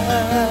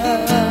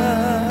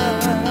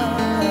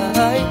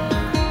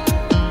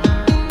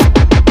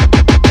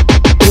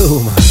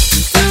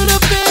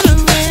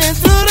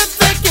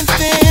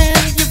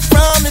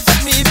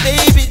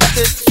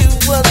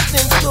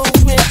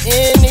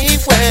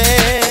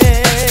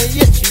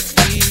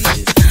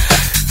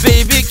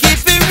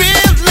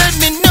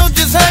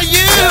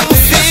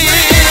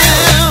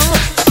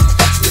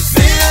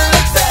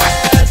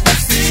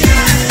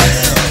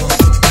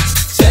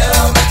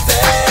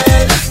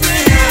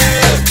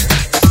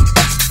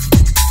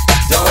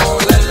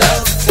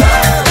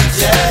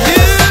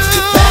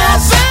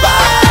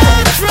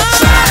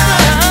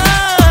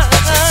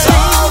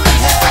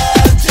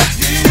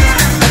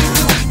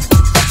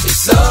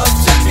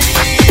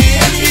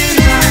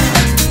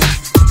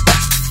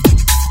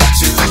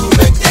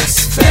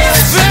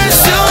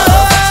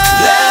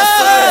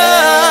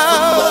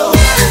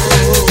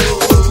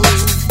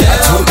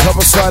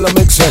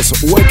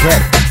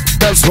 Wicked,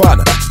 that's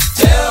one.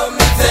 Tell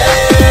me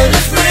that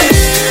it's real.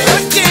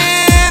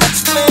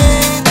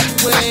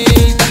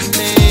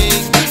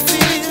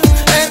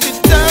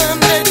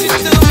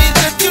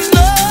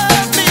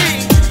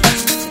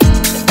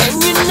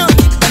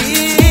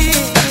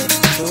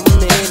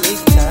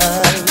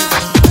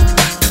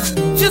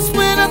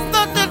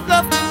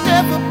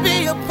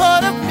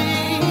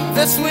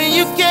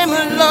 you came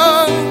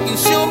along, you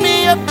showed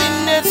me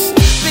happiness.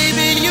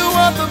 Baby, you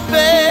are the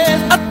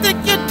best. I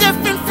think you're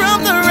different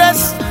from the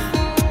rest.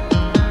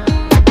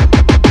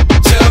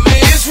 Tell me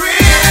it's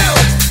real.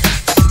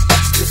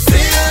 You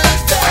feel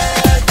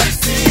that you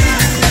feel.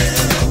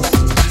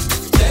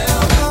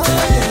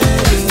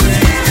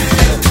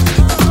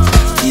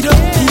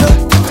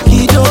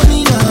 Tell me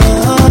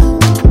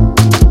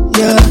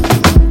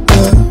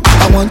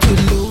I want to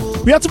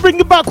know. We have to bring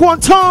it back one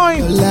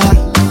time.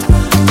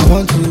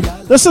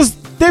 This is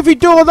David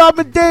Doe,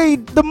 Day,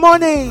 the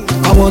money.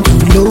 I want to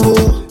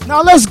know.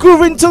 Now let's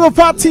groove into the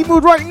party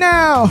mood right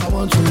now. I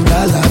want to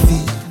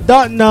love.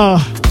 Don't know.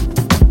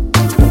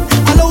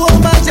 I know what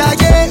my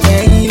jacket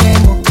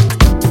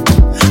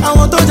I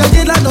want to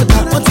jacket like no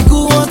time. Want to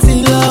go on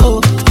till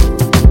low.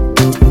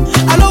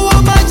 I know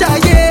what my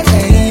jacket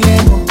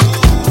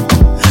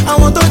I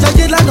want to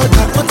jacket like no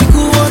time. Want to go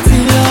on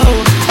till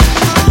low.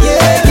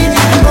 Yeah, give me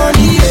the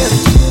money, yeah.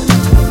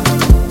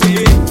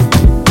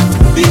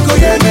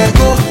 Because yeah, me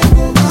go.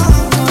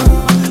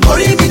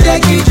 Only be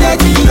Jackie,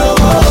 no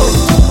more.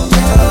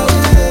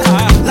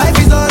 Life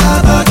is all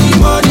about the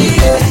money,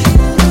 yeah.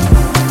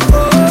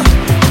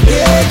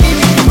 Yeah, give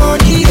me the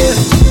money, yeah.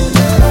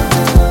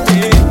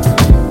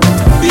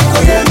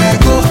 Because yeah, me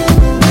go.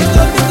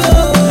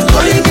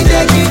 Only be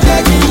Jackie,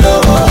 no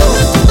more.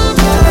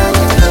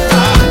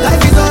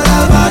 Life is all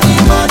about the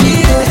money,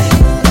 yeah.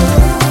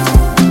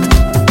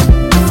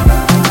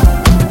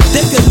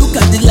 Take a look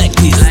at it like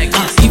this.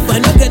 If I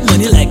don't get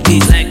money like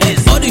this,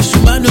 all the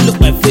sugar no look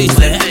my face.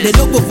 They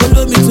don't go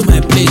follow me to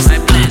my place.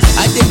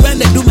 I dey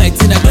grind, I do my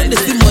thing. I don't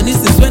see money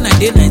since when I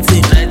did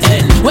 19.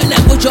 And when I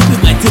go chop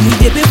with my team, we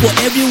dey pay for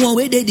everyone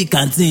where they the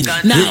canteen.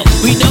 Now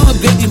we don't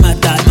upgrade the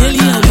matter.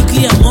 Daily and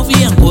weekly and monthly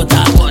and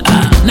quarter.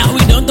 Now we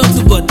don't talk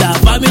to butter.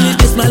 Family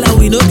they smile and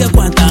we no get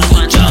quanta.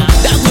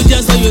 That go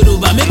just so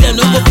Yoruba, make them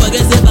no go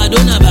forget say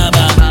Badona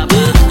Baba.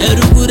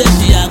 Eruku de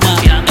Shiaka.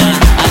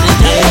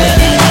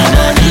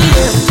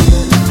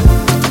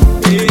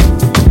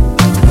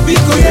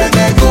 Because yeah,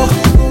 me go.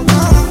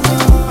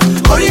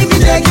 Only be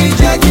Jackie,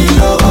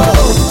 no more.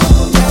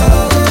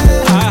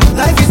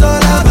 Life is all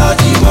about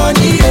the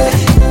money, yeah.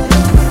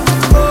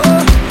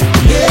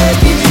 Yeah,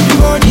 give me the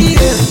money,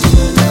 yeah.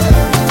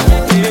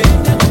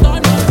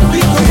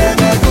 Because yeah,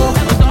 me go.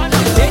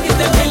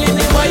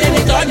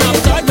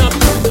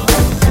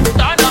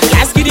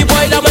 Ask the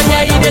boy, love my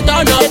hair, he dey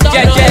turn up.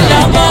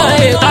 Love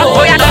boy,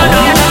 oh yeah, turn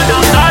up.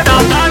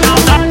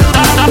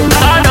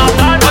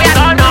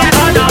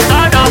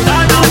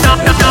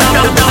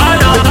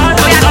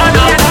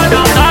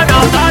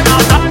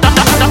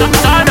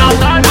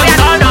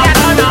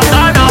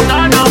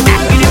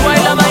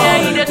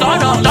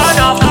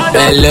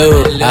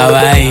 Hello, how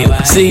are you?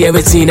 See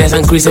everything that's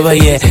increased over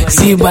here.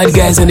 See bad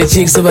guys and the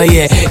chicks over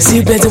here.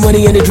 See plenty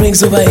money and the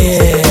drinks over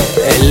here.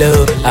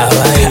 Hello, how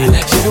are you?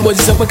 She be what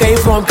you up, where you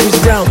from? Chris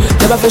Brown.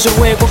 Never fish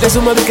away, cook as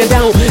someone get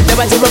down.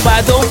 Never take my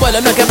bad, don't fall,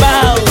 knock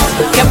about.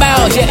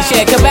 Cabal, yeah,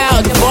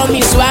 cabal. For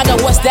me, swagger,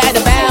 what's that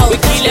about? We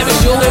kill every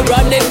show and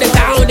run in the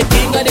town. The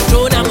king of the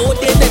throne, I'm out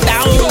in the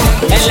town.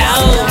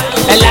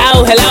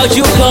 Hello,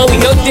 you come, we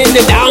hooked in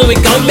the down. We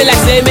come be like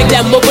say, make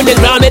them open the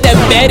ground, make them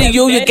bury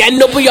you. You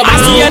can open your mouth.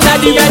 I see you're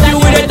not the ready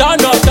with a turn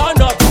up.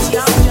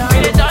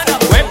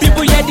 When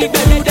people hear the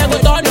belly, they go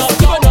turn up.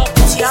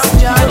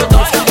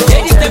 They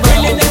just the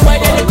feeling is why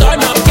they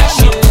turn up. Cash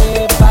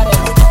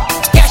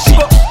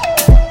it.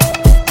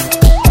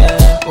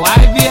 Why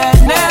be at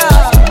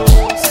now?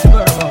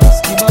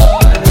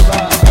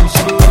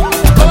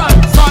 Come on,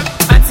 son,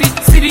 and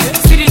city,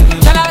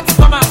 dollar,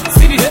 come on,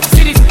 city,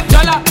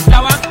 dollar,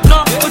 that one, no,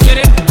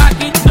 okay,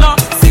 party, no,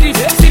 city,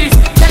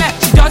 tell her,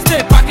 she just the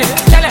pocket,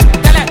 tell her,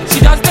 she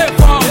just the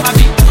form,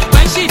 happy.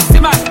 When she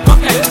see my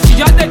pocket, she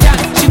just the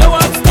dance, she know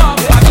what's stop,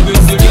 happy.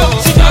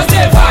 She just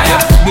the fire,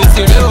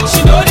 she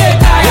know the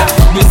tire,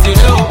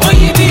 oh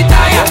you be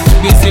tired,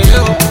 she just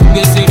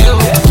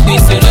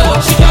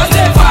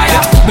the fire,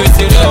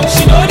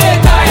 she know the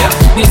tire,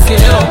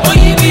 oh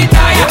you be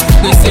tired,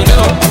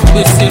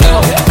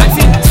 I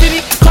think city,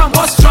 come,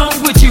 what's wrong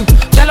with you?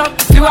 Tell them,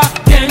 you are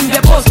then the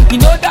boss, you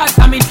know that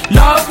I'm in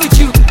love with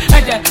you,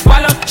 and then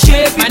while I'm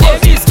shaping, my name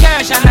is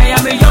Cash and I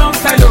am a young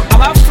fellow,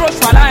 I have frosh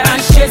while I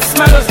and shit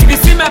smells, if you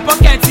see my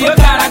pocket, you're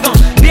Garagon,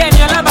 be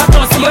any other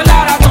baton, see your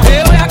Laragon,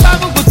 hey, oh, I can't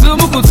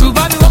mukutu,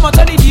 but me one more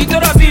than you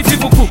don't be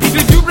fuku, if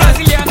you do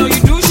Brazilian or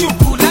you do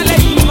shuku, lale,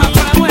 you my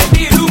friend, when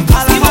you look,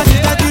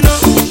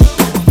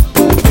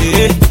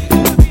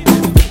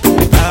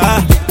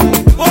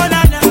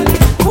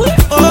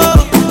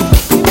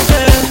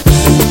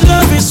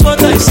 Love is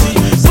what I see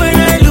when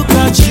I look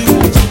at you.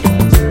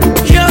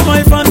 You're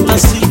my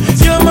fantasy,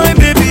 you're my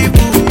baby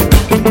boo.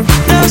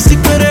 Now stick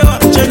wherever,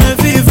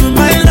 Genevieve,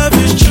 my love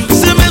is true.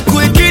 Say me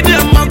quick,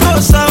 them my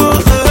cosa,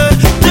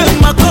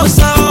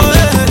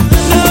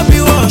 Love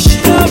you wash,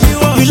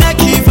 you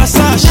like it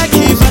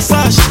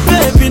Versace,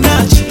 baby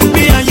natch.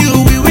 Me and you,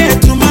 we wear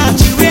too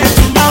much,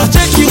 I'll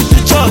take you to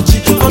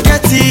church,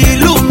 forget the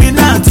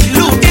Illuminati.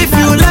 If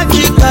you like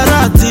it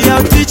karate,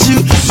 I'll teach you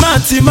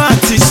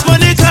mathematics.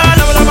 Money car,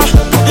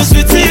 you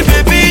sweetie,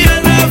 baby,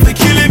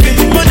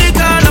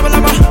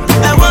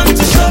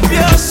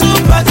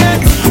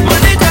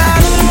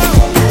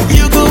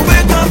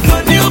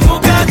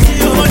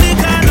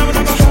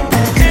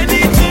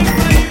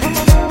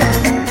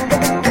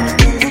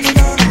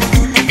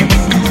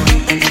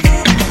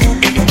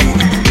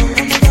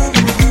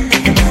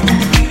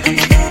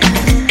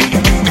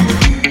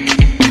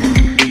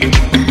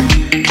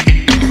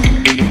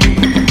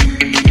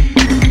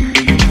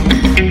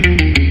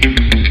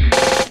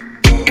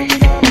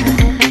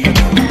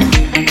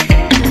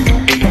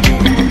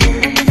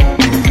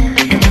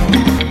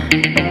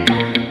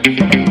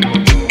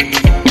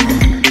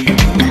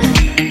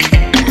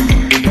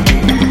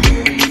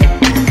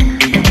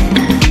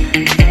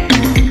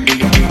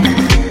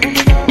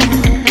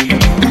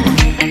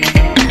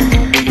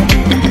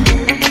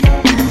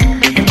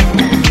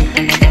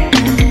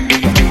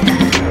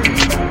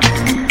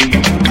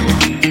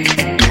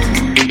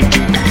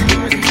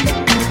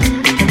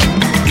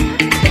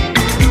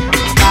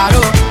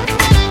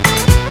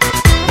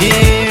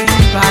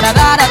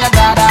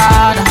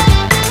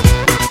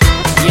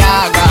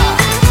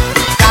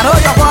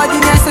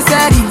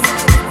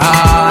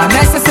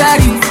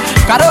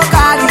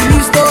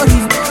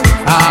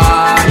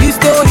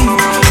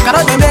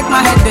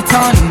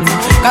 turn.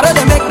 Caro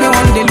they make me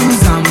want to lose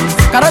them.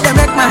 Caro they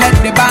make my head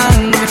the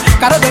bang.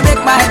 Caro they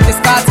make my head the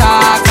scatter.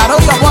 Caro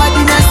your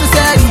body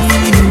necessary,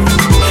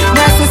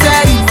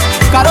 necessary.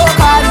 Caro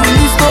call me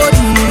new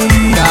story,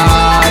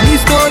 new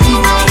story.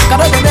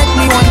 Caro they make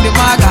me want the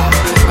maga.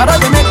 Caro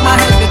they make my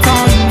head the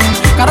turn.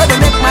 Caro they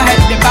make my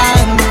head the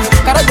bang.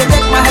 Caro they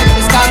make my head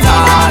the scatter.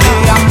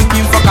 Hey, I'm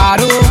looking for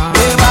Caro.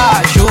 Eva,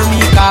 show me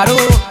Caro.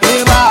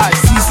 Eva,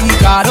 CC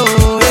Caro.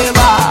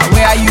 Eva,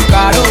 where are you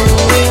Caro?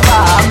 Eva,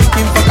 I'm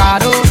looking for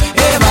Caro.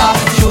 Eva,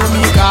 show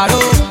me Caro.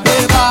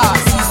 Eva,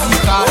 CC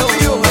Caro.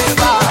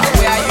 Eva,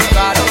 where are you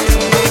Caro?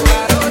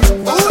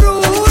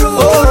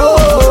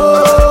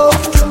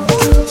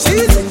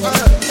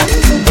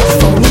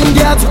 From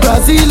India to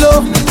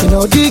Brazil, you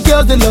know the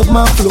girls they love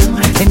my flow.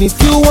 And if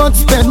you want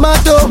to spend my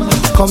dough,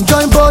 come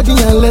join body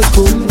and let's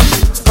go.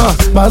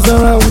 Miles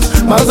around,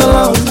 miles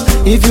around.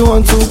 If you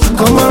want to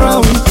come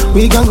around,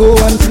 we can go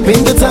and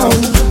paint the town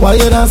while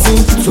you're dancing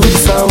to the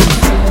sound.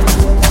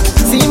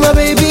 See my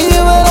baby,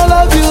 when I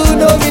love you,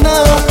 know me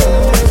now.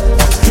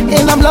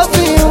 And I'm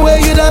loving where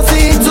you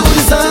dancing to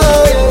the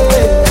sound.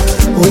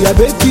 Oh yeah,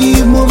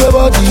 baby, move your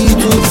body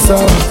to the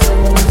sound.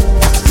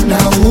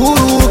 Now,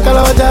 ooh,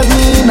 Kalawaja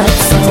me night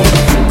sound.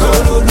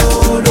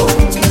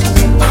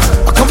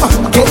 Come on,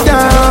 get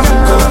down.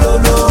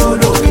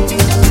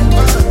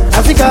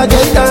 Africa,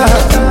 get down.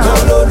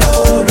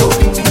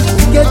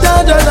 Get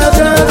down, down, down,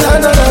 down,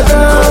 down,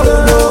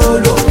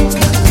 down.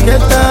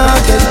 Get down,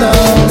 get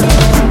down.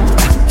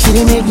 She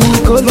dey make me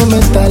colo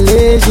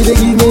mentally. She dey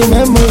give me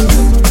memories.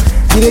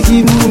 She dey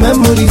give me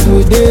memories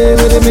with day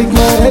where they make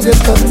my head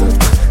scatter.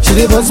 She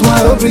dey bust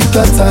my every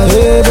cutter.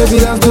 Hey, baby,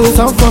 dance to the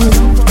sound for me.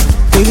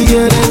 Baby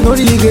girl, there's no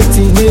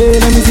regretting. Hey,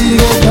 let me see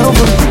you get down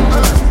for me.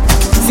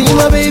 See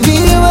my baby,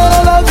 when I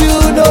love you,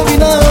 know me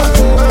now.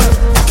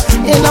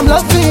 And I'm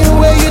loving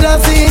where you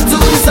dancing to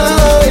the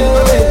sound.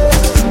 Yeah.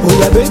 Oh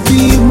yeah,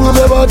 baby, move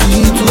your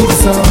body to the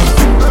sound.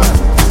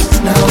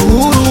 Now,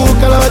 ooh,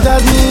 Kalawaja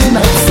me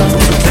night sound.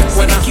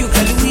 When I kill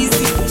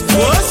Kaluizi,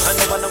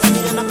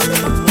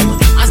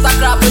 Master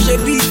Crap, push a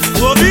beat.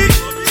 Bobby,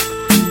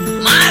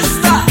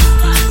 Master,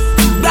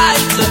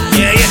 right?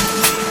 Yeah, yeah.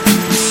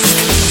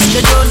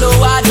 You don't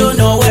know, I don't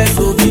know where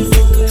to be.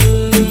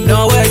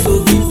 Nowhere to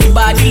be.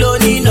 Body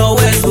lonely,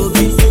 nowhere to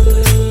be.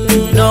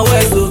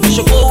 Nowhere to be.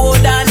 Shoko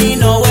Dani,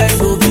 nowhere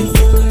to be.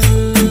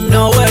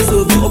 Nowhere to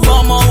be.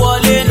 Obama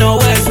Wale,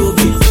 nowhere to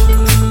be.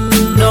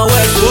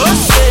 Nowhere to be.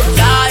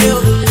 Layo,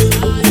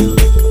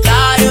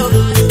 layo,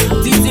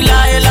 titi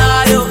layo,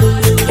 layo.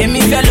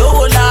 Emi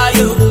fellow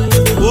layo.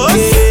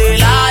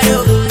 Layo,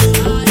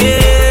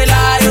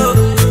 layo,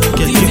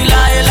 titi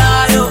layo,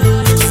 layo.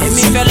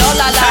 Emi fellow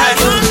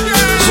layo.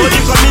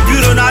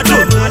 Ronaldo,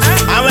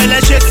 àwọn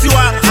ẹlẹ́ṣẹ̀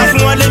tiwa,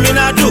 àfún wọn lé mi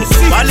náà dò.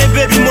 Wálé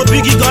bébí mo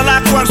bígì gan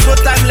lápò, I'm so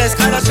timeless.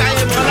 Kálọ̀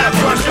ṣayé mọ́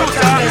lápò, I'm so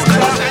timeless.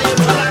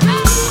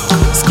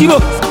 Skibo,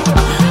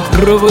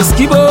 robo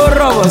skibo,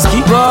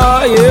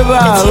 yeba,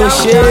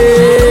 oshe.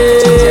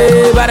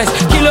 Bares,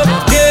 kilo,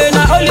 de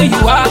na only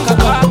you are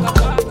kaka.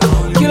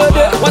 Kilo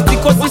de, what the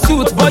cost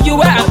suit, but you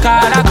wear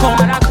Ankara con.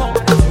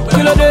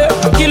 Kilo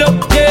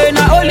de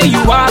na only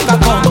you are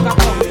kaka.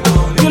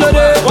 Kilo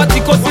de, what the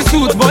cost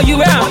suit, but you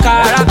wear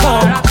Ankara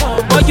con.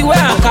 But you wear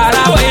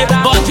Ankara way,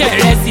 bonje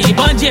resi,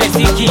 bonje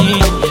siki.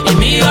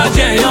 Emi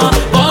ojeyan,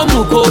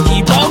 bomu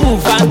koki, bomu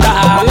fanta.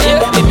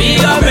 Emi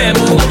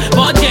oremu,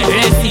 bonje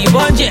resi,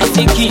 bonje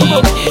siki.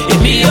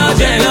 Emi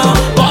ojeyan,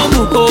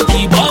 bomu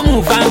koki,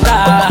 bomu fanta.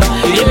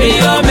 Emi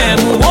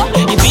oremu,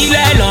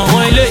 ìbílẹ̀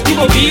lọ́wọ́ ilé,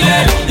 ìbílẹ̀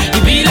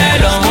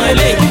lọ́wọ́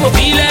ilé,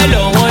 ìbílẹ̀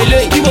lọ́wọ́ ilé, ìbílẹ̀ lọ́wọ́ ilé,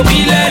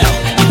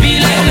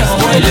 ìbílẹ̀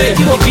lọ́wọ́ ilé,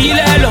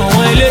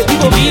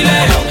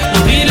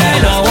 ìbílẹ̀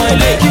lọ́wọ́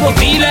ilé,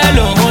 ìbílẹ̀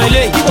lọ́wọ́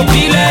ilé, ìbílẹ̀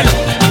lọ́wọ́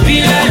ilé.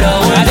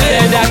 I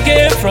said I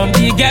came from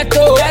the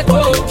ghetto,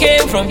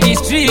 came from the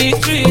street,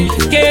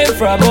 came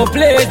from a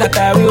place that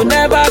I will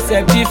never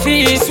accept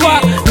defeat.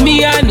 Swap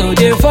me, I know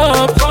the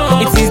form.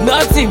 It is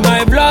not in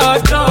my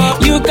blood.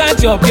 You can't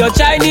chop your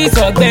Chinese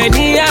or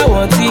Benny. I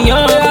want to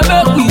young. Oh yeah,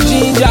 make we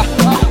ginger.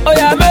 Oh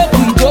yeah, make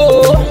we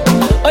go.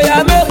 Oh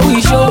yeah, make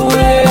we show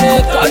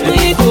it. Cause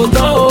we go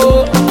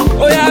down.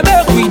 Oh yeah,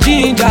 make we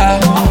ginger.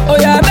 Oh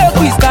yeah, make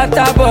we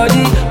scatter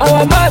body.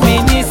 Our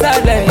mommy needs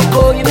salad.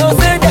 Oh, you know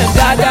say them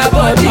gather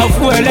body.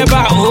 Ọ̀fun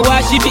ẹlẹ́bà ó wá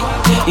síbí.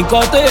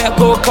 Nǹkan tó yẹ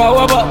kó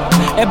kọ́wọ́ bọ̀.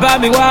 Ẹ bá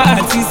mi wá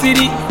àǹtí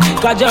sírí.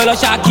 Kájọ lọ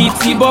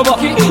ṣàkìtì bọ́bọ̀.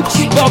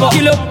 Kí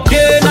ló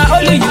dé na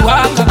only you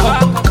are kankan.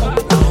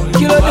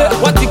 Kí ló dé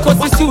wọ́n ti kó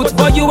sí suit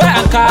but you wear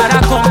Ankara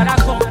kan.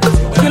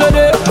 Kí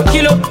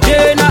ló dé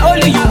na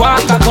only you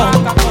are kankan.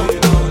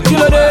 Kí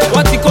ló dé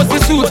wọ́n ti kó sí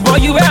suit but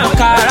you wear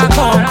Ankara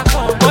kan.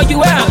 But you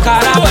wear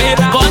Ankara wẹ̀.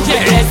 Bọ́njẹ̀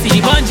rẹ̀ sí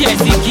bọ́njẹ̀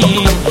sí kì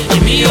í.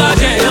 Èmi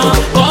ọ̀jẹ̀ yan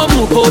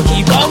bọ́ọ̀mù kòkì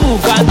bọ́ọ̀mù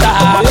fanta.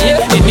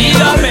 Èmi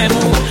ọ̀rẹ́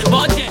mu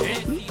bọ́njẹ̀ rẹ̀.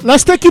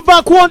 Let's take it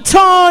back one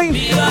time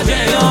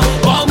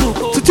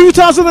to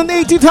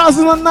 2008,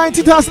 2009,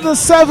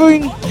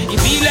 2007.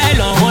 Ìbílẹ̀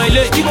lọ́wọ́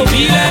ilé,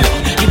 ìbílẹ̀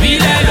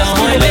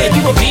lọ́wọ́ ilé,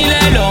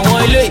 ìbílẹ̀ lọ́wọ́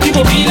ilé,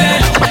 ìbílẹ̀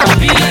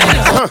lọ́wọ́ ilé,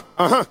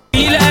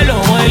 ìbílẹ̀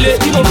lọ́wọ́ ilé,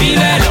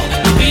 ìbílẹ̀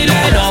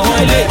lọ́wọ́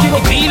ilé.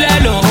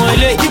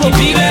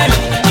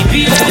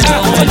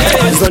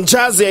 It's on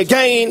Jazzy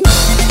again.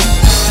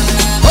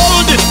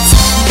 Hold it.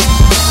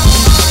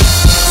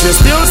 You're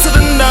still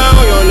sitting down,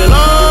 you're on a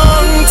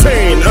long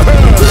train.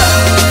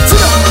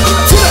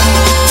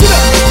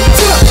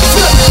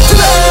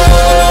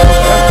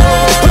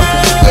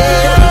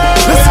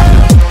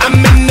 I'm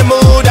in the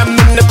mood, I'm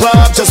in the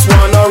club, just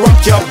wanna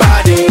rock your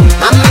body.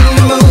 I'm in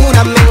the mood,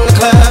 I'm in the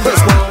club,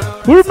 just wanna.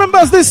 Who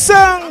remembers this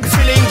song?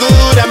 Feeling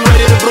good, I'm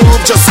ready to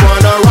groove, just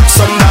wanna rock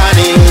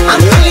somebody. I'm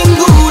feeling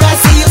good, I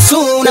see you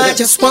soon, I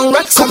just wanna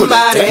rock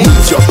somebody.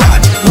 Move your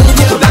body,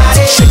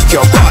 shake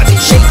your body,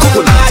 shake your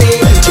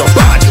body, bend your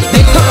body,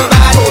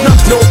 don't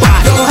knock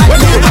nobody, when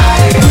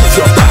nobody. Move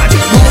your body,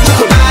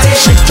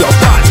 shake your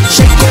body,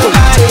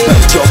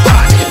 bend your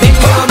body,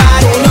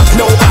 don't knock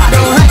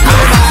nobody.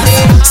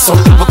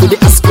 Some people could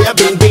ask where I've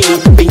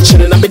been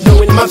chilling, I've been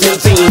doing my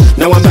thing.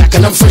 Now I'm back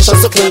and I'm fresh and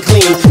so clean.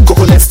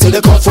 Coco, let's take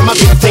the call for my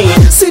big thing.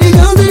 Sit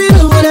down to the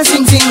hill when I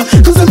sing.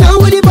 Cause I'm down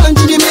with the bunch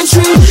of the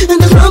mainstream.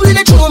 And the crowd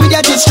they throw me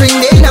that string.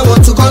 They now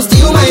want to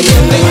conceal my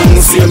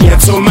game. See I'm here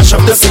to mash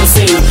up the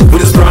scene.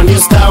 With this brand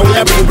new style we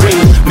are bring.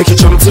 Make it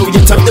jump till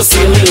you touch the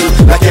ceiling.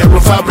 Like a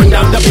roof I bring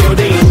down the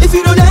building. If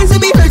you don't dance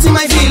it be hurting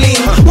my feeling.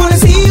 Wanna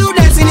see you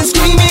dancing and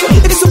screaming.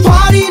 If it's a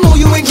party, no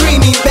you ain't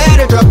dreaming.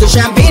 Better drop the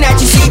champagne that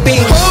you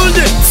sipping. Hold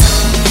it.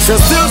 You're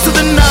still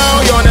sitting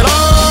now, you're on a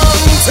long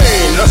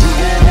train.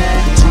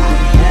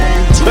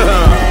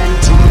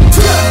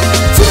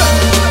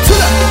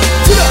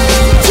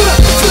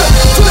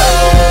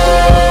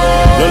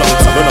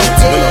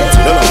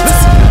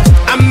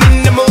 I'm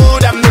in the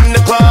mood, I'm in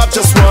the club,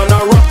 just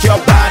wanna rock your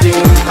body.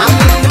 I'm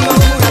in the mood,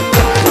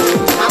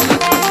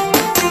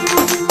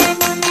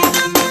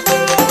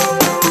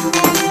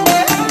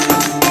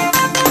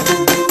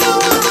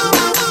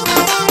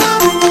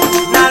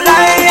 Now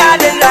lie, I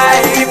dey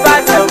lie, if I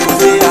tell you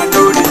say I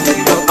know this is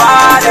your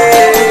body.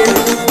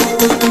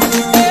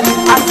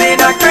 I say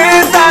the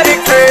craze, I dey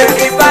craze,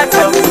 if I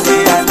tell you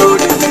say I know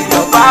this is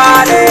your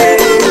body.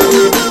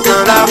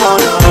 Girl, I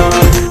wanna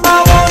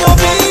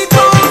be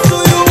close to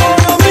you,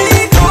 wanna be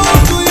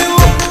close to you,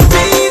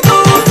 be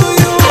close to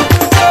you.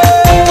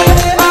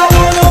 I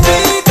wanna be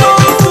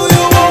close to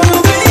you, wanna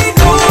be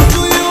close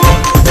to you,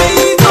 be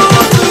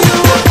close to you.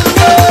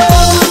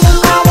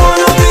 I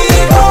wanna be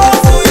close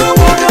to you,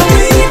 wanna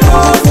be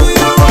close to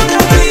you,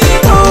 wanna be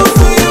close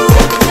to you.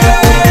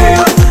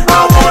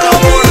 I wanna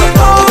be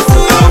close to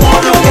you,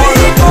 wanna be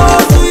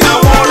close to you,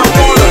 wanna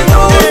be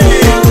close to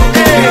you.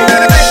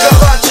 think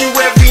about you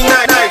every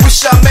night.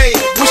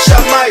 Wish I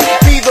might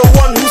be the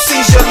one who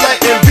sees your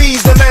light and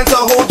be's the man to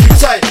hold you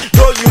tight.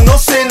 Girl, you know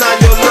say now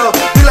your love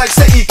be like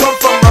say he come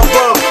from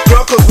above.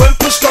 Girl, cause when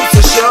push comes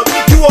to shove,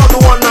 you are the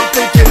one I'm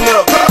thinking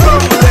of.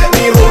 Come let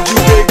me hold you,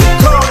 baby.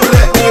 Come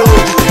let me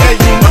hold you. And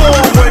you know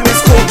when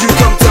it's cold, you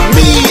come to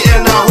me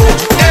and I hold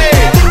you.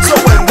 Hey, so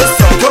when the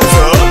sun comes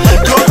up,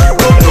 girl, you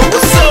gon' know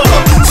what's up.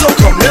 So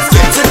come, let's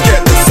get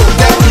together so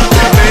that we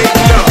can make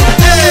love.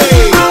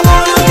 Hey, I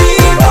wanna be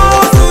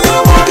close to you,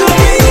 wanna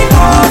be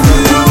close to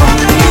you,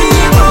 wanna be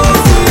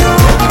close to you.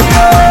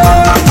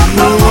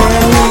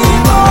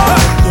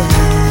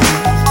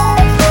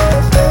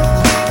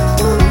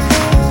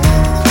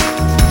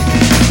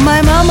 My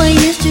mama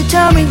used to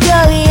tell me,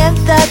 girl, he ain't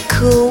that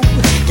cool.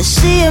 To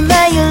see a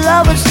man you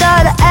love and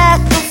start to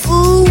act a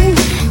fool.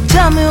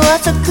 Tell me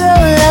what's a girl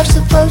love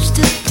supposed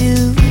to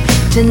do.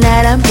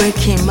 Tonight I'm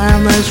breaking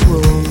mama's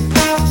rule.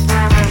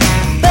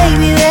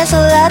 Baby, there's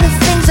a lot of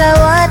things I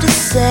want to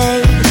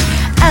say.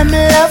 I'm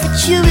in love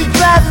with you, it's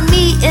driving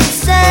me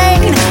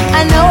insane.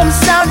 I know I'm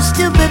sounding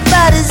stupid,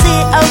 but is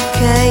it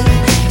okay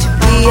to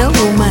be a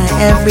woman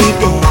every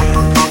day?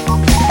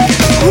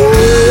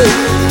 Ooh,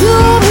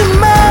 you'll be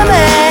my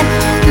man,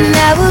 and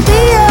I will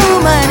be a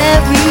woman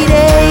every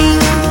day.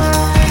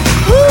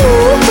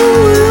 Ooh,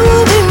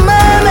 you'll be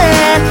my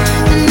man,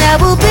 and I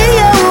will be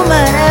a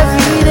woman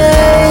every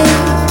day.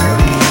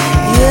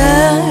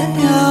 Yeah,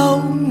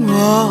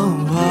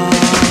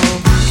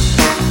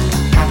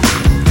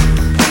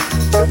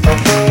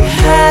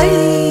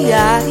 hey,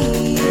 yeah.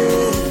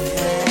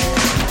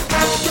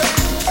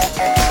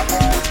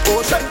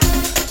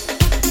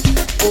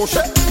 oh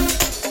shit.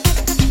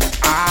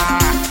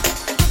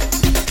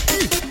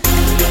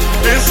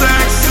 This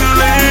sexy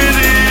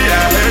lady,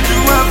 I heard you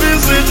have been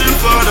searching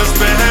for the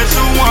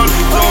special one.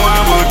 So I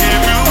will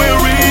give you a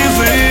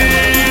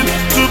reason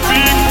to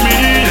pick me.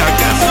 I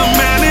got so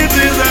many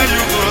things that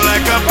you don't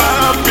like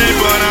about me,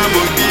 but I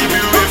will give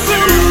you a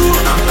few.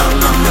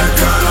 I'm that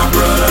kind of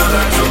brother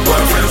that your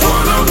boyfriends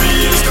wanna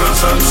be. It's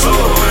cause I'm so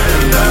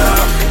and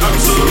I'm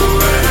so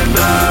and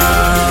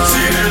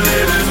see the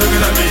ladies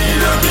looking at me,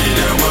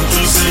 they want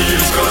to see.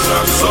 It's cause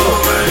I'm so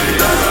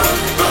and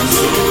I'm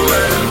so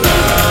and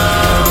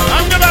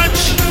I'm the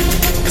bunch.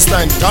 It's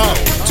time down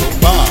to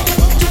bar.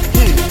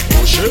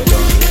 Oh shit.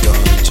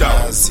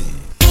 Jazzy.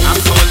 I'm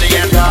fully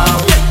and down.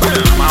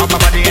 My upper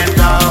body and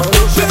down.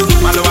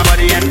 My lower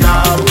body and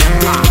down.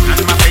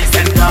 And my face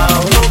and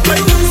down.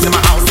 See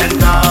my house and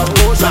down.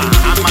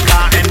 And my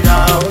car and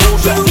down.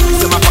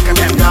 See my pocket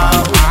and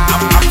down.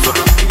 I'm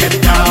absolutely and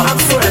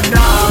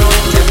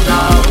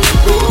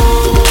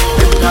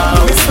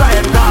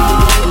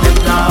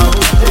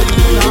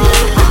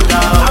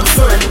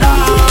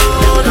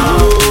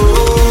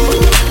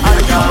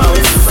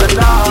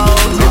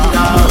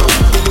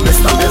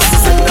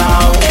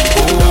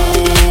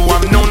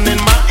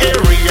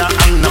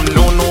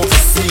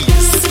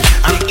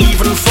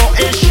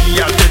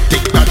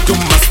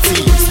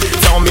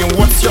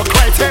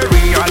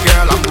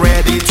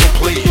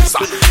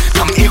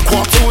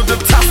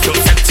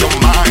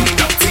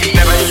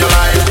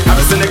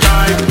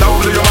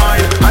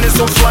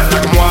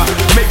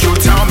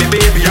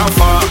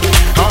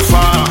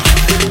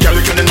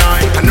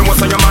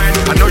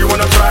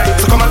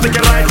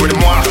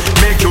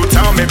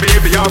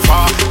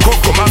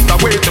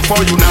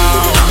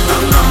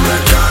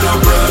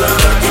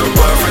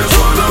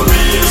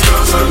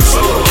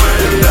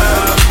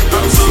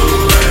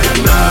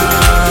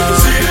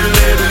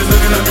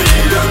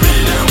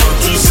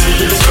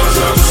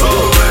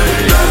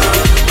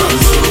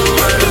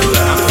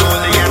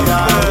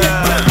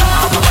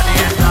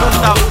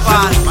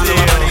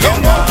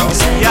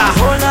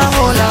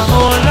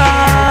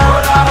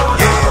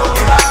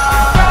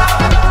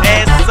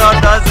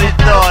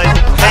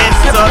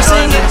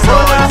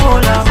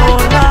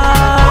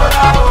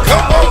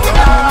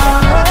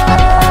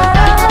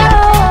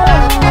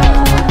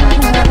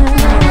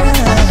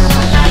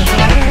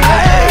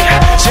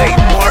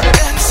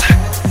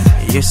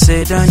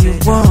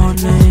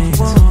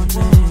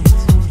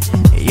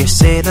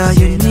say that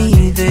you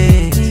need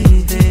it.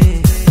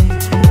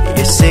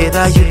 You say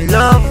that you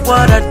love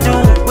what I do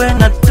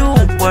when I do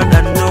what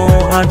I know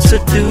how to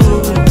do.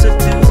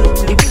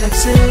 It be like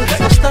say we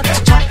go start to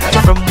chop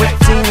from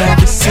waiting I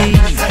can see.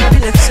 It be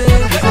like say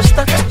we go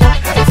start to chop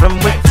from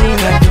waiting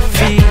I can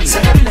feel.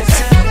 It be like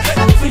say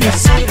we really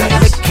say that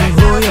make you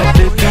hold your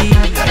baby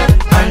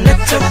and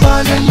let your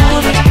body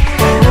move it.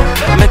 Oh,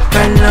 make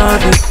I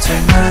love you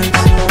tonight.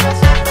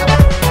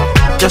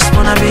 Just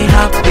wanna be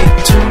happy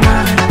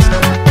tonight.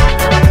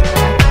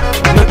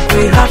 Make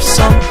we have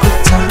some good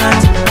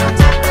time.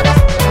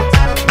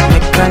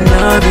 Make I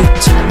love you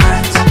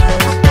tonight.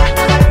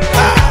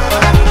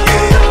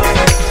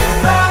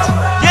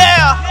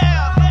 Yeah,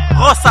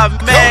 Rosa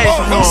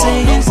mesmo.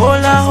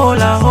 Hola,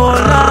 hola,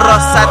 hola.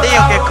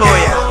 Rosadinho que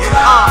coia.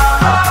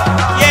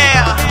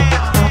 Yeah,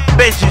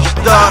 beijos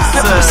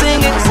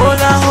doces.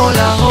 Hola,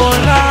 hola,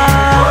 hola.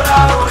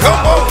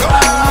 Come on, come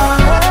on.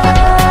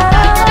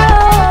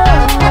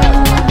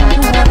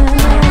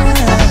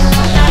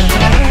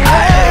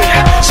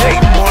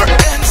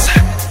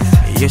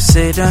 You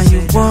say that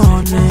you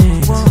want it.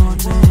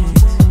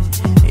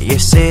 You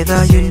say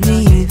that you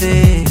need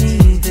it.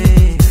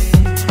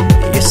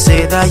 You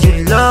say that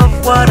you love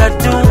what I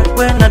do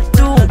when I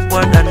do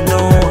what I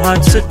know how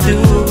to do.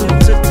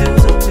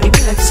 It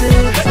be like say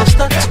we go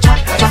start to chop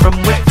from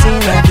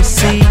waiting I can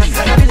see. It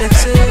be like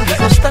say we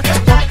go start to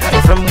chop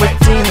from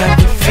waiting I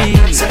can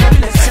feel. It be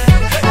like say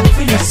we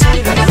really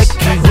say that make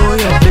you hold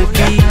your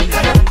baby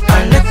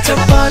and let your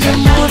body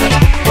move it.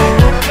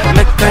 Oh,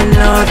 make I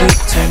love you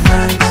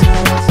tonight.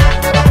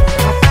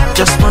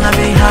 Just wanna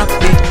be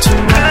happy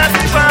tonight.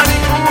 Everybody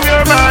move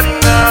your body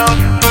now.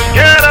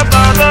 Forget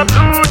about the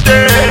blue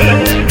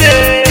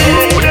day.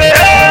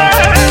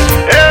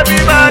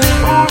 Everybody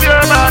move your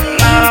body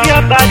now.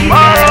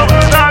 Tomorrow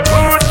is a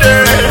good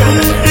day.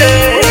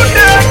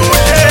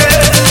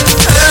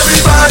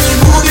 Everybody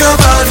move your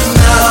body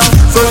now.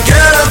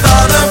 Forget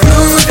about the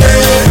blue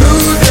day.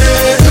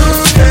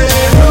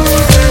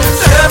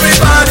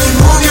 Everybody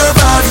move your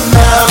body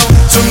now.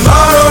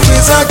 Tomorrow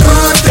is a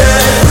good day.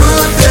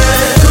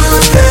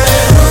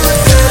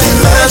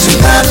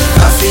 Imagine that,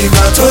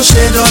 àfìgbà tó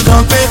ṣe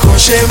dandan pé kò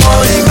ṣe mọ́.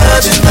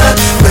 Imagine that,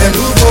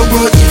 pẹ̀lú gbogbo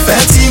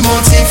ìfẹ́ tí mo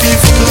ti fi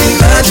fún.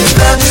 Imagine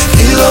that,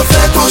 kí ló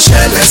fẹ́ kó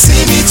ṣẹlẹ̀ sí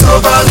mi tó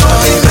bá lọ.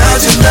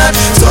 Imagine that,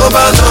 tó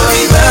bá lọ.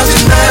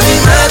 Imagine that,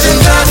 imagine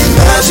that,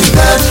 imagine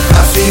that,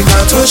 àfìgbà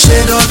tó ṣe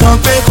dandan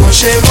pé kò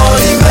ṣe mọ́.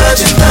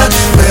 Imagine that,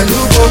 pẹ̀lú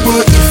gbogbo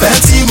ìfẹ́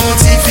tí mo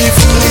ti fi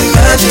fún.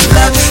 Imagine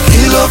that,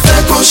 kí ló fẹ́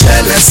kó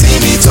ṣẹlẹ̀ sí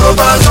mi tó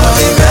bá lọ.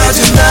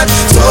 Imagine that,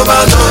 tó bá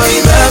lọ.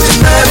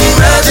 Imagine that,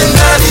 imagine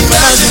that,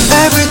 imagine that.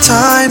 Every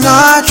time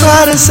I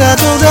try to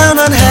settle down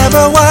and have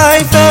a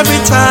wife, every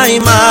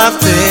time I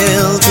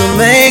fail to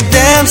make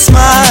them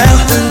smile,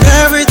 and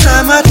every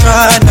time I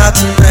try not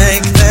to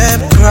make them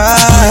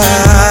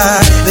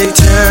cry, they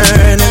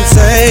turn and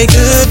say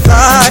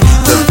goodbye.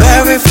 The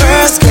very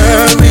first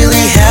girl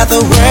really had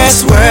the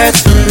worst words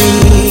for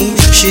me.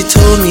 She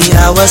told me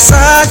I was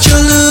such a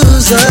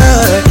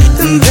loser,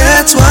 and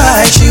that's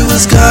why she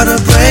was gonna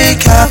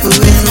break up with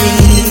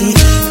me.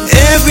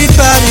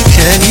 Everybody,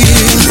 can you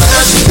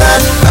imagine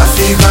that?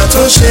 Àfìgbà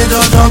tó ṣe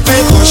dandan pé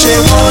kò ṣe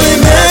mọ́.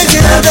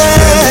 Imagine that,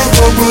 pẹ̀lú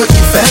gbogbo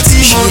ìfẹ́ tí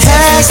mo ti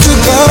fi fún.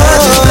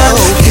 Imagine that,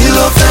 kí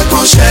ló fẹ́ kó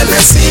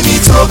ṣẹlẹ̀ sí mi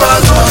tó bá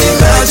lọ.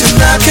 Imagine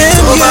that,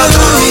 tó bá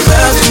lọ.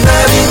 Imagine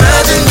that,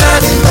 imagine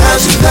that,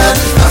 imagine that,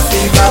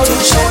 àfìgbà tó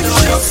ṣe dandan. You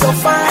look so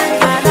fine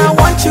and I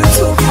want you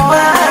to be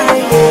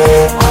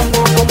mine.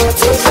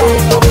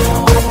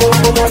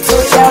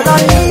 Tell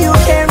on me you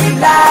can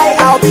rely.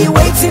 I'll be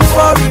waiting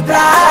for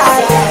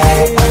reply.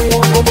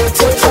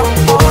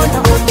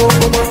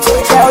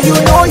 Girl, you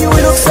know you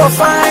look so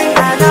fine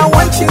and I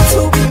want you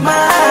to be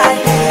mine.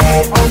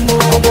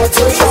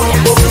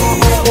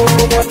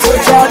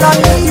 Tell on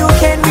me you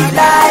can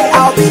rely.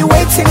 I'll be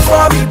waiting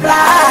for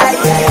reply.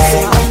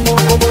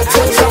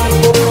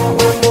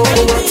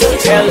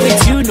 Girl,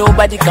 with you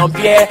nobody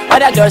compare.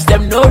 Other girls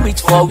them no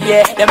reach for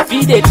where. Them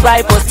feet they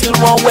try but still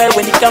won't wear.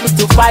 When it comes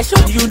to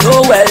fashion you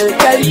know well.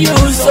 Girl, you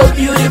so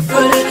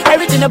beautiful.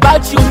 Everything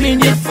about you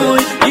meaningful.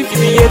 If you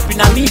be happy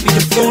now me be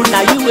the fool.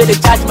 Now you will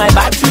charge my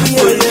battery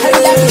full. I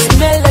love the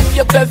smell of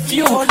your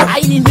perfume. I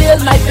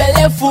inhale my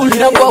belly full.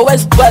 Number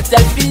was but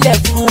I feel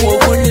like fool.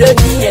 Won't let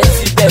me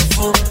get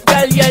full.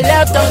 Girl, your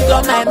love don't go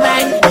my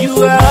mind. You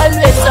were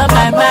always on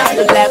my mind.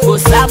 Like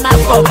Osama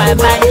for my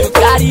mind. You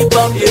got it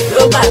bomb, you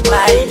blow my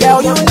mind.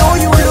 Girl, you know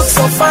you look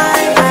so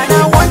fine and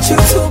I want you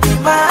to be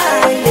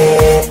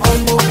mine.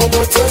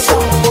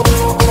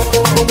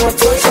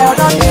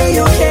 Tell on me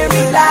you can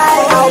rely.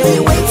 I'll be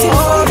waiting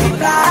for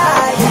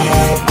reply.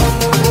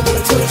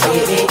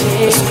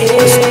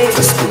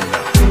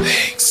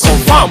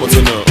 Confirm it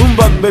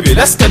now. baby,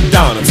 let's get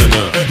down and turn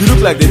up. You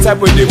look like the type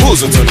where they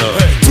moves and turn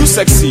up. Too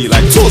sexy,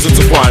 like toes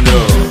into guano.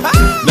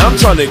 Now I'm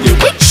trying to get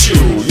with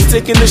you. You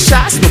taking the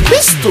shots, no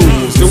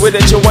pistols. The way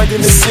that you're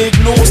winding the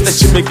signals, that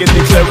you're making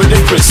it clearer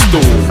than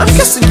crystal. I'm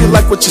guessing you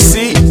like what you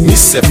see. Me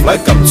set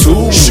like I'm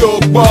too sure,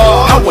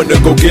 I wanna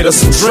go get us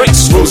some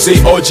drinks,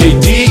 rosé or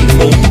JD,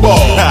 Mumba.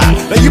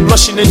 Now you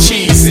blushing and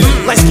cheesing,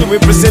 light skin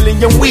with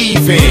Brazilian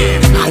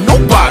weaving. I know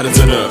bottoms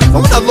in her.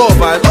 I love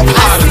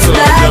bottoms in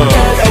her.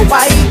 A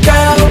white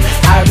girl,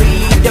 I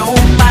really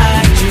don't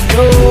mind, you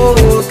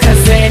know,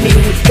 'cause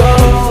anywhere we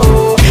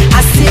go,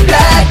 I see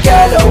black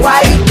girl, a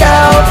white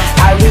girl,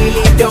 I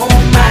really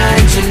don't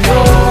mind, you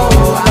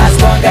know, as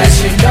long as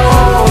you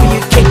know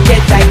you can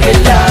get like the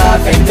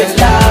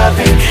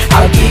loving,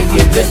 I'll give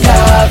you the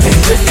loving,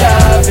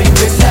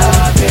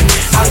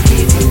 I'll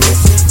give you the.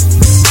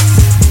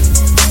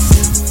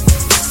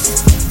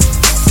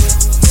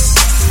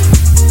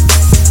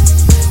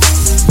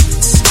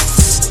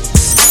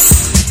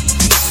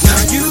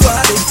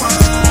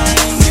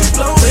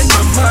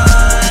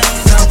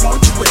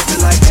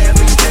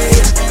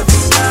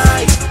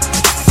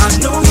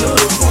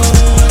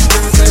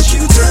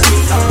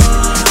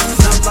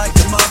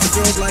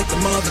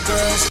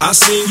 I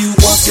seen you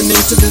walking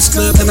into this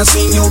club, and I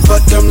seen your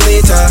butt come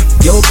later.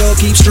 Your girl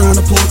keeps trying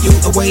to pull you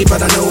away,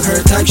 but I know her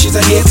type, she's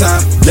a hater.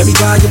 Let me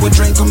buy you a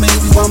drink or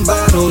maybe one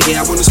bottle,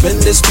 yeah, I wanna spend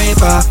this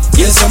paper.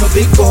 Yes, I'm a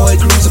big boy,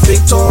 cruise a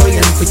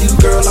Victorian. For you,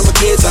 girl, I'm a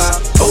gator.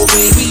 Oh,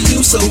 baby,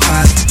 you so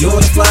hot, you're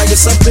the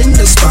flyest up in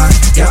the spot.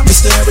 Got me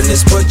staring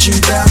this, but you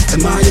got.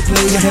 Am I a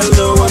player? Hell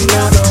no, I'm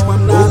not.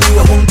 Oh,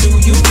 I won't do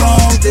you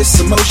wrong. This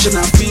emotion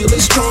I feel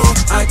is strong.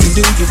 I can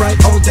do you right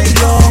all day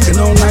long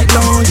and all night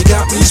long. You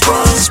got me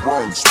sprung.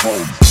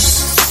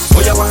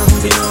 Oh, yeah, want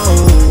me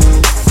know.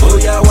 Oh,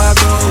 yeah, I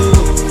go.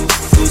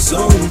 Go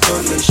zone, to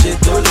le shit,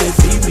 to le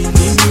fi mi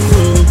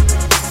ninu.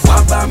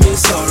 Wa ba mi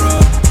sọ̀rọ̀,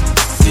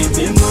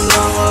 èmi mú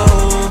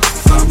lọ́wọ́.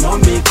 Mama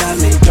mi can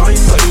join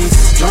body,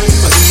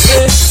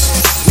 yeah.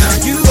 Now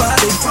you are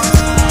the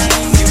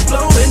fine, you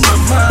blow in my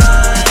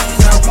mind.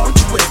 I want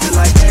you with me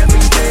like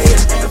every day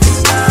and every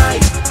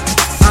night.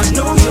 I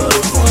know you're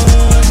the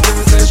one,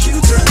 girl, 'cause you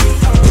turn me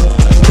on.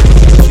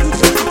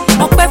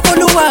 Ọpẹ́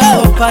f'Olúwa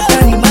ọba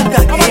dání má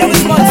gbàgbé.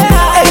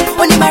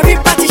 Ó ní máa rí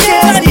pàtí ṣe,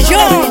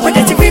 ó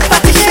dẹ̀ ti rí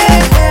pàtí ṣe.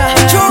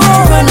 Jọ̀rọ̀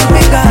ọ̀nà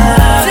gbégbá.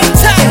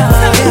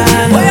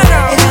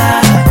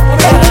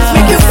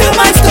 Make you feel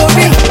my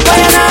story.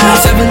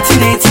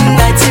 17, 18,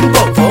 19,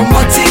 but ọmọ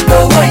tí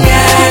gbowó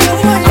yẹn.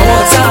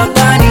 Àwọn tá a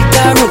bá ní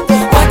dárò,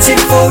 wọ́n ti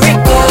forí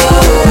kó.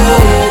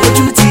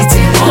 Ojú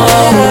títì mọ́,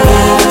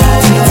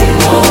 títì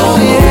mọ́.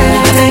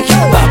 Thank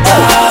you, Baba.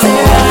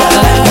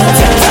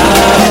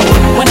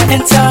 When I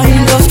enter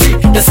industry,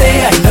 they say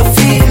I no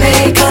fit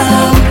make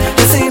 'em.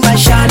 They say my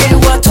shining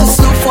work too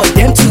slow for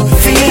them to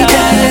feel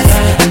it.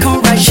 I come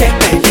right check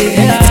baby,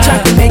 try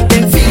to make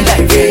them feel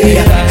like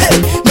rain.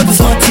 No be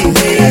small thing,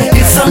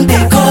 this song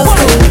they cause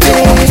go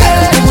pay.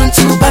 They want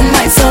to ban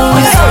my song,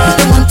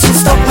 they want to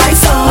stop my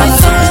song.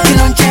 Kí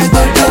ló ń jẹ́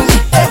gbọ́dọ̀ mi?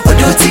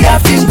 Odò tí a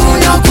fi ń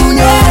gúnyán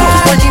gúnyán.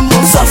 Wọ́n ní mo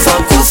sọ̀sọ̀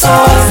kú sọ,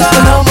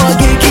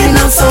 ọlọ́mọge kí n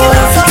náà sọ.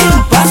 Kí n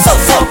bá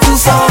sọ̀sọ̀ kú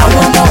sọ,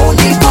 àwọn ọmọ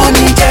òní kò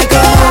ní jẹ́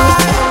gan.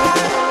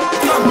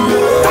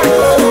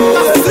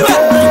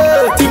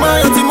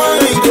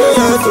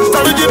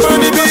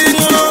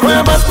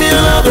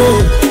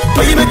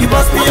 Oh, you make it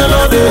bust me, I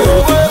love it.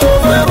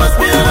 Oh, bust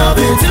me, I love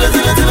it. Till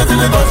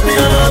it bust me,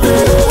 I love it.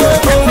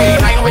 When they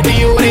hang with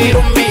you, they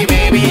don't be,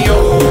 baby,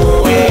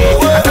 oh.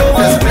 I can't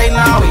just play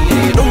now,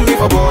 they don't be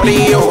for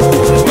body, oh.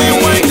 Me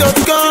wine just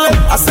gone,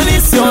 I said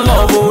it's your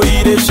love, oh.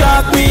 They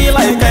shock me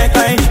like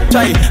I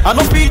try. I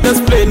don't beat this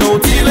play, no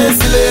till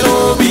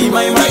no be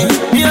my mind.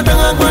 Me a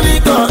tanga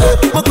konika,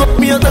 look up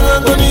me a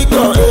tanga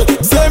konika.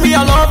 Say me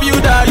I love you,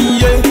 daddy,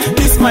 yeah.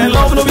 This my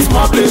love, no be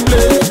small play.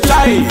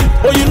 Try,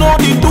 oh you know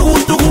the do.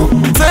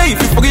 Say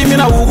if you forgive me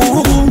now,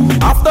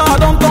 after I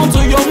don't come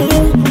to your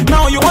moon.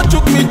 Now you want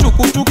chook me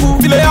chuku.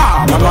 Till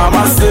my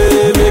mama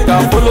say make I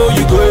follow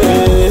you go.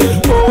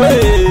 Oh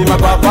hey, my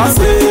papa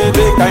say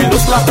make I no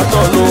slack at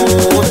all.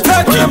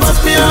 Oh, you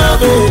must be a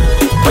love it.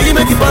 Oh you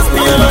make it bust me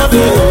a love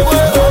it.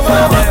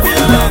 Oh must be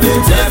a love it.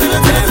 Tell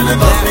it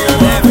bust me a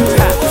love it.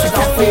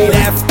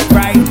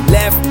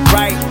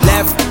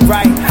 Left,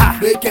 right, ha.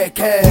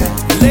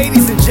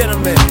 Ladies and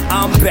gentlemen,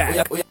 I'm back.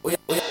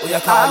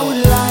 I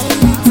would like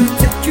to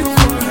take you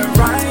for a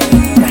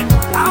ride.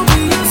 I'll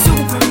be your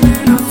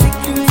Superman, I'll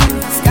take you to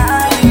the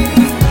sky.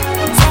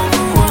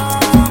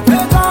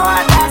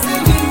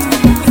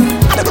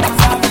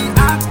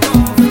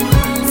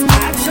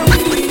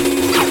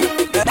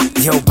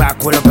 Yo, back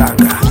with a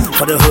banger.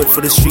 For the hood,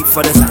 for the street,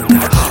 for the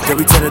zanga. The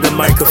return of the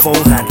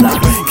microphone handler.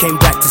 Came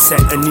back to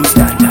set a new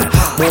standard.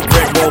 More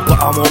bread, more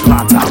butter, more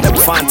plata.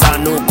 Fanta,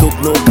 no cook,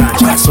 no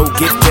ganja. So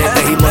gifted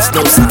that he must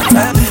know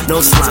Santa.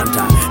 No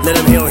slander, let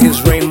him hail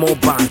his reign more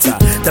banter.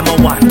 Then I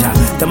wonder,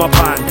 then I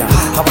ponder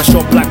how a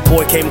short black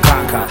boy came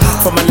conquer.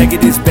 From a leg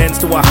of his Benz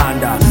to a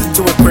Honda,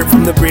 to a crib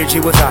from the bridge he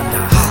was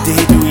under. Did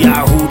he do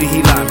Yahoo, did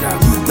he lander?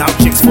 Now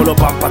chicks full of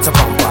bumper to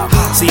bumper.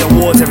 See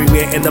awards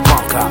everywhere in the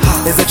bunker.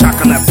 There's a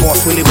track on that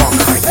boss Willy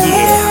Wonka,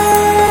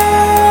 yeah.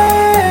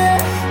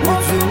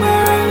 Would you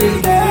marry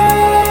me?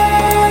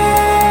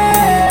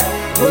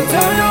 Well,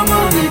 tell your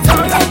mommy,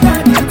 tell your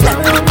daddy,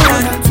 tell your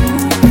mother too.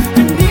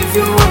 And if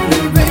you want me,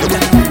 baby,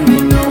 let me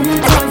know,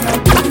 because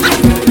I do.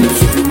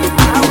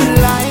 I would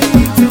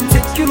like to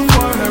take you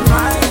for a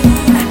ride.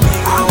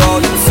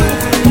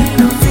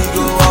 We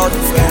go all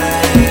the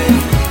way.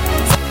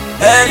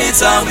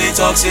 Anytime we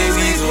talk, say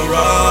we go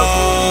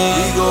wrong.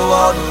 We go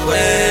all the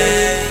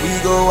way. We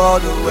go all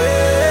the way.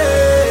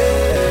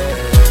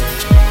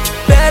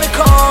 Better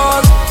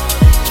cars,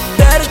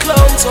 better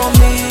clothes on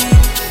me.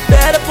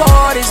 Better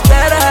parties,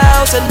 better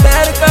house, and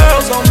better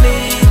girls on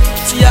me.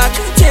 See, I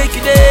can take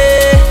you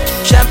there.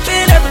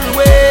 Champagne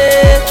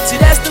everywhere. See,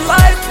 that's the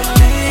life we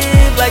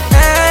live, like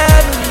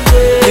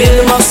everywhere.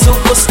 Feeling my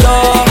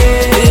superstar,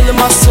 feeling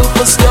my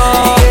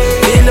superstar,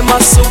 feeling my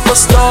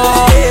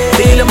superstar,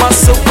 feeling my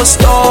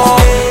superstar,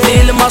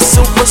 feeling my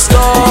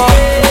superstar,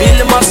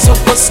 feeling my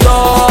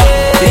superstar,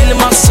 feeling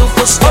my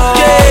superstar,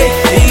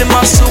 feeling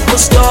my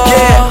superstar.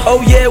 Yeah,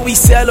 oh yeah, we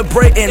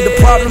celebrating. The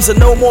problems are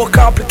no more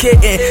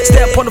complicating.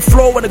 Step on the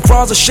floor when the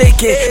grounds are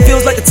shaking.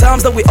 Feels like the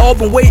times that we all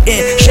been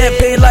waiting.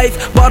 Champagne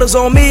life, bottles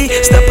on me.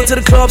 Step into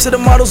the club, see the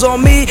models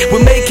on me.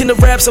 We're making the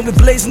raps and we're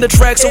blazing the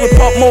tracks, so we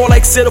pop more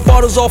like say the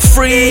bottles all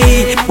free.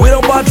 We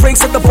don't buy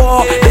drinks at the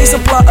bar. They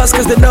supply us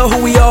cause they know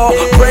who we are.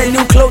 Brand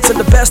new clothes and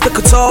the best of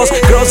guitars.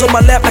 Girls on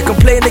my lap like I'm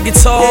playing the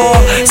guitar.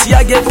 See,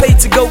 I get paid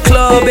to go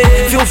clubbing.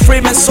 Feel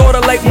Freeman, sorta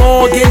like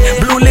Morgan.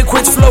 Blue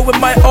liquids flow with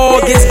my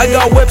organs. I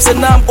got whips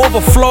and I'm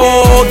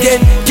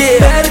overflowing. Yeah.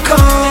 Better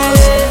cars,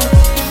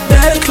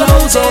 better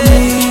clothes on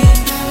me.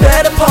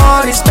 Better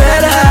parties,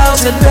 better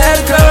house, and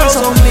better girls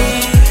on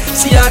me.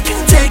 See, I can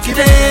take you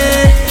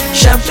there.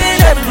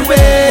 Champagne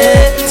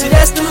everywhere. See,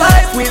 that's the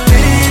life we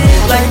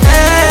live, like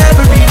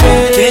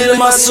everywhere. Feeling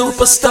my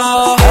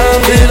superstar,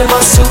 feeling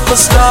my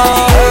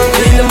superstar,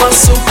 feeling my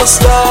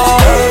superstar,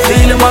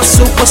 feeling my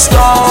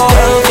superstar,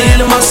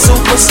 feeling my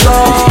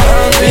superstar,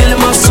 feeling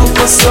my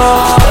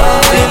superstar,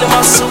 feeling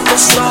my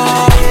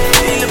superstar,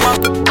 feeling my.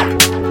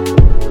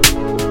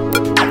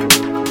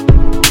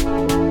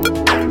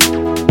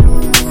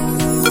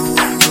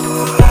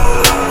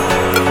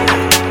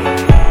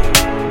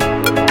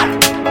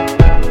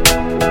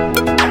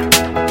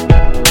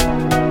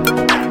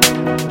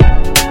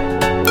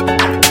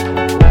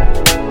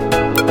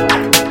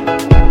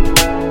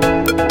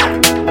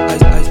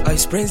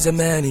 Prince of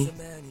Manny.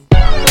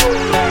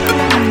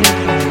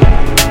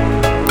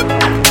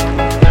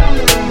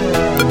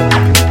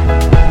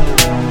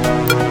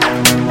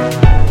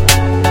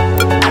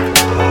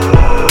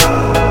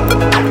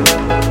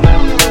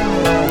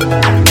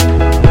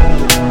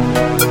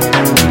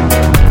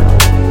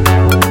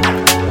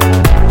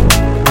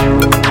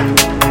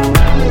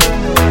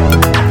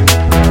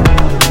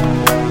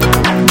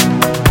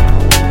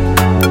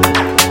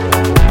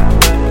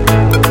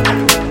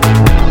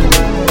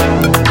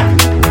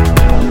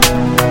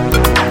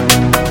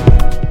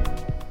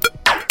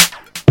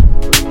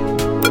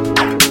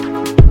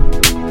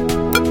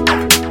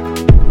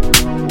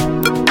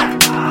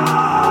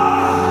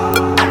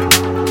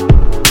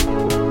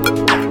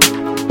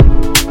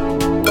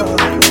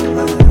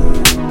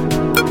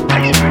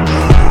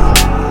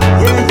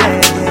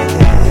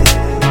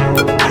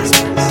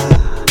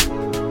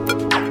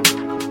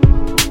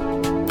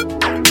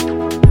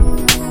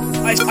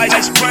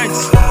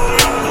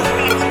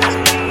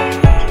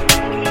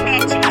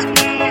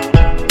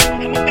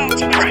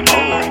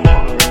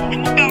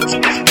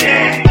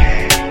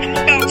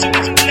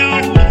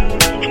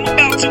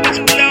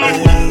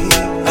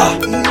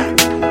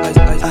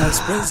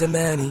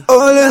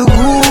 Ole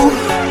who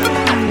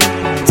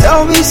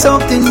tell me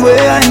something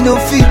where I know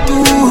fit do.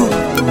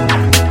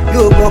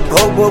 Yo bop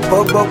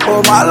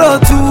my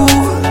love too.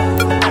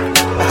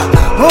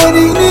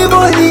 Money,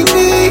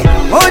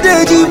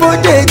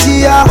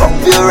 modeji. I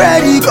hope you're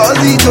ready, cause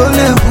it's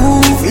ole who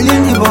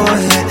feeling the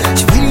boy.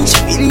 She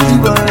feeling the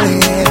boy.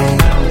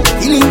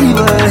 Feeling the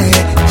boy.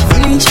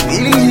 She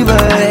feeling the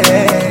boy.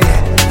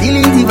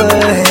 Feeling the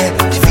boy.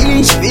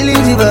 She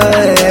feeling the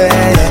boy.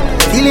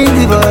 Feeling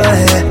the boy.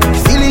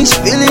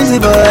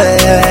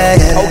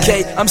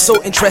 Okay, I'm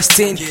so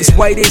interesting. It's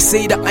why they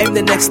say that I'm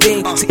the next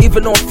thing. So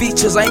even on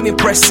features, I'm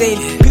impressing.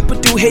 People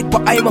do hate,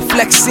 but I'm a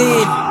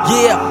flexing.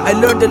 Yeah, I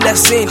learned a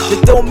lesson.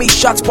 They throw me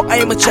shots, but I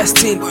am a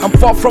chesting. I'm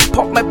far from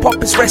pop, my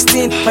pop is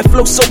resting. My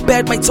flow so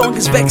bad, my tongue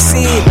is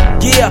vexing.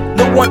 Yeah,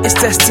 no one is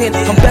testing.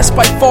 I'm best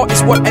by far,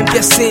 is what I'm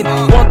guessing.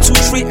 1, 2,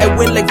 3, I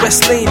win like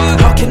wrestling.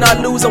 How can I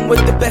lose? I'm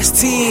with the best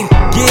team.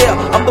 Yeah,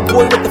 I'm the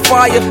boy with the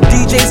fire.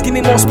 DJs give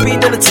me more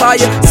speed than a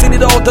tire. Seen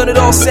it all, done it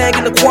all, sang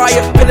in the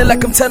choir. Feeling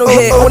like I'm 10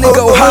 here, only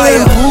go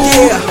higher.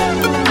 Yeah.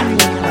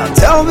 Now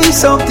tell me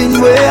something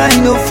where I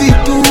know fit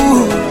do.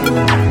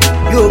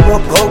 Yo,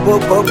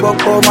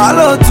 boko,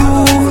 malo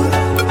too.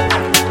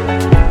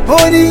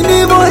 Money,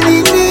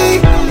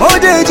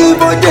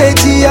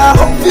 Modeji, I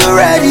hope you're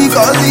ready,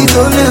 cause it's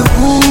only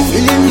cool.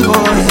 Feeling the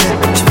boy,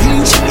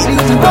 she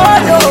feeling the boy.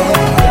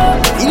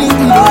 Feeling the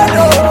boy,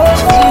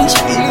 she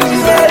feeling the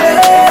boy.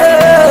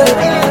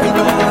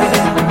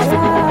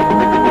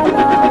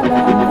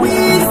 We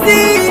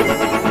see,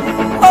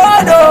 oh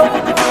no,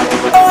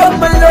 oh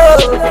my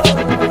love.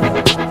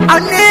 I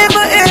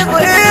never,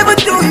 ever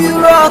do you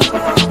wrong.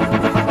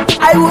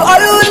 I will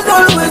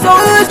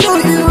always do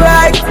you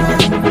right.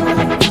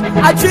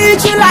 I treat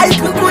you like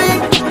a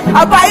queen.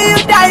 I buy you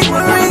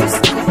diamond rings.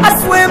 I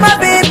swear, my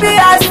baby,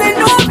 I say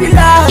no be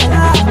lie.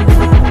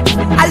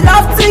 I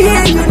love to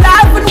hear you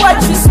laugh and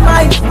watch you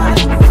smile.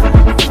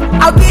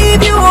 I'll give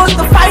you all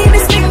the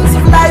finest things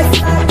of life.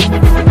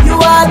 You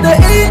are the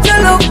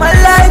angel of my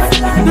life,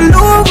 the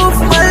love of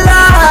my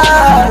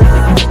life.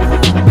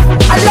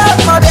 I love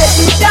my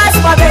baby, that's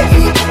my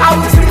baby. I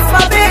will treat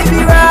my baby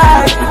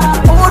right.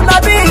 Hold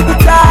my baby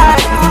tight.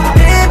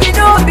 Baby,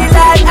 don't be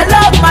like. I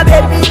love my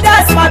baby,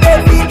 that's my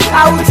baby.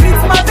 I will treat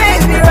my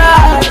baby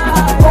right.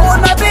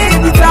 Hold my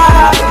baby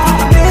tight.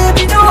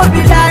 Baby, don't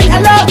be like. I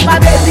love my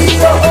baby.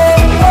 Oh, oh,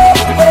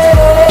 oh,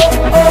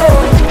 oh, oh.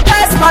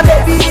 That's my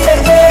baby.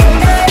 Yeah, yeah,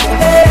 yeah,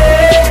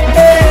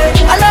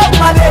 yeah. I love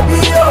my baby.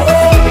 Oh,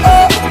 oh,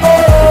 oh,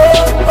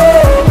 oh,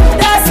 oh.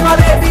 That's my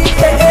baby.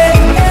 Yeah, yeah,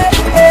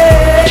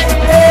 yeah,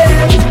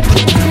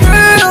 yeah.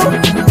 Real.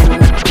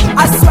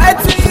 I swear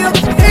to you,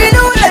 ain't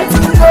no way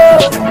to go.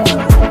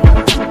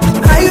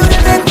 Now you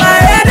make my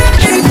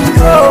enemy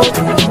go.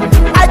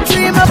 I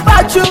dream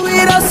about you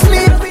without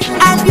sleep,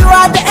 and you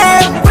are the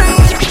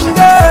everything,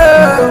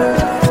 girl.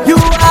 You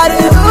are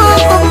the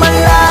hope of my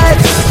life,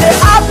 the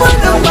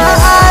apple of my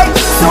eye.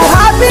 So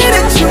happy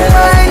that you're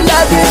mine,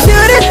 love you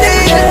till the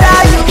day you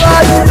die. You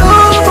are the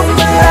hope of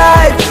my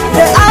life,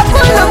 the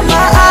apple of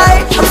my eye.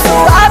 I'm so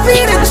happy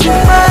that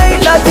you're mine,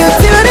 love you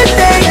till the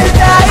day you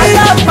die. I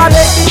love my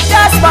baby,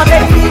 that's my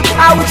baby.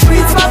 I will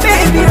treat my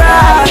baby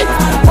right,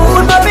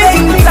 hold my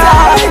baby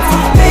tight,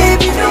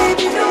 baby.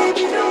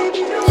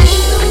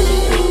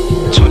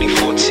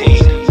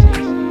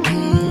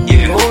 2014.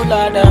 Yeah. Oh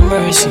Lord have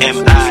mercy.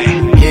 M.I.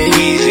 Yeah,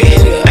 Easy.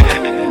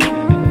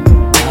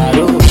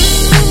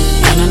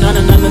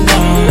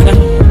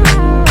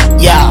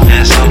 Yeah.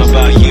 That's all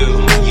about you.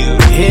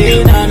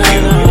 Hey, na na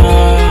na.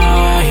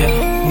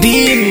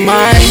 Be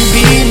mine,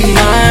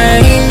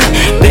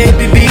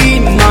 baby, be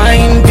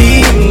mine.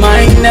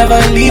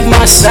 Never leave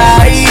my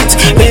side,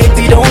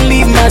 baby, don't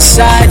leave my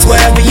side.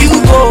 Wherever you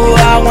go,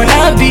 I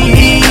wanna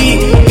be,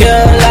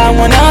 girl, I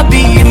wanna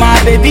be my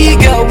baby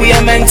girl. We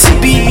are meant to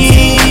be.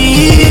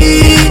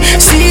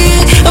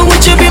 See,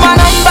 would you be my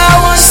number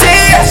one?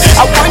 Say,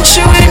 I want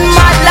you in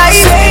my life.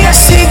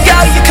 See,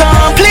 girl, you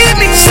complete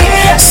me.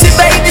 See,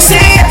 baby,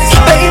 say,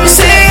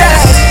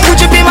 would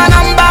you be my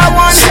number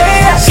one?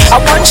 I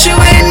want you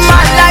in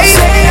my life.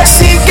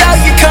 See, girl,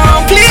 you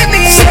complete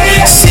me.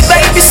 See,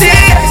 baby, say,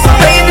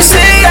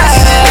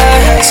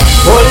 yes.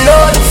 Oh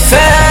Lord,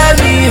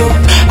 family,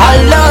 I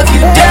love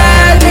you,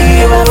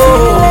 daddy.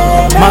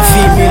 Oh, my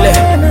female,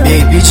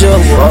 baby Joe,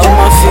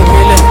 my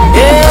female.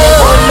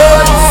 Yeah. Oh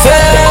Lord,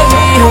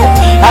 family,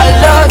 I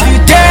love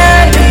you,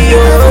 daddy.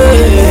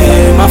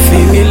 Oh, my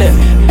female,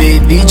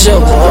 baby Joe,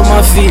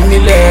 my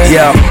female.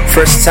 Yeah,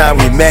 first time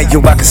we met,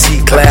 yo, I could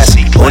see class.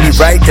 Only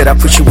right that I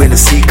put you in the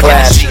C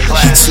class. You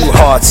too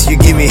hard, so you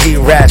give me heat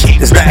rash.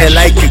 There's nothing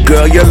like you,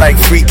 girl, you're like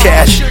free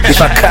cash.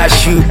 If I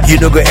catch you, you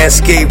no go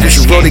escape. We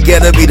should roll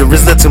together, be the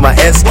Rizzler to my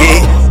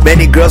escape.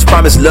 Many girls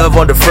promise love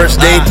on the first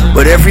date,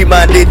 but every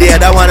Monday day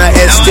I wanna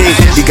escape.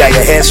 You got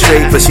your head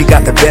straight, plus you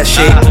got the best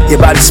shape. Your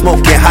body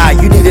smoking high,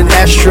 you need an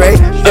ashtray.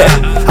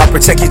 I'll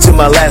protect you to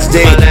my last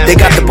day. They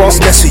got the boss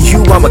next to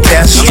you, I'm a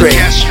castrate.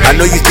 I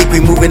know you think we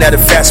moving at a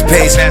fast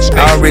pace. I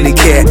don't really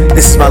care,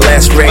 this is my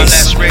last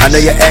race. I know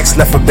your ex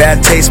left a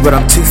bad taste, but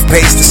I'm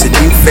toothpaste, it's a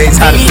new phase.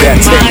 How does that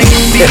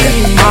taste? Be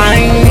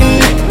mine,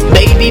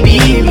 baby,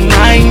 be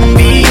mine.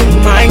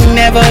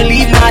 Never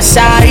leave my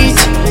side,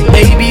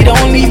 baby,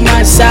 don't leave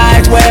my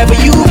side. Wherever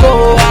you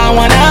go, I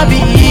wanna be.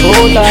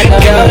 Girl,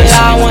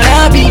 I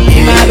wanna be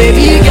my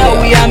baby girl.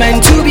 We are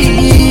meant to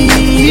be.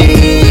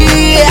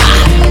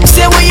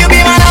 Say, will you be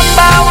my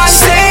number one?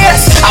 Say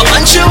yes. I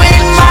want you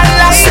in my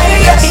life.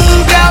 Say yes.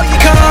 Girl, you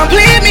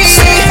complete me.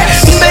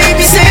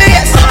 Baby, say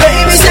yes.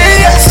 Baby, say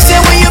yes. Say,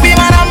 will you be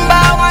my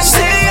number one?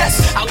 Say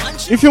yes. I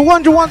want you. If you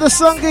wonder what the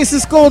song is,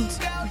 it's called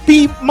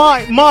Be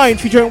Mine,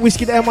 featuring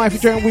Whiskey, the MI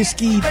featuring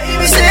Whiskey.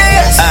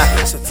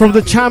 From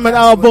the Chairman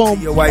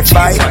album. Your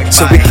Wi-Fi,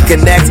 so we can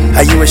connect.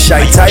 Are you a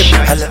shy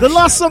type? The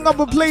last song I'll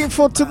be playing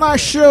for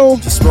tonight's show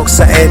Smoke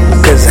something,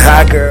 cause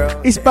hi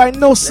girl. It's by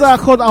No Sir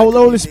called I Will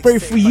Always Pray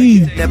For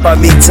You. Never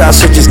meet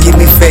us, so just give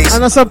me face.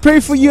 And as I pray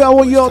for you, I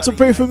want you all to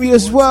pray for me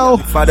as well.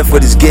 Father for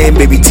this game,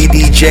 baby,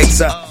 TD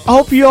Jakes up. I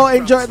hope you all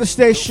enjoyed the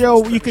stage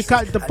show. You can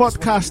catch the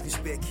podcast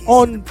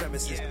on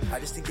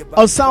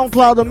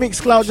SoundCloud or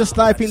Mixcloud. Just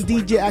type in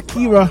DJ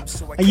Akira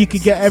and you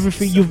can get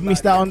everything you've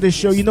missed out on this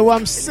show. You know what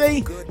I'm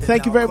saying?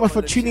 Thank you very much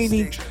for tuning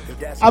in.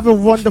 Have a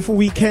wonderful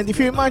weekend. If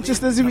you're in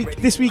Manchester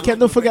this weekend,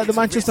 don't forget the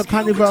Manchester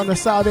Carnival on a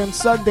Saturday and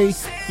Sunday.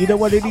 You know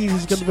what it is.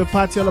 It's going to be a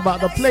party all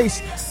about the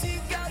place.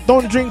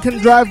 Don't drink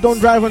and drive. Don't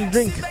drive and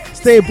drink.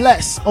 Stay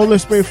blessed.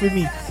 Always pray for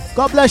me.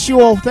 God bless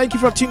you all. Thank you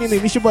for tuning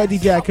in. It's your boy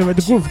DJ Akira,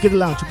 the Groove. Get it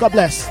lounge. God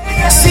bless.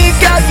 See,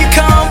 girl, you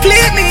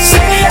complete me.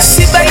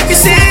 See, baby,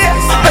 see,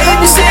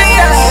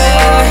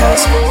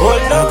 yes.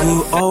 I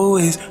go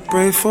always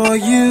pray for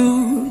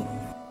you.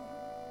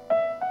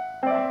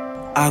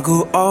 I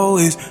go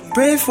always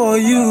pray for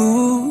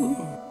you.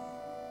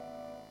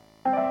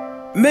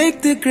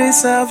 Make the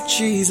grace of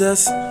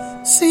Jesus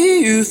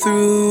see you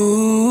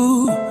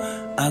through.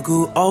 I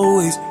go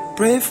always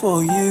pray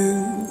for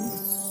you.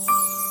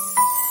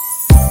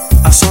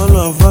 As all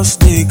of us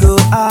they go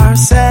our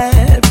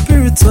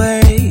separate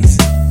ways.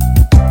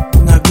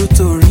 Na good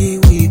story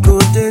we go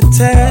to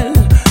tell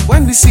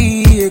when we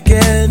see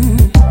again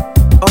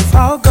of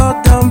how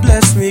God done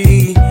bless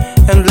me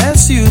and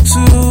bless you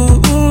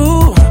too.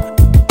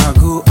 I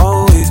go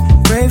always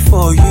pray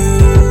for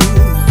you.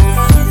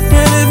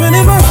 And even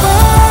if I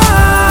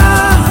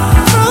fall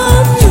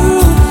from you,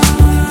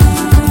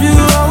 you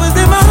always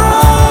in my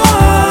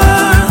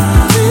heart.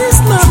 It's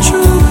not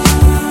true,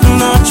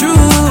 not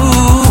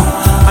true.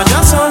 I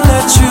just want to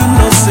let you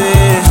know, say,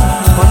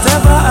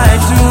 whatever I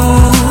do,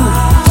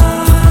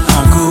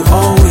 I go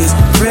always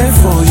pray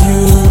for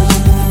you.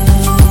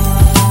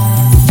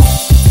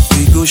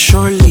 We go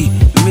surely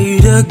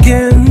meet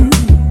again.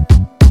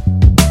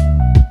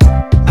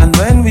 And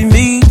when we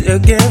meet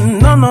again,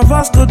 none of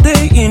us go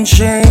day in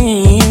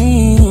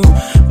shame.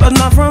 But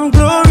not from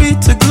glory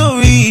to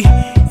glory,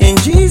 in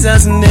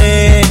Jesus'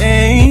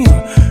 name.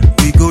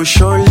 We go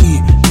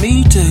surely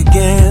meet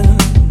again.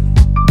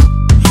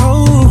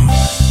 Oh,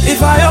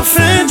 if I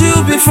offend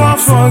you before,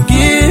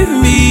 forgive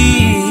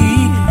me.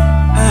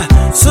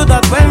 So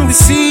that when we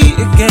see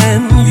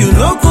again, you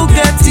know go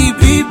get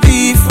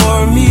TPP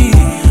for me.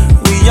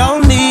 We all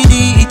need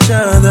each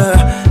other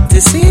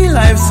to see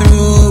life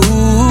through.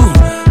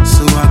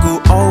 So I go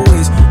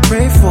always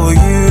pray for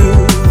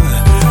you.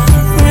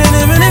 And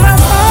even if I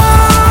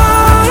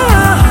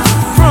fall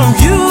from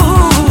you,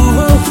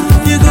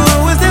 you go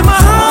always in my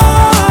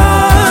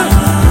heart.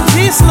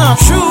 It's not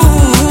true.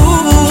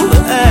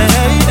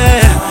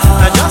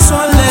 I just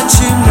want to let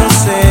you know,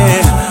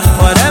 say,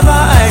 whatever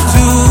I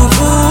do,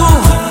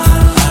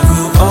 I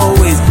will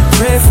always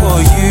pray for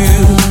you.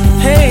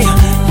 Hey,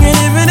 and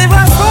even if I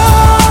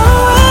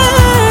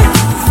fall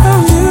from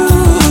you,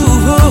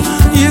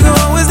 you go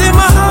always in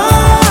my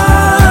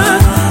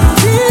heart.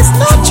 It's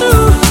not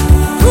true.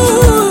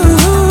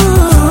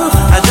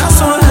 I just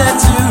want to let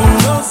you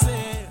know,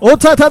 say, All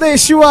tight out there,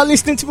 Shua,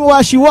 listening to me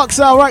while she walks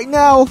out right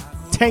now.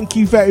 Thank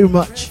you very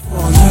much.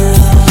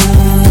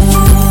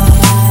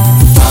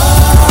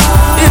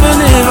 even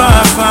if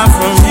I'm far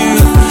from you,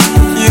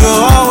 you go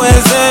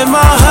always in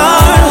my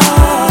heart.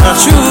 Not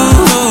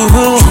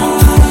true.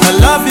 I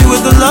love you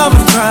with the love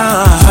of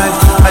Christ.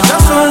 I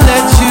just want to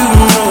let you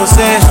know,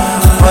 say,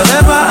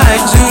 whatever I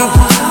do,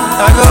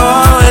 I go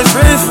always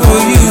pray for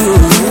you.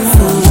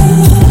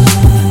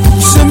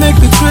 So make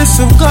the grace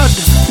of God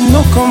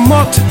no come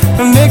out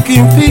and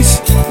making peace.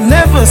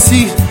 Never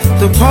see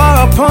the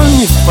power upon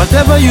you.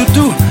 Whatever you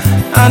do,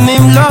 and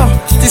in love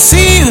to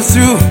see you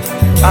through.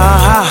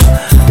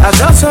 I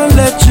just want to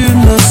let you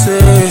know,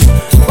 say,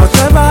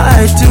 whatever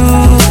I do,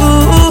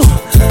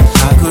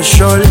 I go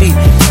surely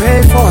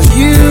pray for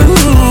you.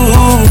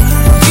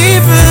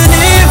 Even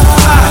if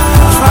I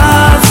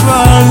far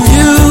from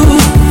you,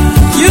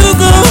 you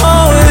go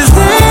always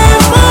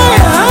in my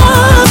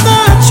heart.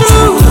 Not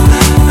true.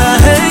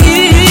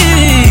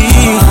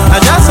 I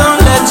just want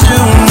to let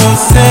you know,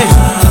 say,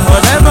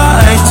 whatever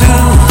I do,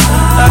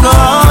 I go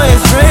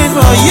always pray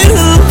for you.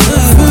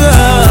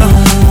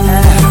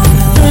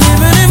 And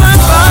even if I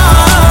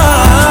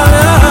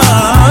fall,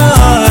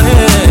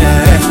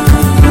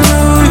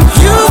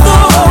 you go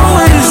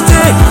always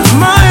take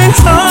my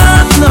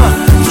heart. Not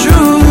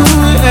true.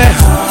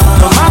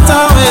 No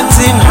matter what's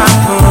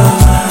happen,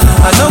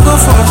 I don't go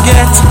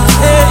forget.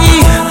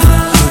 Hey,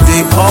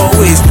 they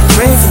always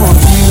pray for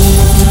you.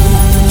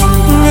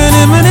 And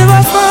even if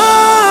I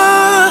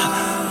fall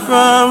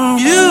from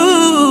you,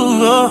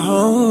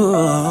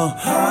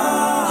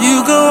 you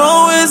go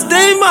always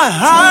stay my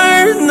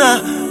heart.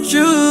 Not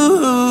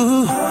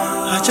true.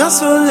 I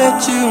just want to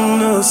let you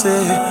know,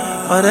 say,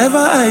 whatever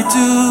I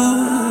do,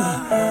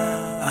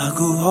 I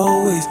go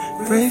always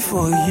pray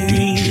for you.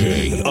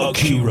 DJ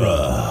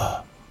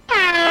Akira.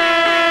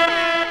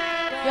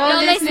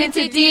 You're listening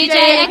to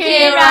DJ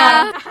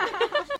Akira.